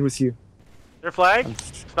 I'm top mid with you. Their flag. I'm-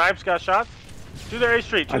 Snipes got shots. To their A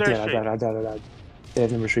Street. To I their died. A I Street. died. I died. I died. They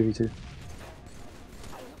have number 3v2.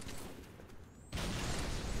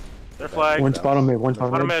 Their flag. One's bottom mid. One's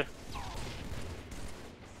Bottom bottom mid. mid.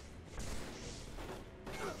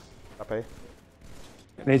 Top A.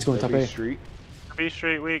 Nade's going They're top B A. Street. B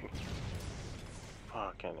Street weak.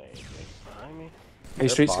 Fucking A. Behind me. A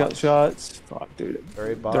Street's got box. shots. Fuck, dude.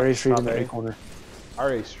 They're A box. They're A Street in Top the A A. corner.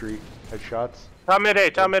 Our A Street. Had shots. Top mid A.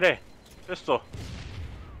 Top mid A. Pistol.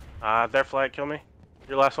 Their flag. Kill me.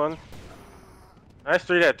 Your last one. Nice.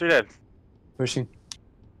 3 dead. 3 dead. Pushing.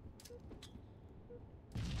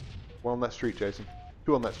 One on that street, Jason.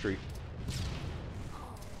 Two on that street.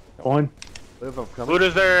 One. Live, I'm coming.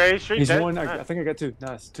 Buddha's their A Street. He's dead. one. Nice. I think I got 2.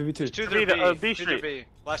 Nice. 2v2. There's 2 Three there to- B. B 2 there Street. B.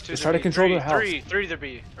 Last 2 Let's there try to B. control Three, their house. 3 there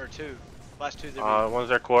B. Or 2. Last 2 there B. One's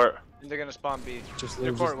their court. And they're gonna spawn B. Just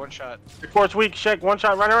Their live. court, 1 shot. Your court's weak. Check. 1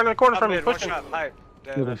 shot right around the corner Top from me. mid, 1 Pushing. shot. Pipe.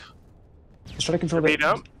 Just, Dead. live. Let's try to control They're their, beat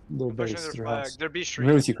up. their Pushing base, their their flag. house. They're B I'm Street.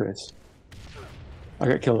 here with you, Chris. I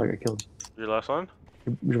got killed. I got killed. Your last one.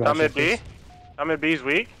 You're Top about mid to- B. Top mid B's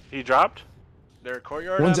weak. He dropped. Their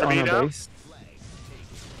courtyard. One's out on there. beat our up. base.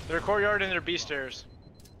 Their courtyard and their B stairs.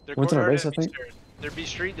 Their One's on our courtyard base, and I B think. stairs. Their B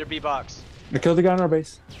Street. Their B box. I killed the guy on our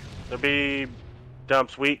base. Their B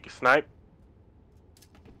dumps weak. Snipe.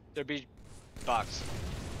 Their B box.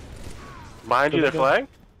 Behind you, their Okay. flag.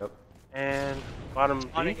 Yep. And bottom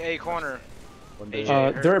Spawning B. A corner. One AJ.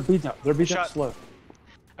 dead. hurt. They're a beat up. They're beat Shot. up slow.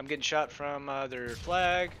 I'm getting shot from their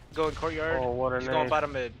flag. Going courtyard. Oh, what a He's going name.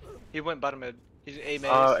 bottom mid. He went bottom mid. He's A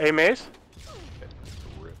maze. A maze.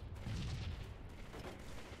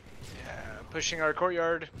 Yeah, pushing our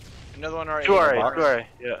courtyard. Another one our 2 A. RA. box. 2 RA.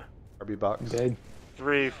 Yeah. RB box. Dead.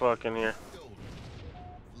 3 fucking here.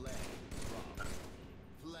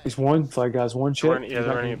 He's one. Flag guy's one shit. Yeah,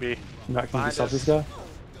 they're running a B. I'm not gonna Behind stop us. this guy.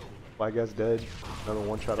 Flag guy's dead. Another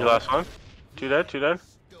 1 shot. Your on. last one. 2 dead. 2 dead.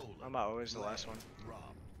 I'm always the last one.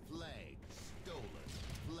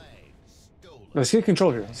 Let's get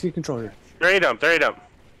control here. Let's get control here. They're A dump. They're A dump.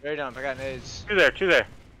 Very dumb. I got nades. 2 there. 2 there.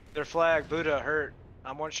 Their flag, Buddha, hurt.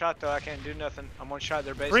 I'm 1 shot though. I can't do nothing. I'm 1 shot.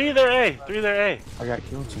 Their base. 3 there A. 3 there A. I got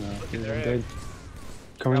killed tonight. I'm there. dead.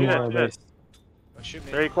 Coming Yeah, in our yeah. base. Don't shoot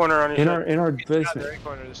me. They're A corner on your In side. our Get shot, They're basement. in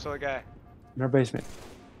corner. There's still a guy. In our basement.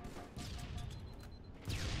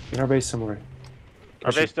 In our base somewhere.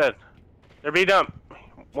 Our base dead. They're B dump.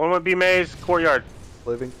 One would be maze. Courtyard.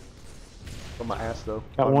 Living. On my ass though.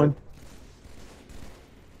 Got On one. mid.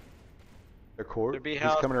 Their court. Their B He's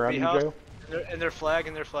house, coming around B you, house. Joe. And their flag.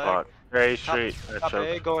 And their flag. Fuck. They're A Top- Street. That Top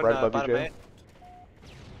A choke. going Right above you, bottom Jay.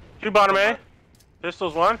 A. 2 bottom A.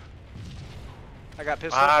 Pistols 1. I got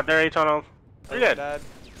pistol. They're A tunnel. 3 dead. Died.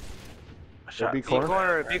 Shot. B B corner.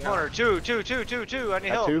 corner. B corner. Two. I need Got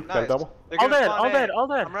help. 2. Got Nice. a double. They're All gonna dead. spawn All A. dead. All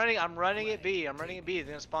dead. I'm running it B. I'm running it B.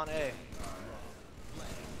 They're gonna spawn A.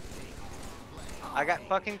 I got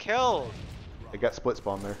fucking killed. They got split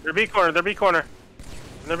spawn there. They're B corner. They're B corner.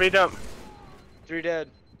 And they're B dump. 3 dead.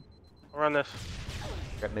 I'll run this.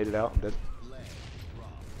 Got naded out. I'm dead.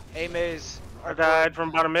 A maze. I died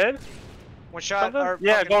from bottom mid. 1 shot. Our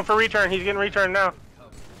Yeah, fucking- going for return. He's getting return now.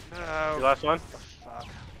 Oh, Your last one. fuck.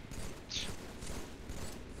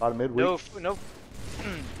 Bottom mid. Weak. No,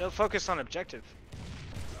 no focus on objective.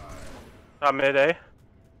 Top mid A.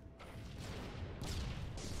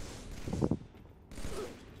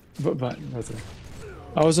 But right there.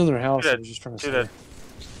 I was in their house. I dead. was just trying to 2 say. dead.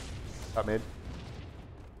 Top mid.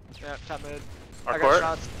 Yeah, top mid. Our I got court.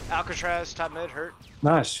 shots. Alcatraz, top mid, hurt.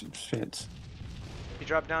 Nice shit. He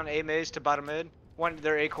dropped down A maze to bottom mid. One,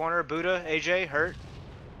 their A corner. Buddha, AJ, hurt.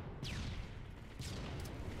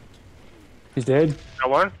 He's dead. Got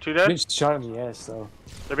 1. 2 dead. Get shot in the ass though.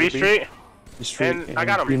 They're B Street. He's straight. And I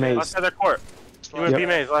got him. B Last maze. side their court. He went Yep. B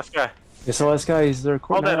maze. Last guy. It's the last guy. He's their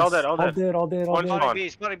court. All dead, all Nice. dead, all dead. All dead. One dead. spawn. Spawning B,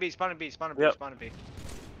 spawning B, spawning B, spawning B, Yep. spawning B.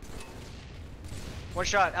 1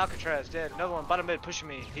 shot, Alcatraz, dead. Another one, bottom mid, pushing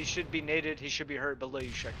me. He should be naded, he should be hurt below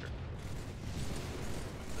you, Schecter.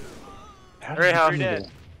 How Very did house. he do Dead.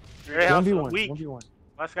 that? A house is 1v1. weak. 1v1.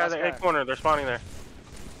 Last guy's Last at A guy. corner. They're spawning there.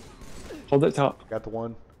 Hold that top. Got the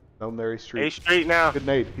one. Gnome there, he's street. A street now. Good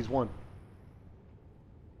nade. He's one.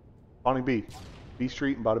 Spawning B. B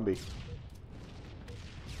street and bottom B.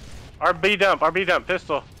 RB dump. RB dump.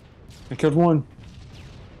 Pistol. I killed one.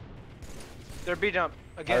 They're B dump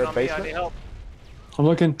again Alright, on me. I basement? need help. I'm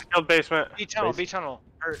looking. Killed basement. B tunnel. B tunnel.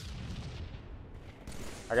 Hurt.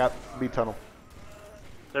 I got B tunnel.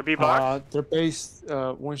 They're B box. They're base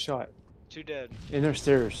one shot. 2 dead. In their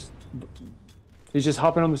stairs. He's just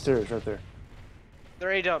hopping on the stairs right there.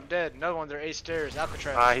 They're A dump. Dead. Another one. They're A stairs.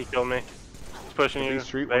 Alcatraz. Ah, he killed me. He's pushing B you.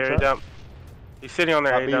 street, They're one A shot. dump. He's sitting on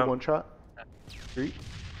their Top A B, dump. one shot. Street.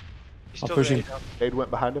 He's I'm still pushing. A dump. Nade went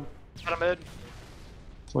behind him. Bottom mid.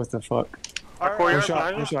 What the fuck? Our courtyard shot,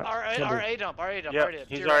 behind one you? shot. Our A dump. Our A dump. Yeah, Our A dump.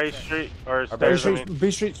 he's To your our right A there. street or B B stairs. I street, mean.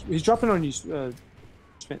 B street. He's dropping on you,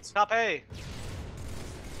 Spence. Top A.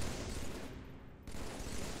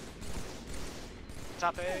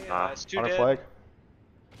 Top A. Nah. It's 2 On our dead. flag.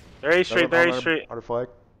 They're A street. They're A street. On our flag.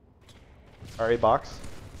 Our A box.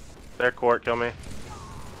 Their court. Kill me.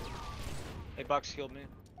 A box killed me.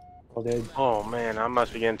 All dead. Oh man, I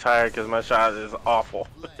must be getting tired because my shot is awful.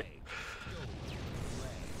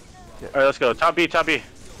 Alright, let's go. Top B. Top B.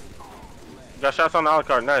 Got shots on the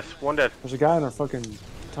Alucard. Nice. One dead. There's a guy in our fucking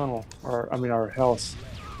tunnel, or I mean our house,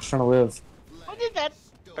 just trying to live. I did that.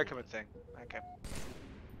 Back up thing. Okay.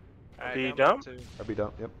 Alright, B down dump? to- RB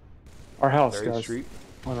dump. Yep. Our house, There, A guys, street.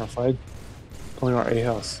 on our flag, pulling our A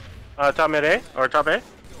house. Top mid A or top A.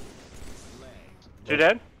 2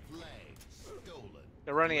 dead.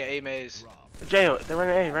 They're running an A maze. J. They're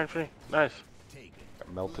running A. Run free. Nice.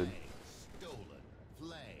 Got melted.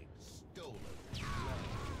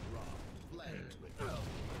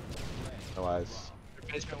 No eyes.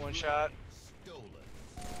 Basement 1 shot.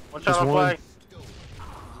 One shot Just on one. flag.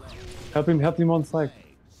 Help him on the flag.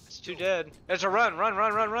 It's 2 dead. There's a run.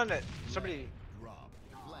 Run it. Somebody.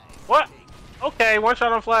 What? Okay, one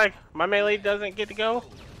shot on flag. My melee doesn't get to go.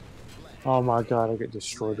 Oh my god, I get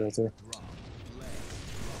destroyed right there.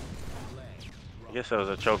 I guess that was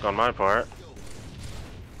a choke on my part.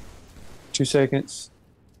 2 seconds.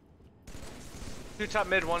 2 top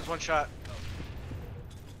mid. 1's 1 shot.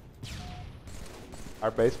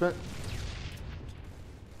 Our basement.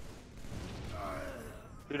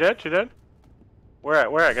 2 dead. 2 dead. Where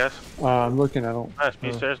at? Where at, guys? I'm looking. I don't. Nice.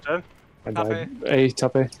 B stairs dead. I Top died. A,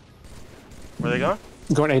 top A. Where they going?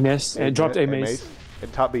 Going A nest and dropped A maze.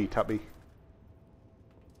 And top B. Top B.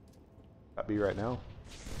 Top B right now.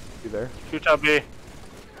 You there? 2 top B.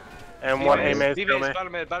 And B one maze, A maze. B Kill maze.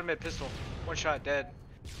 me. Bottom mid pistol. 1 shot dead.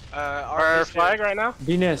 Our flag right now?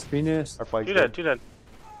 B nest. B nest. Our flag's 2 dead. 2 dead.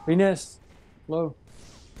 B nest. Low.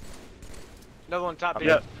 Another one top B.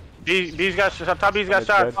 Yep. B's got top B's got It's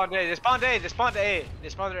shot. dead. Spawned A. They spawned A. They spawned A. They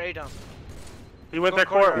spawned their A dump. He went Go their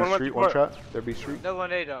court. corner. One B went to street. One court. shot. There B street. Another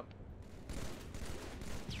one A dump.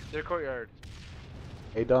 Their courtyard.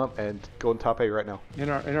 A dump and going top A right now. In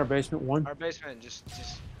our basement. One. Our basement. Just.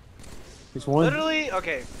 He's one. Literally.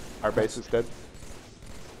 Okay. Our base is dead.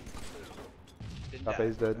 Didn't Top die.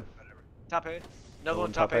 A's dead. Top A. Another one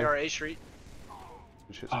one top top A. A. Our A street.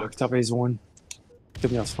 Good shit, Oh, Spence. top A's one.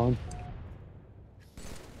 Give me else fun.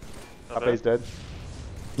 Top A's dead.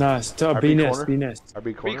 Nice. Top Our B B nest. corner. B nest. Our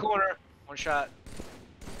B B corner. corner. 1 shot.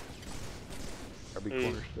 Our B Hey.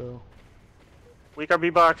 corner still. Weak RB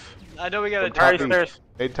box. I know we got a Top Alright, B. stairs.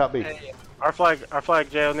 Nade top B. Hey, Our flag,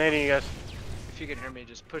 jail, nading you guys. if you can hear me,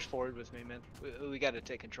 just push forward with me, man. We got to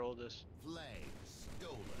take control of this.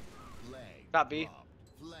 Top B.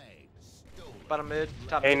 Bottom mid.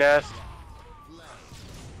 Top A mid. nest.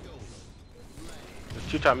 There's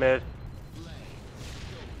 2 top mid.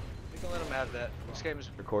 We can let them have that. This game is.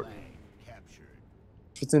 Your court.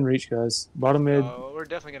 Within reach, guys. Bottom mid. We're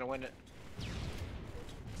definitely gonna win it.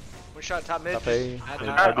 1 shot top mid. Top A. Just- and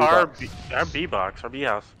I- Our B box, our B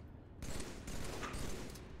house.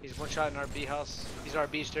 He's 1 shot in our B house. He's our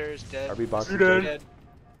B stairs. Dead. RB box is Dead. dead.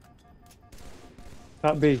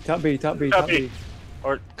 Top B. Top B. Top B. Top Top B. B.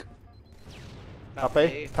 Or Top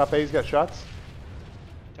A. Top A's got shots.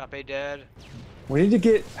 Top A dead. We need to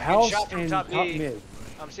get house shot from and top top B. mid.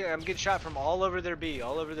 I'm getting shot from all over their B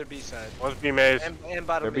side. one's B maze. And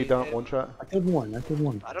bottom There B B. dump. and One shot. I killed one. I killed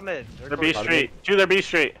one. Bottom mid. They're B Bottom street. 2 they're B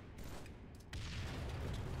street.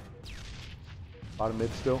 Bottom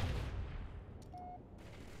mid still.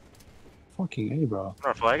 Fucking A, bro. On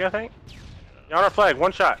our flag, I think. You're on our flag,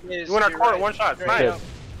 1 shot. Yes, You win our you're court, right. 1 shot. You're Snipe. right.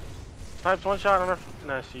 Snipes 1 shot on our.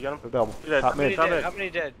 Nice, you got him. No double. You dead. Top How many mid. Top dead? mid. How many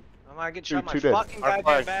dead? I'm not getting Two- shot my two dead. fucking Our goddamn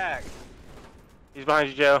flag. back. He's behind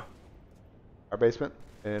you, Joe. Our basement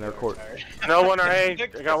and our court. No one or A.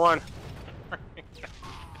 I got one.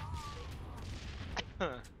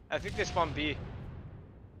 I think they spawn B.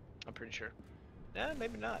 I'm pretty sure. Yeah,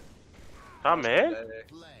 maybe not. Top mid?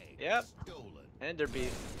 Yep. And they're B.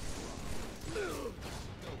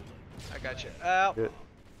 I got you. Ow. Good.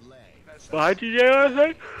 Behind you, Jay, I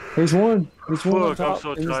think? He's one. He's one. on Fuck, I'm top.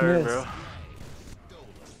 so He just tired, missed. bro.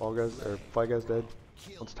 All guys or flag guys dead.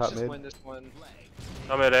 One's top Just mid. win this one.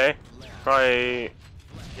 Top mid A. Probably,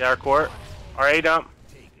 yeah, our court. Our A dump.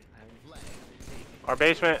 Our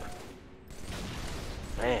basement.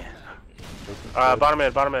 Man. Bottom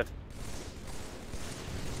mid, bottom mid.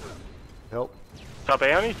 Help. Top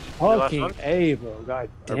A on you? Your last Fucking one? A, bro. God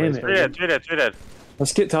damn Everybody's it. Three dead, three dead, three dead.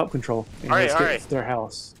 Let's get top control. And Alright, let's get alright. their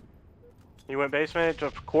house. You went basement to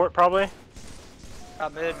court, probably?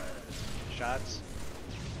 Top mid. Shots.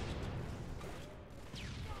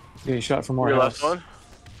 Getting shot from our Your house. last one?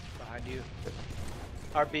 Behind you.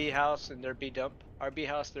 Our B house and their B dump. Our B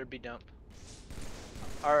house, their B dump.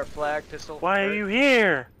 Our flag pistol. Why are you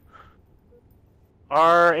here?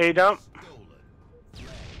 Our A dump.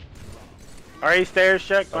 Our A stairs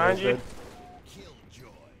check behind you.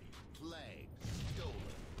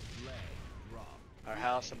 Our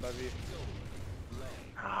house above you.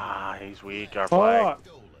 Ah, he's weak, our flag. Fuck.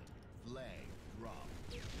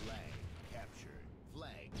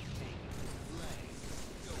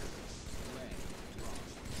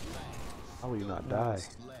 How will you not die?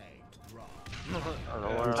 I don't know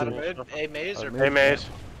where Bottom I'm mid. A maze or Mid. Hey, Maze.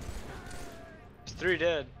 It's 3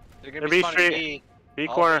 dead. They're gonna They're be B spawning street. B. B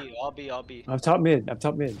All corner. B, all B, all B. I'm top mid. I'm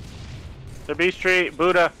top mid. The B street,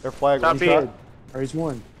 Buddha. Their flag. Top One B. shot. Or he's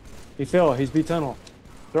one. He fell. He's B tunnel.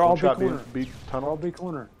 They're all One B shot. corner. B They're all tunnel. B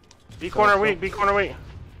corner. B corner weak, B corner weak.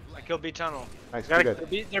 I killed B tunnel. Nice. Gotta-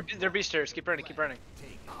 Good. They're B stairs. Keep running, keep running.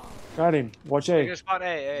 Got him. Watch They're A. gonna spawn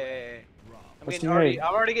A. What's I'm the A?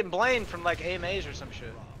 already getting blamed from like A maze or some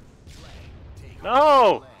shit.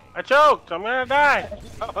 No! I choked! I'm gonna die!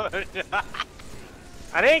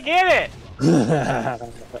 I didn't get it!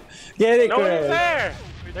 Get it, No one's Chris. there!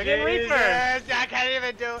 They're getting Reaper! I can't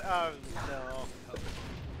even do it. Oh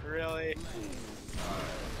no. Really?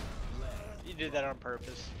 You did that on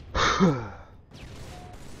purpose.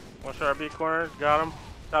 One shot, B corner, got him.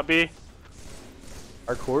 Top B.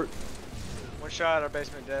 Our court. One shot, our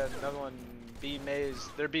basement dead. Another one, B maze.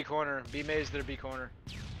 They're B corner. B maze, they're B corner.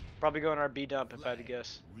 Probably going our B dump if I had to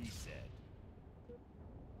guess.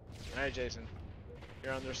 Alright, Jason.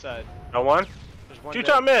 You're on their side. Got one. There's one Two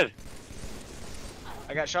dead. top mid.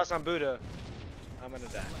 I got shots on Buddha. I'm gonna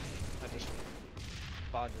die. I just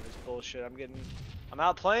spawned in this bullshit. I'm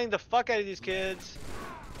outplaying the fuck out of these kids.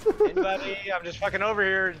 Anybody? I'm just fucking over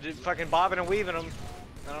here, fucking bobbing and weaving them.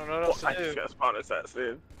 I don't know what else I to just do. got spawned as that,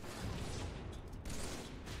 dude.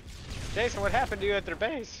 Jason, what happened to you at their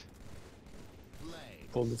base?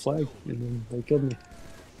 Pulled the flag, and then they killed me.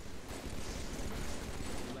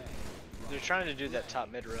 They're trying to do that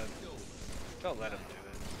top mid run. Don't let them do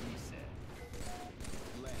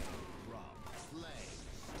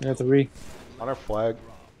I got the re. On our flag.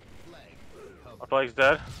 Our flag's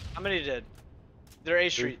dead. it. How many did? They're A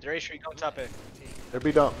Street. They're A Street. Go top A. Their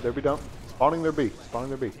B dump. Their B dump. Spawning their B. Spawning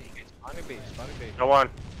their B. Spawning B. Spawning B. Got one.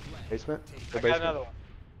 Basement. I Their got basement. another one.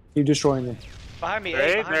 Keep destroying them. Behind me. There A.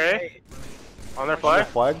 A, Behind there me. A. On their On their flag?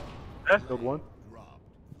 flag. Yeah. Killed one.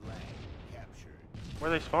 Where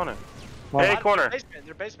are they spawning? Well, A corner. Basement.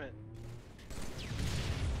 Their basement.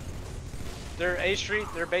 They're A Street.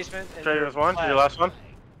 Their basement. And Trader their was one. flag. Your last one.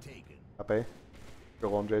 Up A.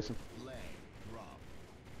 Go on, Jason.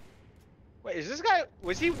 Wait, is this guy?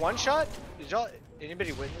 Was he one shot? Did y'all?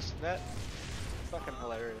 Anybody witness that? Fucking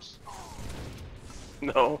hilarious.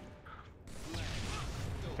 No.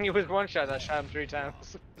 He was one shot. I shot him 3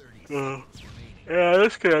 times. Yeah,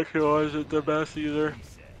 this connection wasn't the best either.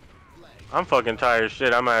 I'm fucking tired as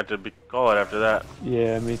shit. I might have to call it after that.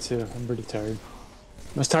 Yeah, me too. I'm pretty tired.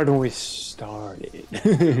 I was tired when we started.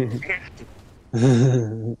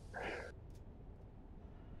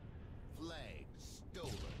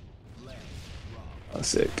 Oh,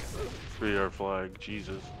 sick. 3-yard flag.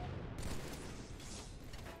 Jesus.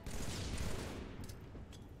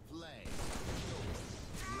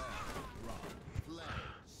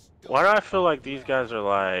 Why do I feel like these guys are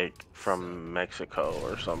like from Mexico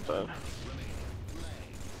or something?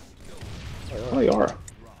 Oh, you are.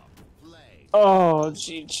 Oh,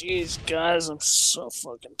 GG's, guys. I'm so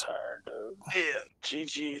fucking tired, dude. Yeah,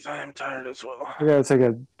 GG's. I am tired as well. I gotta take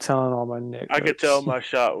a Tylenol on my neck. I could hurts. tell my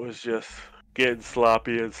shot was just getting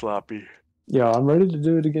sloppy and sloppy. Yeah, I'm ready to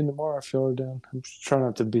do it again tomorrow. I feel it down. I'm just trying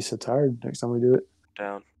not to be so tired next time we do it.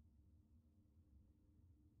 Down.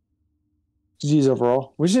 GG's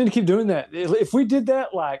overall. We just need to keep doing that. If we did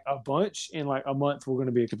that like a bunch in like a month, we're going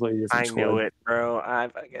to be a completely different I squad. knew it, bro. I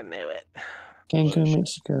fucking knew it. Cancun,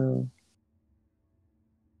 Mexico.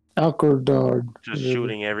 Alcor dog. Just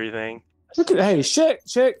shooting everything. Look at hey, Shaq.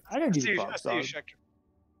 I gotta I give see you you, I props, see you, dog.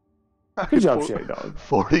 Schecter. Good job, Shaq, dog.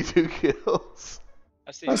 42 kills.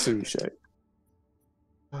 I see I you. see you, Shaq.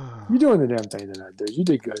 You doing the damn thing tonight, dude. You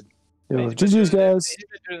did good. He's been GG's, doing the- guys. He's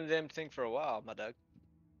been doing the damn thing for a while, my dog.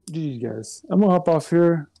 GG's, guys. I'm gonna hop off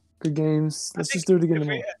here. Good games. Let's just do it again If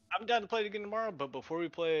tomorrow. I'm down to play it again tomorrow, but before we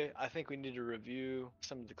play, I think we need to review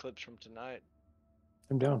some of the clips from tonight.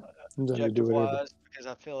 I'm down. I'm down to do Objective whatever. wise, because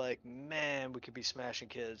I feel like, man, we could be smashing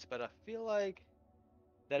kids, but I feel like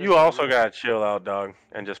that is You not also really- gotta chill out, dog,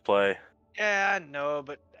 and just play. Yeah, I know,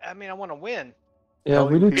 but I mean, I want to win. Yeah,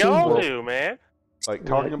 we do We We too. all but do, man. Like Yeah,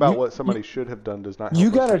 talking about you- what somebody should have done does not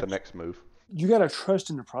you help us gotta- with the next move. You gotta trust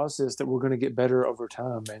in the process that we're gonna get better over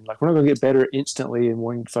time, man. Like we're not gonna get better instantly in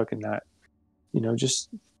one fucking night. You know, just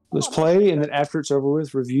let's play, and then after it's over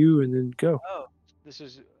with, review, and then go. Oh, this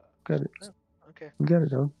is Got it. oh, okay. We got it,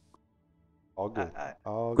 dog. All good. I-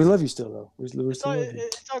 All We good. love you still, though. We It's still all, love you.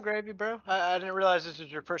 it's all gravy, bro. I didn't realize this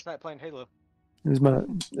was your first night playing Halo. It's might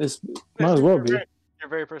as well be. Your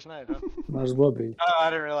very first night, huh? Might as well be. Oh, I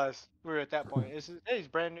didn't realize we were at that point. Hey, he's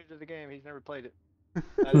brand new to the game. He's never played it.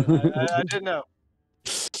 I didn't know.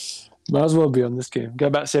 Might as well be on this game. Got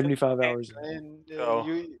about 75 hours. in. And Oh.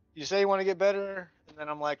 you say you want to get better, and then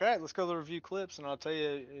I'm like, all right, let's go to review clips, and I'll tell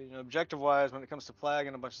you, objective wise, when it comes to flag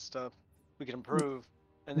and a bunch of stuff, we can improve.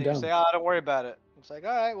 And then you Down. say, oh, don't worry about it. It's like, all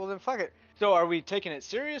right, well then fuck it. So are we taking it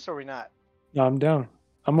serious or are we not? No, I'm down.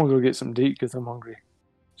 I'm gonna go get some deep because I'm hungry.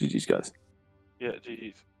 GG's, guys. Yeah,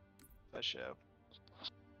 GG's. That show.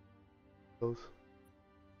 Those.